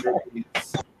poinsettia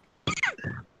trees.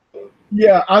 So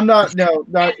Yeah, I'm not. No,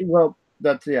 not well.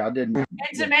 That's I didn't. In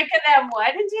Jamaica, them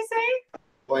what did you say?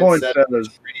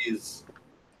 Poinsettias. Trees.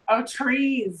 Oh,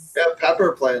 trees. Yeah,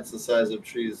 pepper plants the size of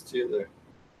trees too. There.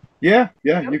 Yeah,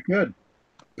 you could.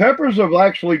 Peppers will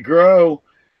actually grow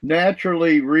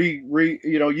naturally.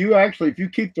 You actually, if you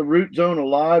keep the root zone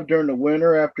alive during the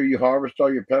winter after you harvest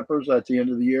all your peppers at the end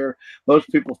of the year,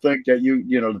 most people think that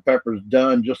the pepper's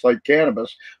done just like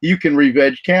cannabis. You can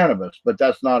re-veg cannabis, but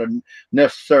that's not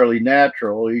necessarily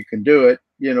natural. You can do it,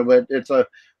 but it's a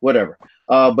whatever.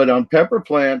 But on pepper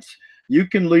plants, you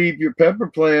can leave your pepper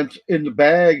plants in the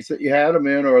bags that you had them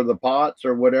in, or the pots,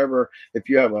 or whatever. If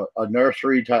you have a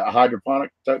nursery type, a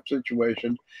hydroponic type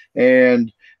situation,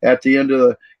 and at the end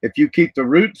of if you keep the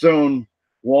root zone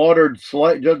watered,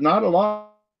 just not a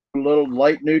lot, little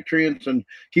light nutrients, and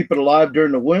keep it alive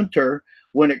during the winter,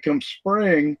 when it comes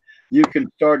spring, you can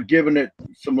start giving it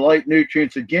some light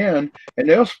nutrients again, and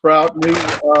they'll sprout new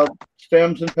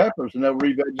stems and peppers, and they'll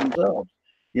re-veg themselves.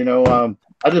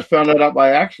 I just found that out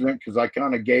by accident because I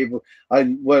kind of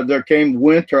when there came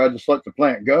winter, I just let the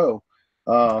plant go.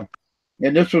 And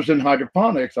this was in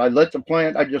hydroponics. I let the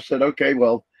plant, I just said, okay,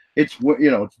 well, it's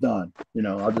done.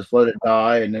 I'll just let it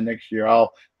die. And then next year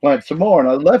I'll plant some more. And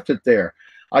I left it there.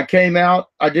 I came out,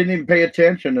 I didn't even pay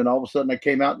attention. And all of a sudden I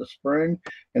came out in the spring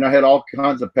and I had all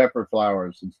kinds of pepper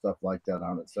flowers and stuff like that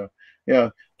on it. So yeah,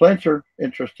 plants are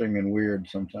interesting and weird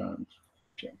sometimes.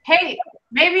 Hey,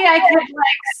 maybe I could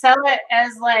sell it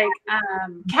as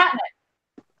catnip.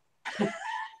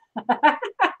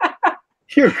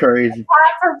 You're crazy.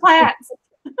 Pot for plants.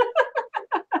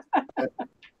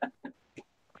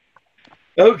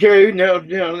 Okay,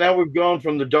 now we've gone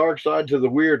from the dark side to the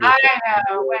weird. I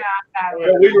know.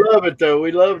 Yeah, we love it though.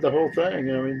 We love the whole thing.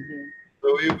 I mean,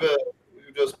 so we've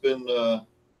just been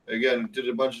again did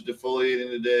a bunch of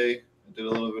defoliating today. I did a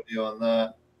little video on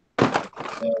that.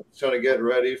 Trying to get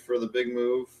ready for the big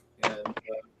move and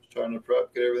trying to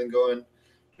prep, get everything going.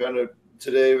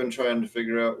 Today, been trying to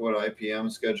figure out what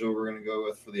IPM schedule we're going to go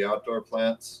with for the outdoor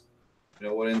plants.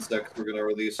 What insects we're going to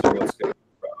release or what schedule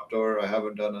for outdoor. I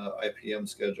haven't done an IPM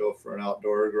schedule for an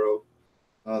outdoor grow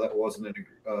that wasn't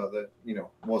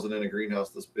in a greenhouse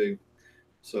this big.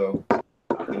 So,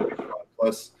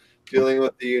 plus dealing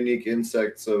with the unique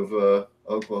insects of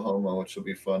Oklahoma, which will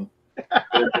be fun.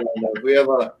 We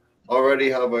already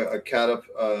have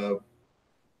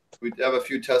we have a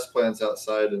few test plants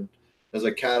outside, and there's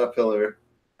a caterpillar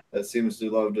that seems to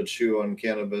love to chew on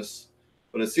cannabis,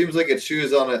 but it seems like it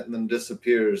chews on it and then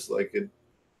disappears. I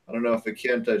don't know if it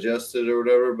can't digest it or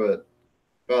whatever, but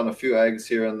found a few eggs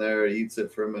here and there. It eats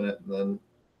it for a minute, and then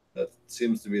that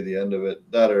seems to be the end of it.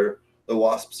 That or the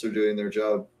wasps are doing their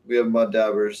job. We have mud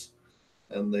dabbers,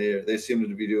 and they seem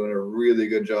to be doing a really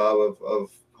good job of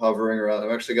hovering around.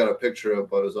 I've actually got a picture of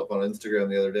what was up on Instagram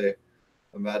the other day.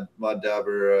 A mud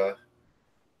dabber.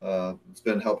 It's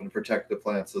been helping to protect the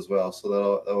plants as well, so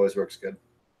that always works good.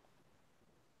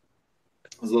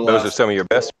 Those are some of your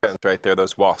best friends right there.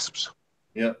 Those wasps.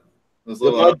 Yep.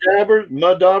 Mud dabbers.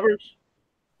 Mud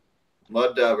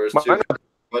dabbers too.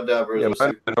 Mud dabbers. Yeah, mine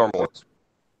are the normal ones.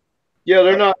 Yeah,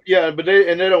 they're not. Yeah, but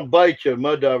they don't bite you.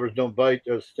 Mud dabbers don't bite.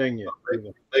 They'll sting you.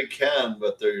 They can,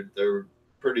 but they're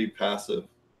pretty passive.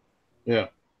 Yeah.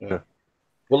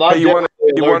 Well, I'm allergic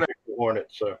to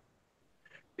hornets, so.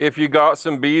 If you got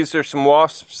some bees or some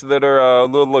wasps that are a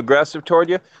little aggressive toward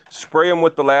you, spray them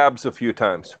with the labs a few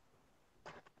times.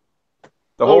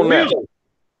 The whole net.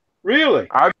 Really?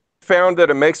 I've found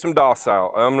that it makes them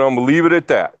docile. I'm going to leave it at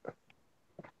that.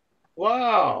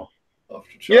 Wow.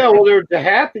 Yeah, well, they're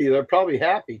happy. They're probably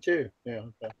happy too. Yeah.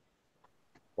 Okay.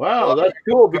 Wow, that's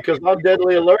cool because I'm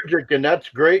deadly allergic, and that's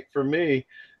great for me,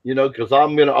 because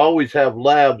I'm going to always have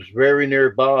labs very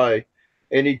nearby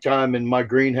anytime in my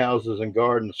greenhouses and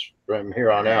gardens from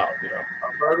here on out.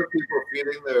 I've heard of people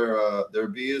feeding their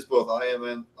bees both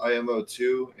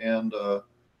IMO2 and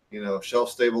shelf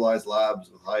stabilized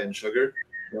labs with high in sugar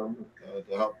to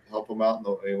help them out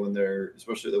when they're,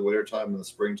 especially the winter time and the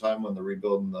springtime when they're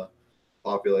rebuilding the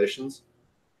populations.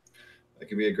 That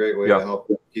can be a great way to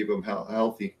help keep them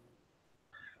healthy.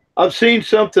 I've seen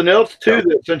something else too,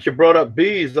 that since you brought up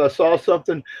bees, I saw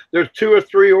something. There's 2 or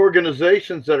 3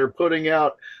 organizations that are putting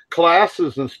out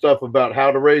classes and stuff about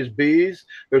how to raise bees.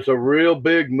 There's a real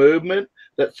big movement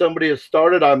that somebody has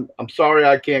started. I'm sorry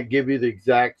I can't give you the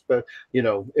exact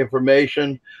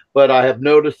information, but I have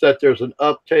noticed that there's an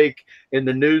uptake in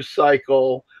the news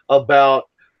cycle about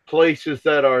places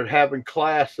that are having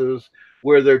classes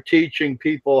where they're teaching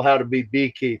people how to be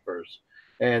beekeepers.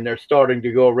 And they're starting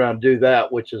to go around and do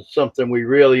that, which is something we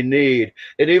really need.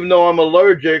 And even though I'm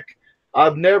allergic,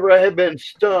 I've never have been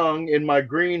stung in my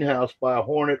greenhouse by a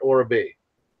hornet or a bee.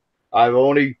 I've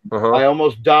only Uh-huh. I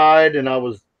almost died, and I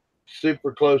was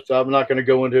super close to. I'm not going to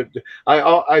go into it.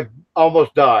 I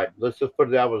almost died. Let's just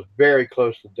put it. I was very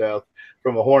close to death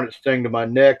from a hornet sting to my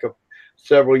neck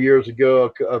several years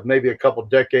ago, maybe a couple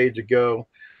decades ago.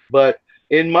 But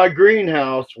in my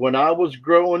greenhouse, when I was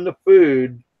growing the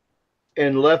food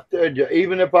and left,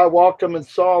 even if I walked them and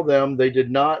saw them, they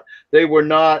did not. They were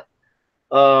not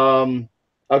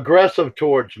aggressive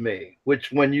towards me.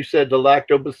 Which, when you said the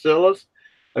lactobacillus,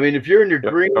 I mean, if you're in your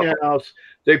Yep. greenhouse,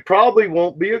 they probably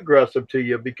won't be aggressive to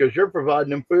you because you're providing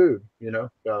them food.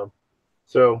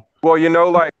 So Well, you know,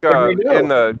 like we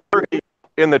know.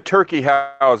 in the turkey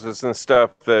houses and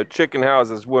stuff, the chicken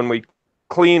houses, when we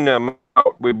clean them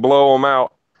out, we blow them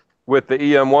out with the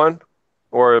EM1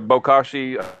 or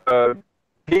Bokashi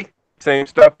P, same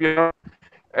stuff, you know.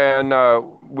 And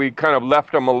we kind of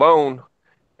left them alone,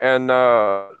 and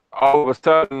all of a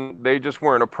sudden they just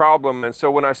weren't a problem. And so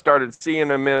when I started seeing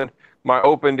them in my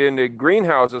open-ended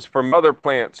greenhouses for mother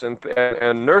plants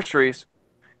and nurseries,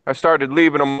 I started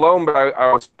leaving them alone, but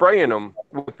I was spraying them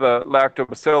with the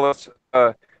lactobacillus.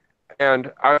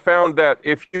 And I found that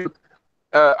if you,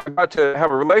 I got to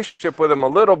have a relationship with them a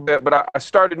little bit, but I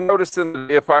started noticing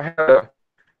that if I had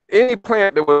any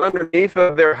plant that was underneath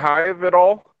of their hive at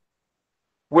all,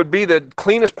 would be the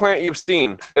cleanest plant you've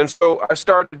seen. And so I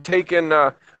started taking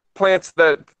plants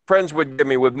that friends would give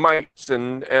me with mites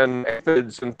and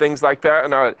aphids and things like that,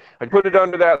 and I put it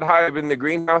under that hive in the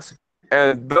greenhouse,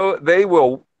 and they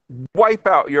will wipe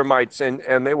out your mites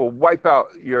and they will wipe out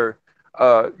your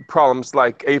problems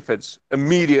like aphids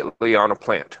immediately on a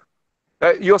plant.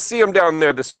 You'll see them down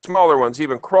there, the smaller ones,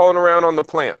 even crawling around on the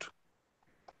plant.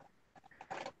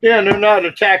 Yeah, and they're not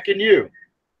attacking you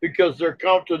because they're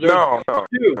comfortable. No.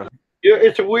 Yeah,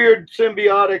 it's a weird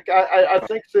symbiotic. I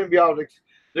think symbiotics.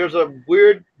 There's a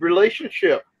weird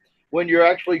relationship when you're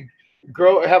actually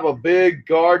have a big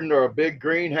garden or a big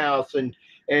greenhouse, and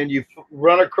you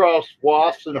run across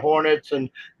wasps and hornets and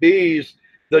bees.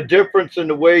 The difference in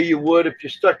the way you would if you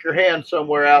stuck your hand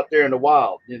somewhere out there in the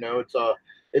wild.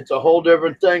 It's a whole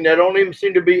different thing. They don't even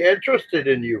seem to be interested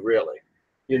in you, really.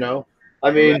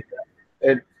 I mean,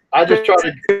 and I just try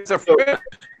to. It's a friend.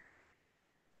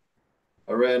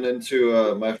 I ran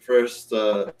into my first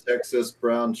Texas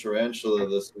brown tarantula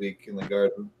this week in the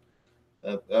garden.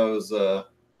 That was I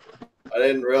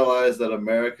didn't realize that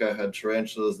America had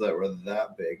tarantulas that were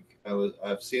that big.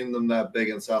 I've seen them that big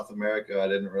in South America. I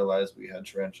didn't realize we had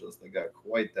tarantulas that got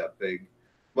quite that big.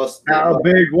 How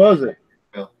big was it?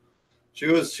 Yeah. She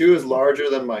was larger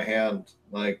than my hand.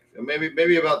 Like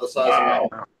maybe about the size of my hand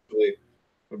actually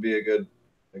would be a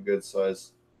good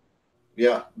size.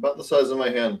 Yeah, about the size of my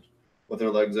hand with her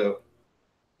legs out.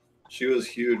 She was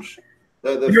huge.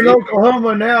 You're in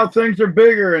Oklahoma now. Things are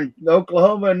bigger in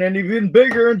Oklahoma, and then even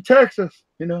bigger in Texas.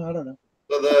 I don't know.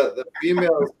 So the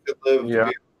females could live to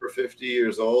be for 50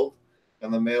 years old,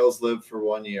 and the males live for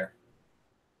 1 year.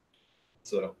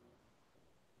 So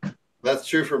that's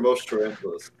true for most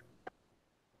tarantulas.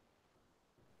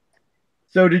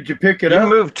 So did you pick it up? You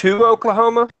moved to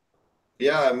Oklahoma?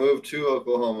 Yeah, I moved to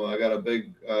Oklahoma. I got a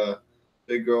big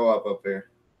grow up here.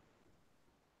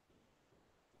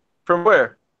 From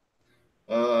where?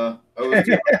 I was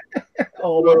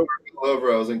all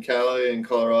over. I was in Cali and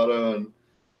Colorado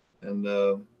and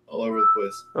all over the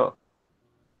place. Oh.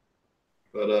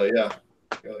 But yeah,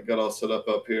 got all set up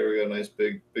here. We got a nice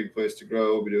big place to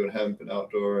grow. We'll be doing hemp and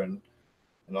outdoor and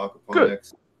aquaponics. Good.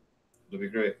 It'll be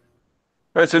great.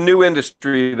 It's a new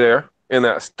industry there in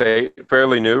that state,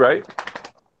 fairly new, right?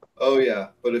 Oh yeah,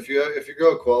 but if you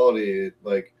grow quality,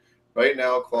 like right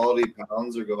now, quality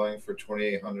pounds are going for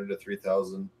 2,800 to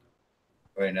 3,000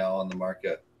 right now on the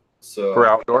market. So for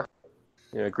outdoor,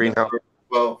 yeah, greenhouse.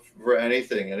 For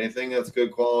anything that's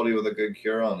good quality with a good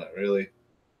cure on it, really.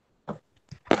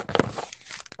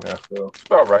 Yeah, so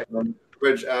all right.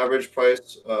 Average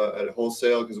price at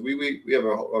wholesale, because we have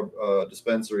a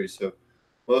dispensary, so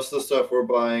most of the stuff we're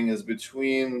buying is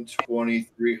between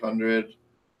 2,300.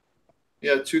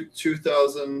 Yeah,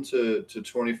 2,000 to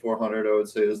 2,400, I would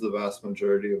say, is the vast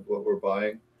majority of what we're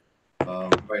buying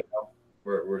right now.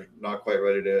 We're not quite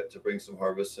ready to bring some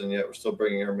harvests in yet. We're still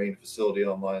bringing our main facility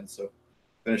online, so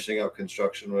finishing up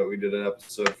construction. We did an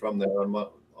episode from there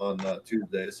on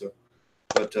Tuesday. So,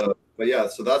 but yeah,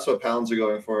 so that's what pounds are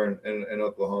going for in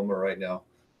Oklahoma right now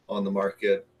on the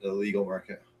market, the legal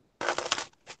market.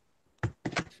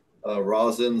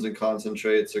 Rosins and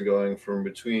concentrates are going from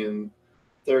between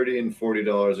 $30 and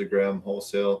 $40 a gram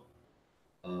wholesale.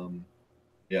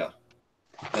 Yeah.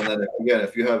 And then again,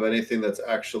 if you have anything that's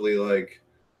actually like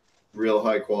real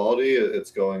high quality,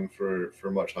 it's going for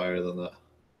much higher than that.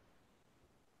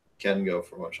 Can go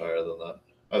for much higher than that.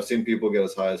 I've seen people get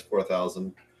as high as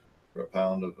 4,000 for a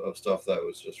pound of stuff that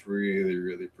was just really,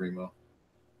 really primo.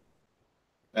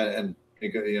 And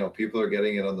you know, people are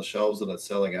getting it on the shelves and it's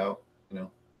selling out, you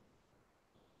know.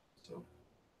 So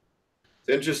it's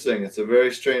interesting. It's a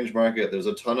very strange market. There's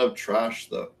a ton of trash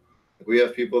though. We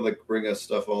have people that bring us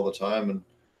stuff all the time and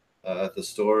at the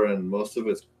store, and most of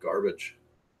it's garbage.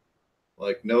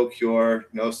 Like no cure,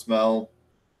 no smell,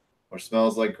 or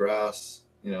smells like grass,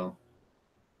 you know.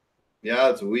 Yeah,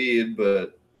 it's weed,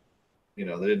 but you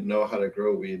know, they didn't know how to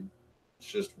grow weed. It's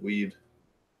just weed.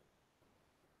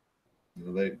 You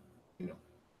know, they, you know,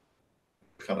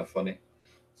 kind of funny.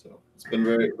 So it's been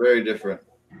very, very different.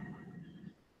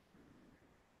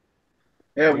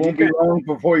 Yeah, it won't be long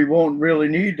before you won't really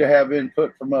need to have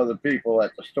input from other people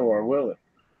at the store, will it?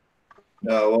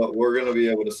 No, well, we're going to be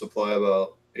able to supply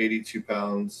about 82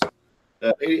 pounds,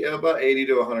 about 80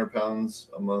 to 100 pounds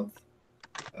a month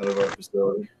out of our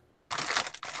facility.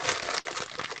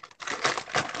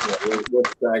 Yeah, with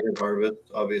staggered harvest,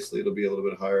 obviously it'll be a little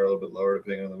bit higher, a little bit lower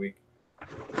depending on the week.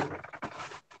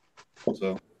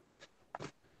 So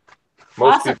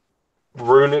Most Awesome. people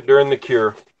ruin it during the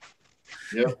cure.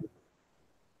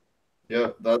 yeah,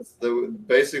 that's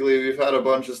basically we've had a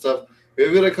bunch of stuff.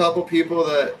 We've got a couple people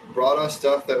that brought us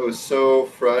stuff that was so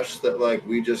fresh that like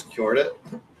we just cured it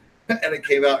and it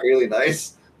came out really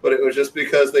nice, but it was just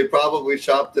because they probably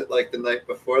chopped it like the night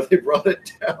before they brought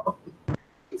it down,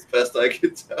 as best I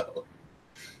could tell.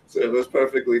 So it was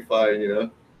perfectly fine, you know.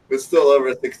 It's still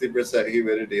over 60%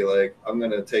 humidity. Like I'm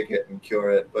gonna take it and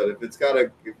cure it, but if it's got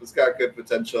good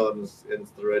potential and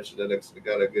it's the rich and it's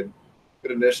got a good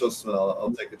initial smell,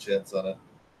 I'll take a chance on it.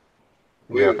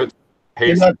 Yeah, if it's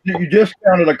You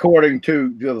discounted according to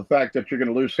the fact that you're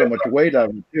going to lose so much weight out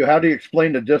of it too. How do you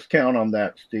explain the discount on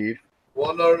that, Steve?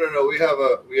 Well, no.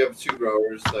 We have two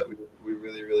growers that we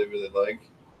really, really, really like,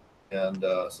 and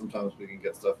sometimes we can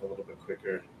get stuff a little bit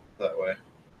quicker that way,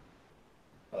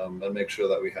 and make sure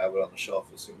that we have it on the shelf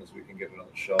as soon as we can get it on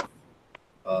the shelf.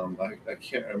 I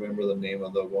can't remember the name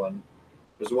of the one.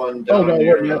 There's one down down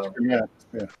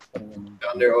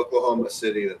near Oklahoma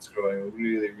City that's growing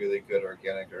really, really good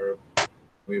organic herb.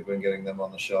 We've been getting them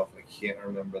on the shelf. I can't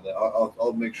remember that.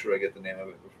 I'll make sure I get the name of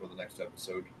it before the next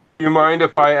episode. Do you mind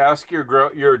if I ask your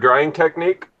drying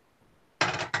technique?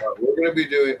 We're going to be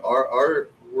doing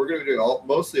we're going to be doing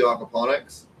mostly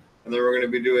aquaponics, and then we're going to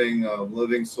be doing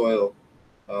living soil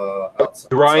outside.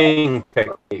 Drying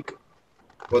technique.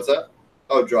 What's that?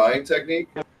 Oh, drying technique.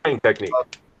 Drying technique.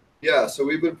 Yeah, so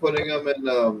we've been putting them in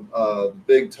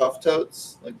big tough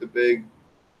totes, like the big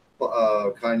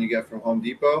kind you get from Home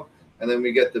Depot, and then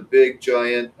we get the big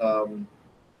giant,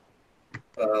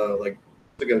 like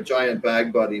a giant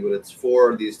bag buddy, but it's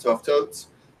 4 of these tough totes,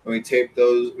 and we tape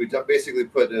those. We basically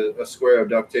put a square of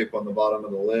duct tape on the bottom of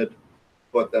the lid,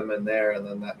 put them in there, and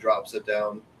then that drops it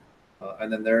down,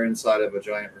 and then they're inside of a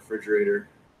giant refrigerator.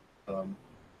 You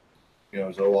know,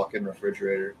 it's a walk-in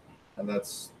refrigerator, and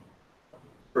that's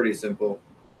pretty simple.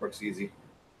 Works easy.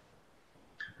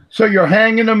 So you're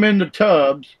hanging them in the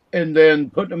tubs and then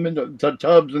putting them in the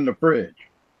tubs in the fridge.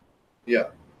 Yeah,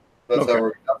 that's Okay.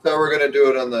 how we're gonna do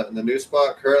it on the new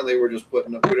spot. Currently, we're just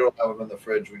putting them. We don't have them in the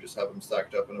fridge. We just have them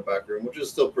stacked up in a back room, which is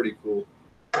still pretty cool.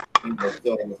 You know,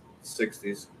 still in the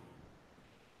 60s.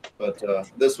 But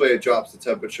this way, it drops the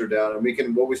temperature down, and we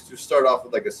start off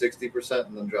with like a 60%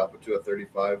 and then drop it to a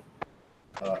 35,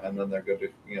 and then they're good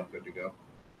to go.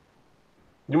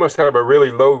 You must have a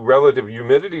really low relative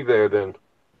humidity there then.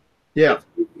 Yeah.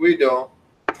 We don't.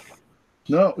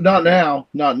 No, not now.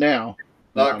 Not now.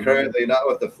 Not currently. Not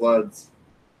with the floods.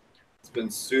 It's been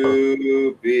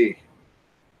soupy.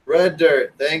 Red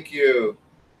Dirt. Thank you.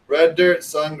 Red Dirt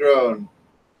Sungrown.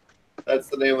 That's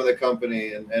the name of the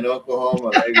company in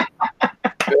Oklahoma.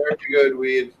 Very good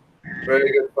weed.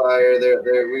 Very good fire.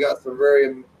 We got some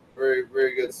very, very,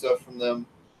 very good stuff from them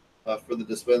for the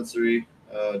dispensary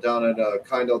down at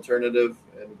Kind Alternative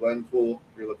in Glenpool.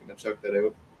 If you're looking to check that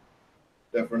out,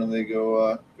 definitely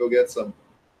go get some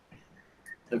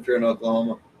if you're in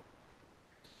Oklahoma.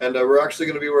 And we're actually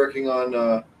going to be working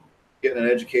on getting an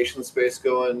education space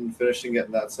going, finishing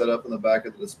getting that set up in the back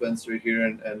of the dispensary here,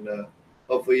 and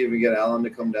hopefully even get Alan to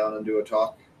come down and do a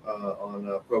talk on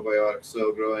probiotic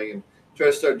soil growing, and try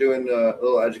to start doing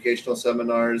little educational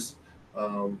seminars.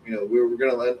 You know, we were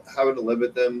going to have to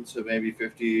limit them to maybe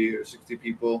 50 or 60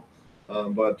 people,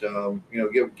 but you know,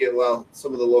 get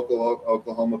some of the local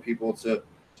Oklahoma people to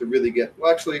really get.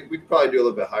 Well, actually, we could probably do a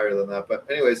little bit higher than that, but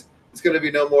anyways, it's going to be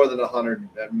no more than 100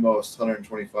 at most,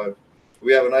 125.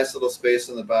 We have a nice little space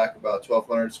in the back, about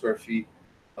 1,200 square feet,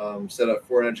 set up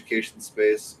for an education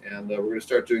space. And we're going to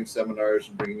start doing seminars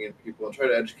and bringing in people and try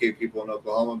to educate people in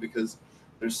Oklahoma, because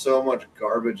there's so much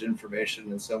garbage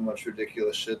information and so much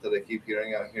ridiculous shit that I keep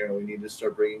hearing out here. And we need to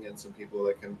start bringing in some people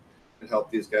that can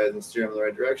help these guys and steer them in the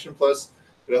right direction. Plus,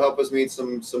 it'll help us meet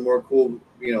some more cool,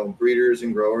 breeders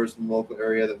and growers in the local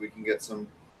area that we can get some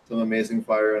amazing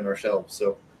fire on our shelves.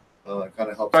 So it kind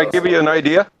of helps. Can I give you an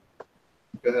idea?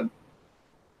 Go ahead.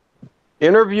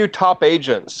 Interview top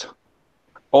agents.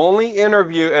 Only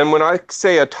interview, and when I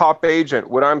say a top agent,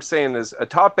 what I'm saying is a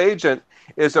top agent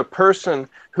is a person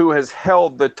who has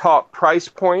held the top price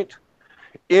point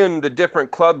in the different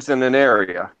clubs in an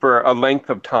area for a length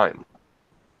of time.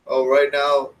 Oh, right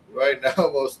now,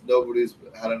 most nobody's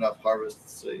had enough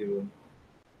harvests to even.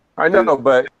 I know,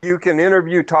 but you can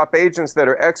interview top agents that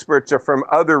are experts or from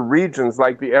other regions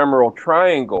like the Emerald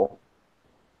Triangle.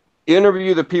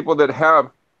 Interview the people that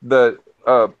have the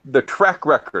track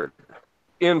record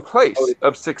in place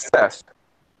of success.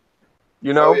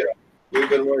 Oh, yeah. We've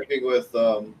been working with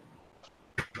I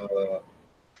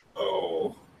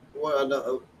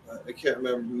can't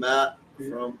remember, Matt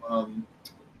from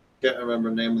can't remember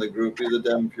the name of the group. He's a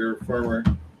damn pure farmer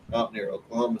out near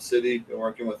Oklahoma City. Been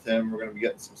working with him. We're going to be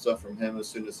getting some stuff from him as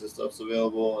soon as his stuff's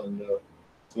available, and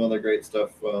some other great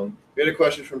stuff. We had a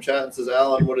question from chat and says,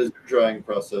 Alan, what is your drying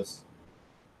process?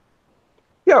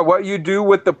 Yeah, what you do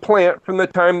with the plant from the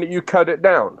time that you cut it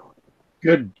down.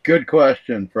 Good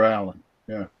question for Alan.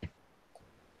 Yeah.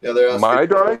 Yeah, they're asking. My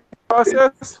drying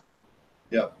process?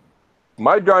 Yeah.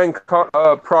 My drying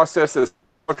process is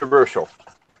controversial.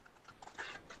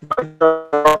 My drying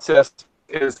process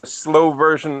is a slow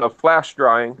version of flash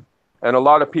drying, and a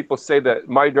lot of people say that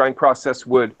my drying process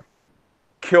would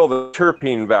kill the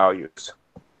terpene values.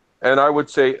 And I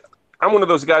would say I'm one of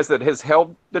those guys that has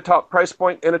held the top price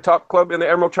point in a top club in the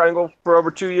Emerald Triangle for over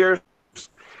 2 years.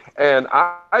 And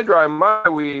I dry my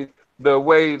weed the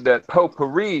way that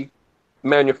Potpourri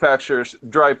manufacturers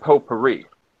dry Potpourri.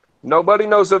 Nobody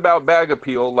knows about bag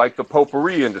appeal like the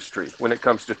Potpourri industry when it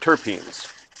comes to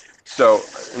terpenes. So,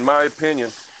 in my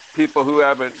opinion, people who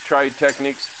haven't tried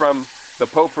techniques from the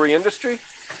Potpourri industry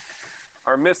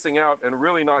are missing out and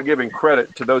really not giving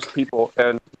credit to those people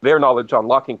and their knowledge on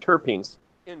locking terpenes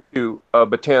into a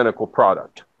botanical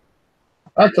product.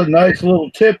 That's a nice little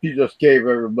tip you just gave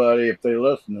everybody if they're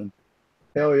listening.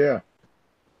 Hell yeah.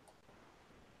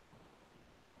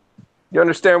 You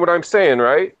understand what I'm saying,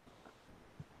 right?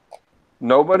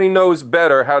 Nobody knows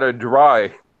better how to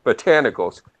dry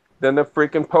botanicals than the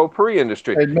freaking Potpourri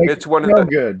industry. It's one of the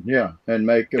good, yeah. And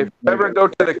make it. If you ever go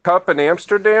to the Cup in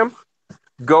Amsterdam,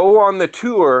 go on the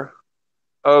tour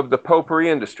of the Potpourri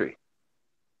industry.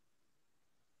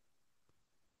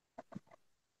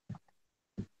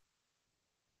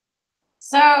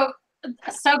 So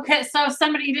if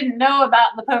somebody didn't know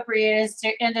about the potpourri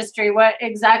industry, what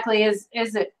exactly is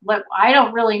it? I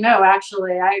don't really know,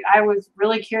 actually. I was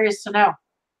really curious to know.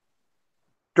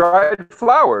 Dried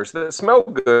flowers that smell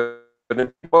good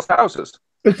in people's houses.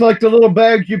 It's like the little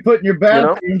bags you put in your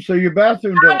bathroom, so your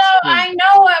bathroom doesn't. I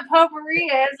know what potpourri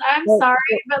is. I'm sorry,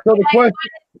 but so what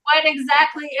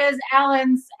exactly is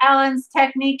Alan's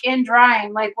technique in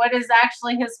drying? Like, what is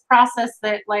actually his process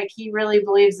that he really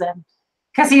believes in?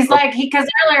 Because because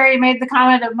earlier he made the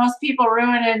comment of most people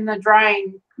ruin in the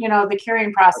drying, the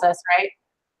curing process, right?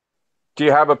 Do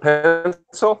you have a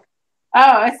pencil?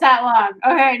 Oh, it's that long.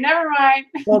 Okay, never mind.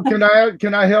 Well, can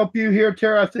I help you here,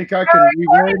 Tara? I think I can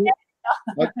reword it.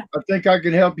 I think I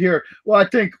can help you here. Well, I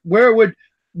think where would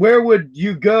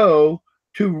you go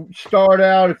to start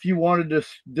out if you wanted to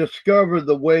discover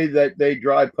the way that they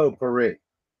dry potpourri?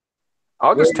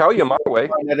 I'll just tell you my way.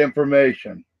 That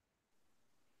information.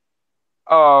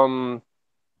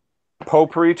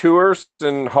 Potpourri tours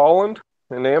in Holland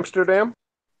and Amsterdam.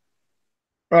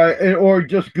 Right, or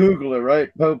just Google it, right?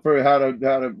 Potpourri, how to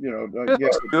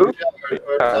Google.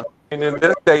 And in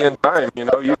this day and time,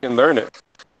 you can learn it.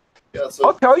 Yeah, so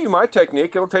I'll tell you my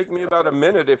technique. It'll take me about a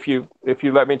minute if you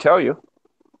let me tell you.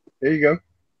 There you go.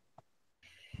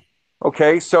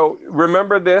 Okay, so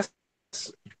remember this.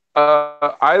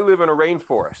 I live in a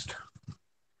rainforest.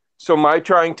 So my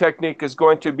drying technique is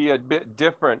going to be a bit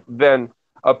different than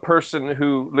a person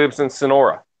who lives in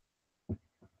Sonora.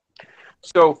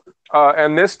 So,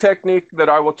 and this technique that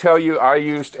I will tell you, I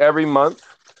used every month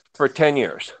for 10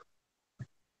 years.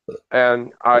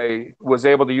 And I was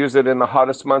able to use it in the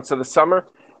hottest months of the summer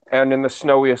and in the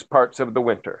snowiest parts of the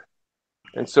winter.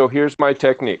 And so here's my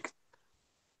technique.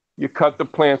 You cut the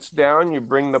plants down, you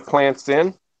bring the plants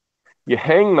in, you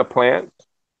hang the plant,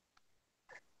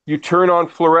 you turn on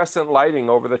fluorescent lighting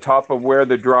over the top of where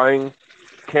the drying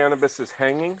cannabis is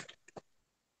hanging,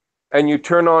 and you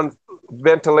turn on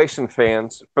ventilation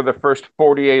fans for the first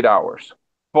 48 hours,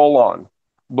 full on,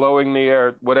 blowing the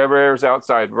air, whatever air is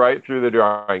outside, right through the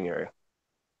drying area.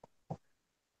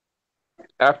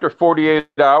 After 48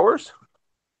 hours,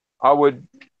 I would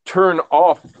turn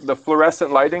off the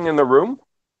fluorescent lighting in the room,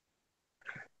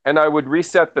 and I would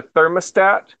reset the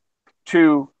thermostat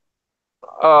to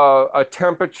a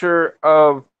temperature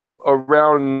of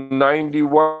around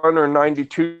 91 or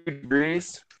 92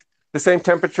 degrees, the same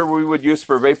temperature we would use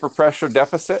for vapor pressure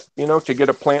deficit, you know, to get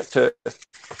a plant to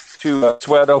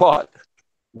sweat a lot.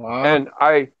 Wow. And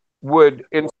I would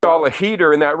install a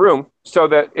heater in that room so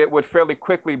that it would fairly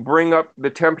quickly bring up the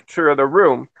temperature of the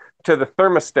room to the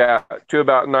thermostat to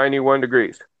about 91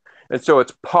 degrees. And so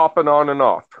it's popping on and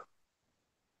off.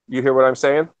 You hear what I'm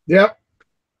saying? Yep.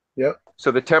 Yep. So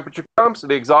the temperature comes,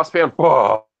 the exhaust fan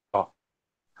blows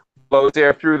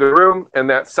air through the room, and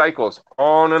that cycles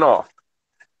on and off.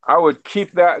 I would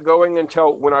keep that going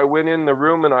until when I went in the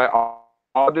room and I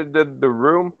audited the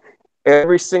room,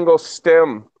 every single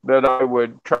stem that I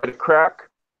would try to crack.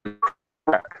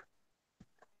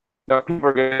 Now people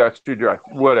are going to that's too dry,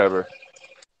 whatever.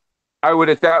 I would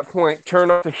at that point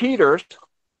turn off the heaters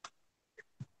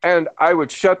and I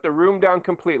would shut the room down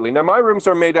completely. Now my rooms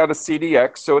are made out of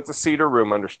CDX, so it's a cedar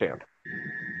room, understand.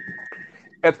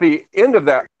 At the end of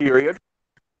that period,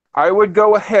 I would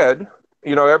go ahead,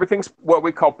 you know, everything's what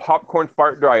we call popcorn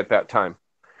fart dry at that time.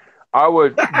 I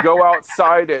would go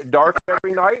outside at dark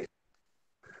every night.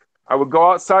 I would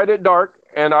go outside at dark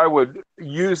and I would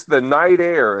use the night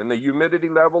air and the humidity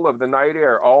level of the night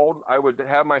air. I would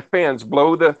have my fans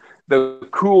blow the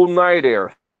cool night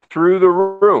air through the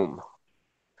room.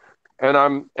 And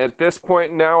I'm at this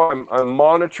point now, I'm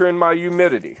monitoring my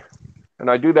humidity.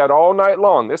 And I do that all night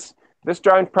long. This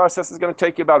drying process is going to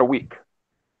take you about a week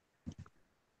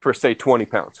for, say, 20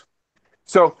 pounds.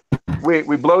 So we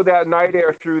blow that night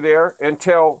air through there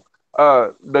until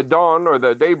the dawn or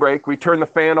the daybreak, we turn the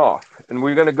fan off. And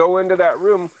we're going to go into that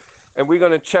room and we're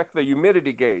going to check the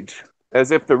humidity gauge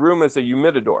as if the room is a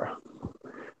humidor.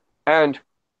 And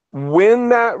when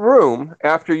that room,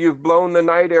 after you've blown the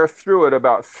night air through it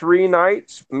about 3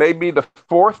 nights, maybe the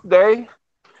 4th day,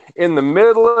 in the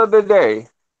middle of the day,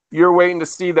 you're waiting to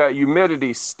see that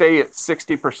humidity stay at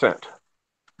 60%.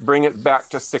 Bring it back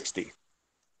to 60.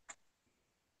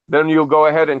 Then you'll go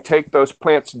ahead and take those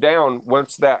plants down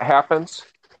once that happens,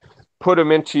 put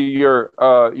them into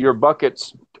your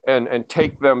buckets and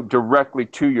take them directly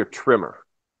to your trimmer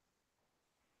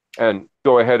and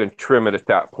go ahead and trim it at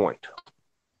that point.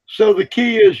 So the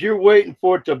key is you're waiting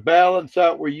for it to balance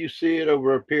out where you see it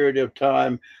over a period of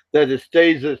time, that it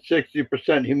stays at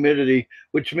 60% humidity,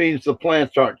 which means the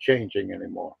plants aren't changing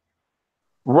anymore.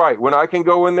 Right. When I can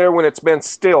go in there when it's been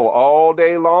still all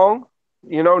day long,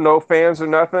 you know, no fans or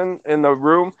nothing in the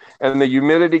room, and the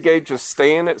humidity gauge is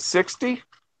staying at 60.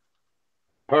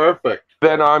 Perfect.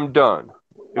 Then I'm done.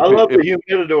 I love the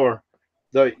humidor,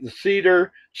 the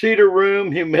cedar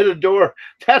room humidor.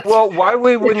 That's well, why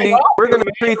we wouldn't need, we're going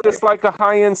to treat this like a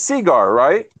high-end cigar,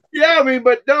 right? Yeah, I mean,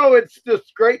 but no, it's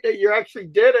just great that you actually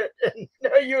did it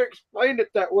and you explained it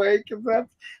that way, because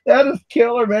that is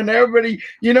killer, man. Everybody,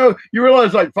 you know, you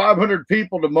realize like 500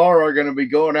 people tomorrow are going to be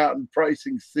going out and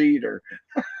pricing cedar.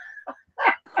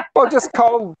 Well, just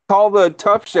call the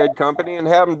Tough Shed company and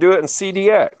have them do it in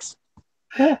CDX.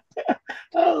 I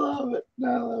love it.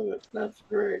 I love it. That's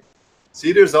great.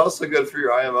 Cedar's also good for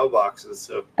your IMO boxes,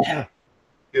 so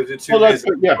gives you 2 Well,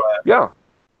 reasons. Yeah.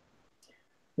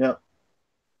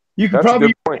 You can That's a probably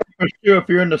good point. if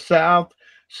you're in the South,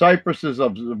 cypress is a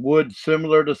wood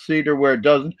similar to cedar, where it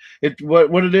doesn't.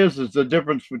 What it is the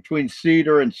difference between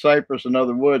cedar and cypress and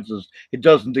other woods is it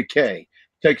doesn't decay.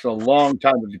 It takes a long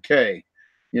time to decay,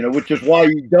 you know, which is why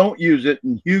you don't use it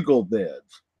in hugel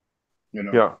beds. You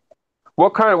know. Yeah.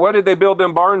 What did they build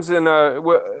them barns in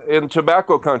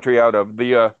tobacco country out of?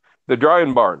 The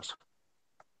drying barns.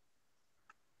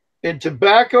 In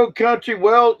tobacco country,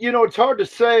 well, you know, it's hard to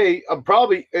say.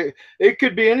 Probably it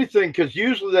could be anything, because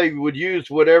usually they would use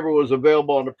whatever was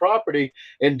available on the property.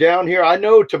 And down here, I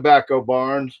know tobacco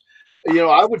barns. You know,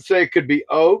 I would say it could be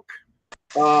oak.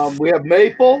 We have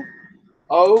maple,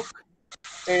 oak,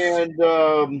 and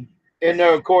then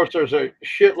of course there's a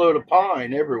shitload of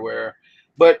pine everywhere.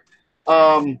 But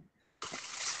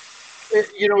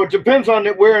you know, it depends on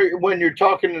where. When you're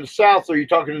talking in the South, or you're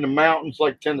talking in the mountains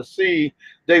like Tennessee,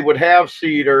 they would have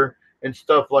cedar and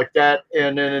stuff like that.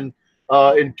 And then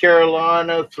in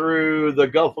Carolina through the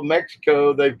Gulf of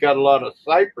Mexico, they've got a lot of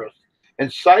cypress,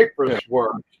 and cypress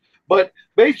works. But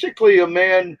basically, a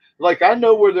man like I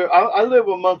know where I live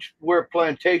amongst where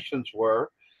plantations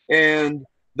were, and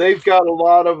they've got a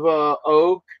lot of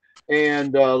oak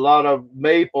and a lot of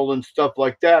maple and stuff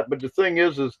like that. But the thing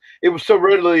is it was so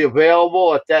readily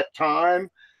available at that time.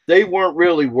 They weren't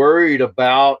really worried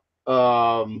about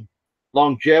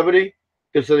longevity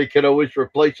because they could always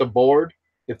replace a board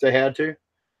if they had to,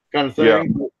 kind of thing. Yeah.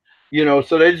 You know,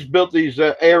 so they just built these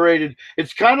aerated.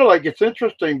 It's kind of like it's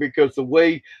interesting because the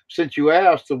way, since you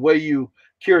asked, the way you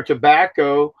cure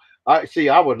tobacco. I see.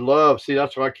 I would love. See,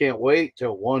 that's why I can't wait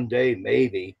till one day,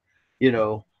 maybe, you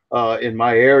know, in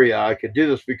my area, I could do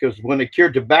this because when they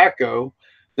cured tobacco,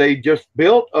 they just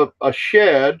built a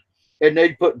shed and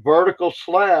they put vertical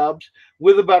slabs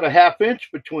with about a half inch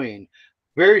between,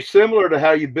 very similar to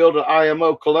how you build an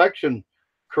IMO collection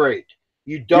crate.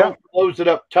 You don't close it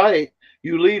up tight.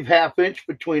 You leave half inch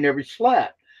between every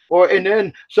slat. Or and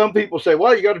then some people say,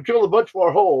 well, you got to drill a bunch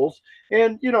more holes.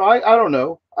 And you know, I don't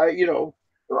know.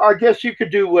 I guess you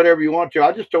could do whatever you want to.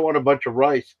 I just don't want a bunch of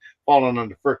rice falling on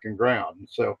the freaking ground.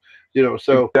 So, you know,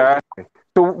 so Exactly.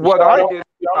 So what So I I don't- did,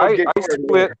 I don't I get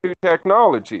split two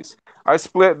technologies. I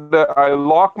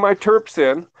lock my terps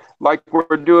in like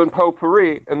we're doing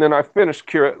potpourri, and then I finish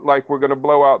cure it like we're going to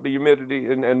blow out the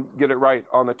humidity and get it right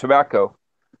on the tobacco.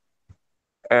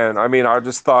 And I mean, I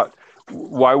just thought,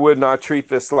 why wouldn't I treat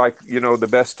this like, you know, the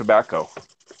best tobacco?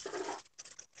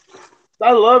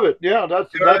 I love it. Yeah,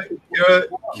 that's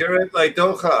Cure it like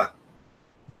Doha.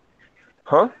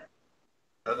 Huh?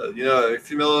 You know, are you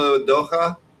familiar with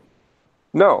Doha?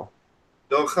 No.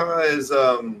 Doha is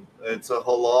it's a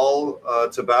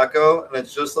halal tobacco, and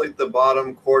it's just like the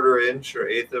bottom quarter inch or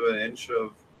eighth of an inch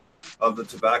of the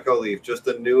tobacco leaf, just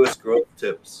the newest growth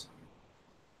tips.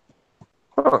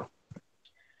 Huh.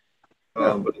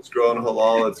 But it's grown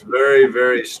halal. It's very,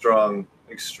 very strong,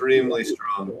 extremely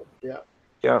strong. Yeah.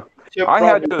 Yeah. Chip I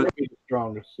had probably to- the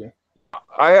strongest. Yeah.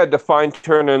 I had to fine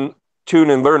tune and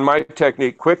learn my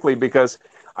technique quickly because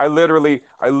I live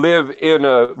in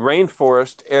a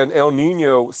rainforest and El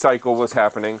Nino cycle was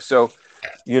happening. So,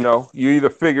 you know, you either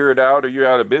figure it out or you're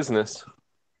out of business.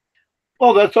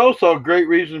 Well, that's also a great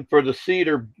reason for the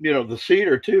cedar, you know, the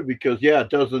cedar too, because yeah,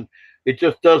 it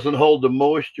just doesn't hold the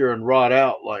moisture and rot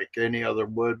out like any other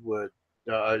wood would.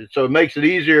 So it makes it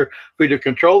easier for you to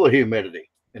control the humidity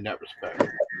in that respect.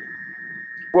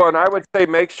 Well, and I would say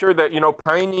make sure that, you know,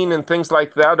 pinene and things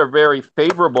like that are very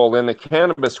favorable in the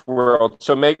cannabis world.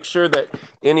 So make sure that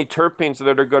any terpenes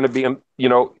that are going to be, you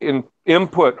know,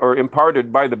 input or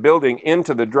imparted by the building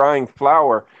into the drying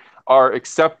flower are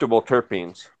acceptable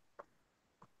terpenes.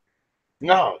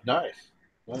 No, nice.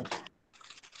 Yeah.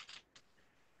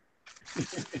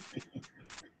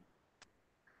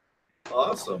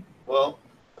 Awesome. Well,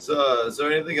 so, is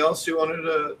there anything else you wanted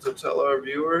to tell our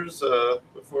viewers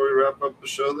before we wrap up the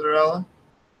show there, Alan?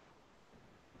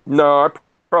 No, I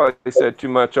probably said too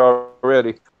much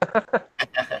already. Well,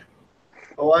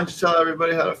 why don't you tell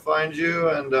everybody how to find you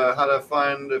and how to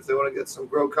find, if they want to get some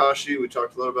Grow Kashi, we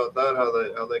talked a little about that,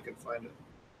 how they can find it.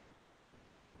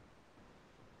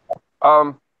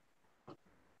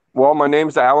 Well, my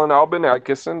name's Alan Albin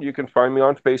Atkinson. You can find me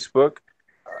on Facebook.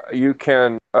 You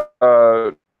can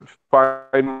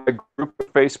find my group on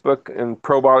Facebook in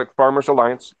Probiotic Farmers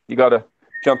Alliance. You got to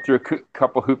jump through a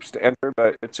couple hoops to enter,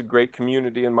 but it's a great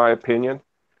community in my opinion.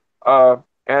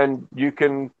 And you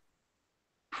can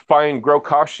find Grow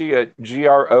Kashi at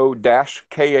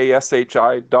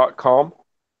gro-kashi.com.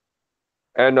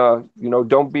 And, you know,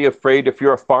 don't be afraid if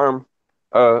you're a farm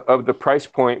of the price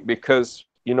point because,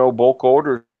 you know, bulk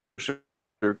orders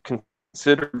are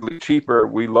considerably cheaper.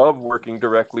 We love working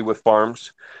directly with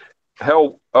farms.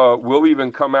 Hell, we'll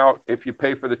even come out if you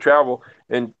pay for the travel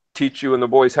and teach you and the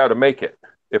boys how to make it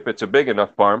if it's a big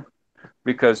enough farm,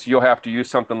 because you'll have to use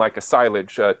something like a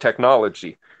silage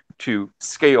technology to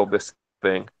scale this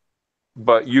thing.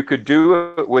 But you could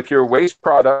do it with your waste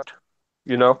product,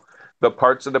 you know, the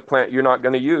parts of the plant you're not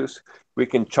going to use. We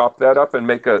can chop that up and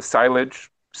make a silage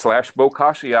 /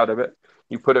 bokashi out of it.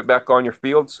 You put it back on your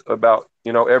fields about,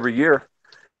 you know, every year.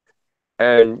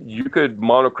 And you could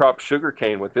monocrop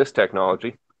sugarcane with this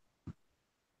technology.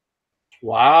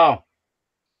 Wow.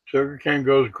 Sugarcane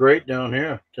goes great down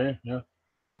here. Yeah.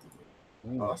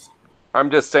 Awesome.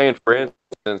 I'm just saying, for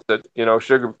instance, that, you know,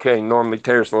 sugarcane normally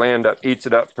tears the land up, eats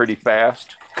it up pretty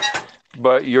fast,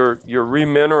 but you're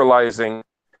remineralizing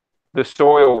the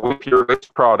soil with your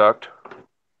waste product.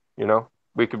 You know,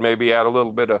 we could maybe add a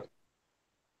little bit of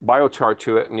biochar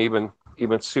to it and even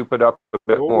soup it up a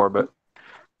bit more. But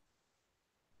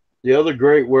the other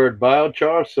great word,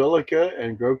 biochar, silica,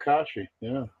 and Grow Kashi.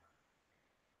 Yeah.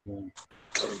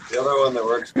 The other one that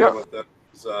works good with it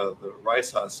is the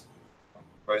rice husk.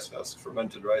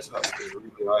 Fermented rice husk is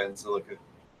really high in silica.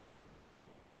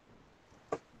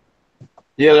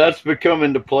 Yeah, that's become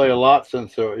into play a lot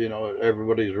since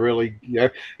everybody's really. Yeah,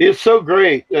 it's so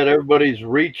great that everybody's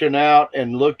reaching out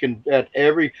and looking at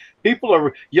every. People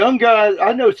are young guys.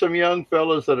 I know some young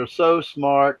fellas that are so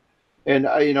smart, and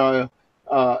and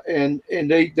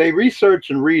they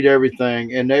research and read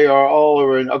everything, and they are all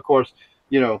over. And of course,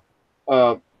 you know,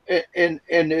 uh, and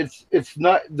it's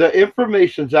not the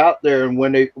information's out there, and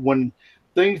when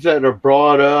things that are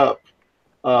brought up.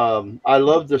 I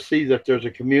love to see that there's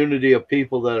a community of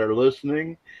people that are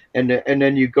listening, and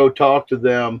then you go talk to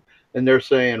them, and they're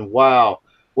saying, "Wow,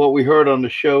 what we heard on the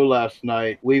show last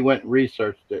night, we went and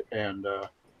researched it," and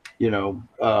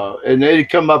and they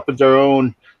come up with their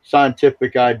own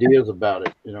scientific ideas about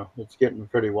it. It's getting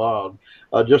pretty wild.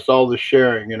 Just all the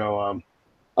sharing,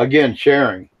 again,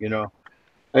 sharing,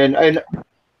 and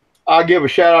I'll give a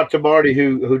shout out to Marty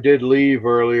who did leave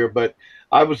earlier, but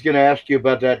I was going to ask you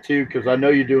about that too because I know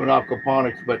you're doing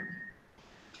aquaponics, but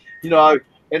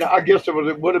I guess it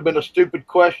would have been a stupid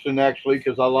question actually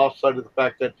because I lost sight of the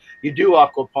fact that you do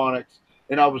aquaponics,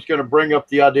 and I was going to bring up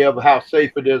the idea of how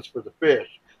safe it is for the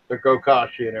fish, the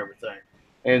kokashi and everything,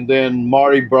 and then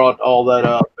Marty brought all that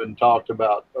up and talked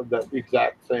about that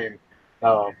exact same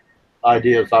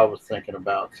ideas I was thinking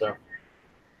about. So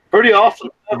pretty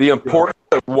awesome. The importance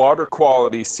of water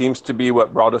quality seems to be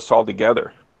what brought us all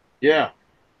together. Yeah.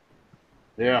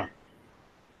 Yeah.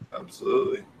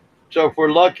 Absolutely. So if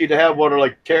we're lucky to have water,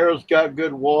 like Tara's got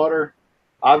good water,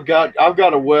 I've got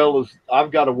a well as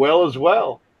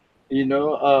well.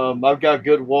 I've got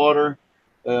good water.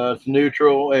 It's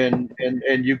neutral, and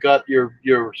you got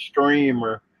your stream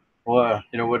or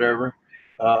whatever,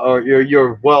 or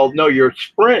your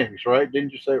springs, right?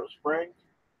 Didn't you say it was springs?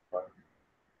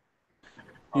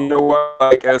 You know what?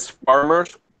 Like as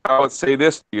farmers, I would say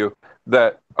this to you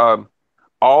that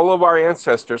all of our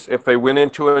ancestors, if they went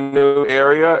into a new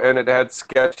area and it had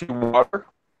sketchy water,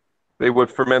 they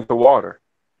would ferment the water.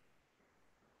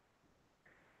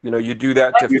 You do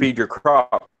that to feed your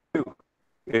crop too,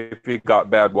 if you got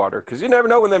bad water, because you never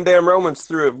know when them damn Romans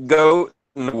threw a goat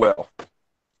in the well.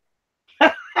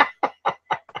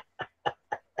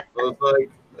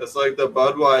 It's like the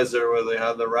Budweiser where they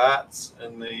had the rats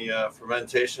in the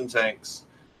fermentation tanks,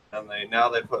 and now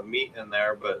they put meat in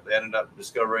there, but they ended up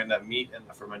discovering that meat in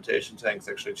the fermentation tanks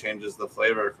actually changes the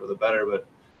flavor for the better. But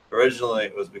originally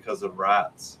it was because of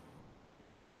rats.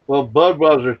 Well,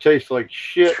 Budweiser tastes like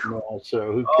shit now,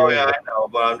 so who cares? Oh yeah, I know,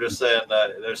 but I'm just saying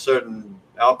that there's certain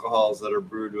alcohols that are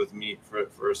brewed with meat for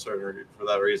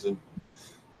that reason.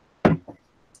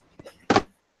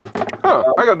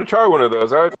 Huh, I got to try one of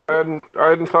those. I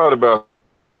hadn't thought about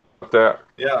that.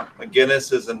 Yeah,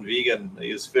 Guinness isn't vegan. They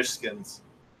use fish skins,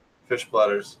 fish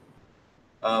bladders.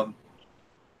 Oh,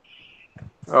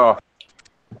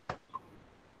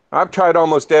 I've tried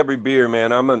almost every beer,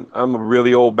 man. I'm a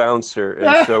really old bouncer,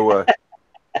 and so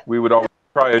we would always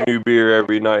try a new beer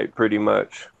every night, pretty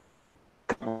much.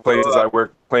 Places I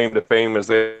work claim to fame as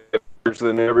they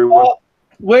than everyone. Oh,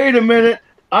 wait a minute!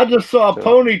 I just saw a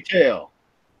ponytail.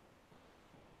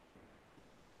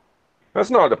 That's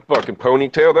not a fucking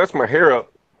ponytail. That's my hair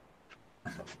up.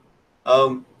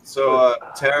 So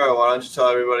Tara, why don't you tell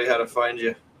everybody how to find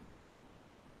you?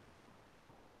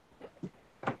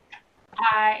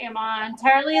 I am on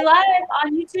Tara Lee Live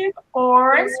on YouTube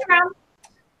or Instagram.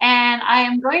 And I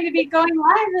am going to be going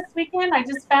live this weekend. I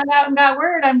just found out and got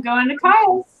word I'm going to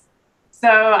Kaya's. So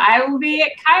I will be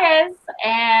at Kaya's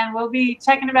and we'll be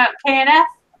checking about KNF.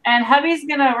 And hubby's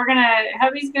gonna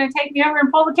take me over and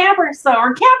pull the camper. So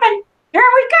we're camping. Here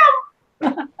we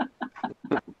come.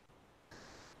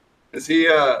 Is he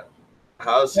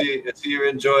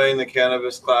enjoying the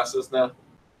cannabis classes now?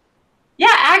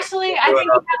 Yeah, actually, I think he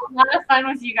had a lot of fun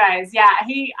with you guys. Yeah,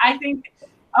 I think,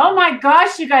 oh my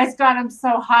gosh, you guys got him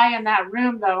so high in that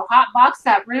room, though. Hot box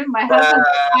that room. My husband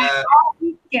was all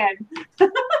weekend.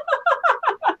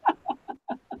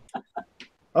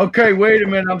 Okay, wait a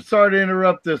minute. I'm sorry to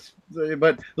interrupt this,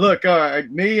 but look, all right,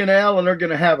 me and Alan are going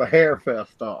to have a hair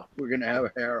fest off. We're going to have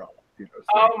a hair off.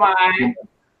 Oh my!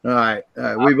 All right.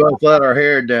 We both let our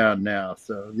hair down now,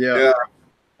 so yeah.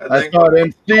 I think saw it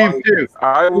in Steve too.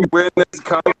 I will win this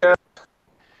contest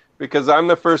because I'm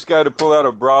the first guy to pull out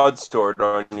a broadsword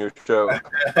on your show.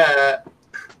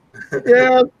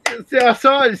 Yeah, see, I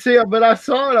saw it. But I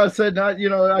saw it. I said, I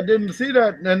didn't see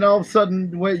that. And then all of a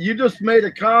sudden, when you just made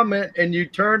a comment and you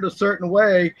turned a certain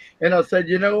way, and I said,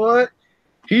 you know what?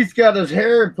 He's got his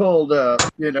hair pulled up.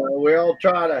 We all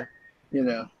try to,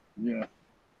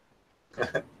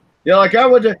 Yeah, like I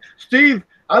would. Steve,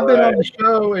 I've been on the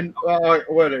show, and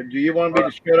what? Do you want me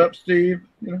to shut up, Steve?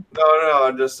 No.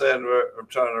 I'm just saying I'm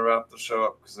trying to wrap the show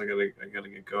up because I gotta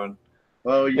get going.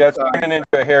 Well, Yeah, it's turning into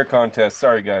a hair contest.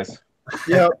 Sorry, guys.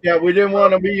 yeah, we didn't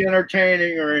want to be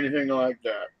entertaining or anything like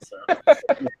that. So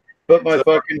put my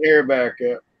fucking hair back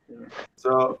up.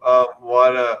 So,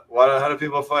 how do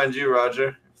people find you,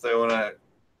 Roger, if they want to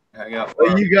hang out?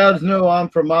 Well, you guys know I'm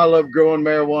from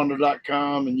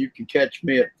ilovegrowingmarijuana.com, and you can catch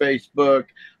me at Facebook.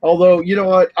 Although, you know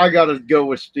what? I got to go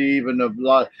with Steve and a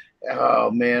lot. Oh,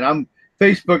 man, I'm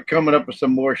Facebook coming up with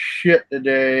some more shit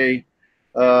today.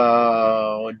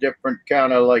 Different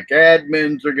kind of like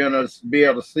admins are going to be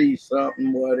able to see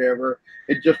something, whatever.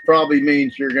 It just probably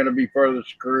means you're going to be further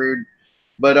screwed.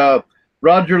 But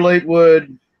Roger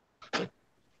Latewood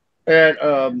at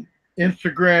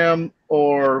Instagram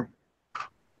or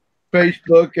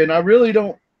Facebook, and I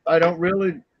don't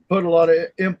really put a lot of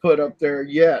input up there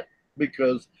yet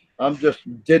because I'm just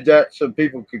did that so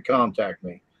people could contact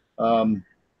me. But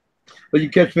you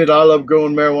catch me at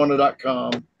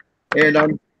ilovegrowingmarijuana.com,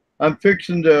 and I'm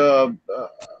fixing to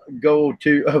go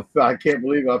to. I can't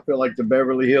believe I feel like the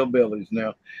Beverly Hillbillies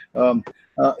now.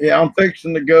 Yeah, I'm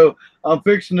fixing to go. I'm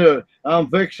fixing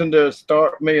to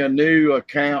start me a new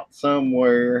account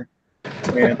somewhere,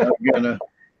 and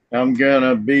I'm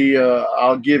gonna be.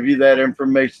 I'll give you that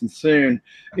information soon.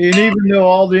 And even though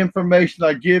all the information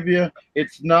I give you,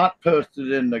 it's not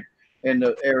posted in the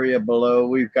area below.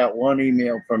 We've got one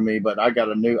email from me, but I got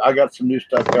some new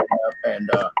stuff coming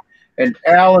up. And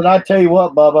Alan, I tell you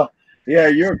what, Bubba, yeah,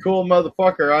 you're a cool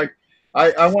motherfucker.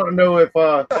 I want to know if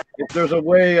there's a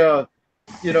way,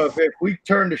 if we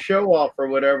turn the show off or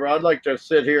whatever, I'd like to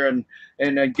sit here and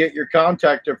get your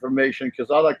contact information because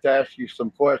I'd like to ask you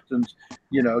some questions,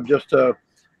 just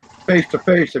face to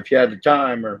face if you had the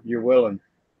time or you're willing.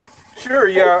 Sure,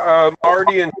 yeah.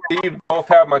 Marty and Steve both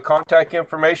have my contact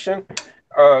information.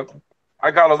 I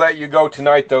gotta let you go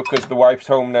tonight though, because the wife's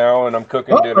home now and I'm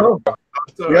cooking dinner.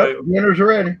 Yep, dinner's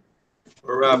ready.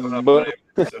 We're wrapping up. Anyway,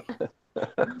 so.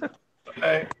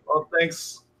 Okay. Well,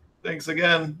 thanks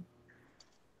again.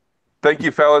 Thank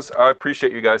you, fellas. I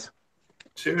appreciate you guys.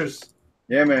 Cheers.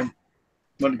 Yeah, man.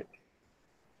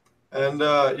 And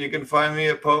you can find me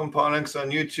at Potemponics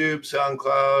on YouTube,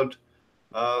 SoundCloud,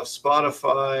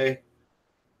 Spotify,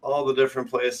 all the different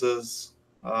places,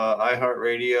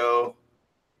 iHeartRadio,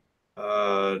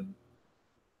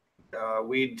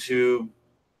 WeedTube,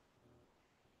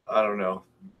 I don't know,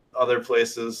 other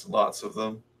places, lots of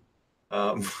them.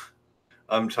 I'm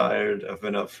tired. I've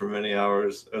been up for many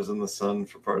hours. I was in the sun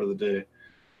for part of the day.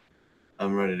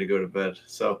 I'm ready to go to bed.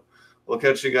 So we'll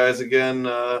catch you guys again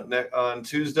on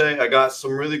Tuesday. I got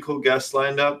some really cool guests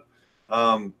lined up.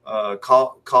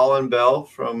 Colin Bell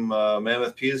from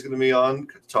Mammoth P is going to be on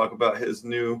to talk about his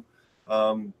new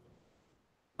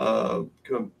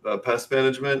pest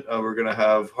management. We're going to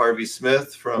have Harvey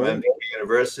Smith from MBK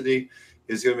University.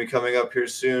 He's going to be coming up here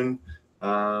soon.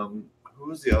 Who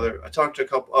was the other? I talked to a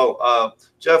couple.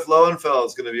 Jeff Lowenfeld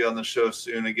is going to be on the show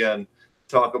soon again.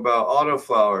 Talk about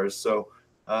autoflowers. So,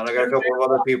 and I got a couple of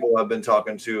other people I've been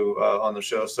talking to on the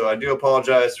show. So I do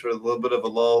apologize for a little bit of a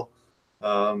lull.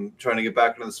 Trying to get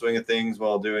back into the swing of things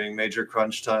while doing major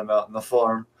crunch time out in the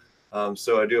farm.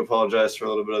 So I do apologize for a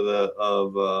little bit of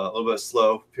a little bit of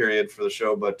slow period for the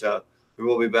show, but we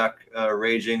will be back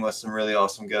raging with some really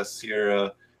awesome guests here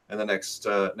in the next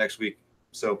week.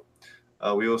 So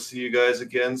we will see you guys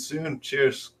again soon.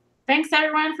 Cheers. Thanks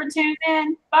everyone for tuning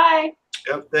in. Bye.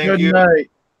 Yep. Thank Good you. night.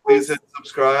 Please hit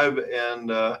subscribe and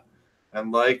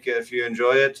like if you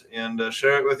enjoy it, and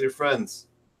share it with your friends.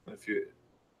 If you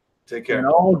take care. And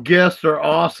all guests are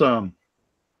awesome.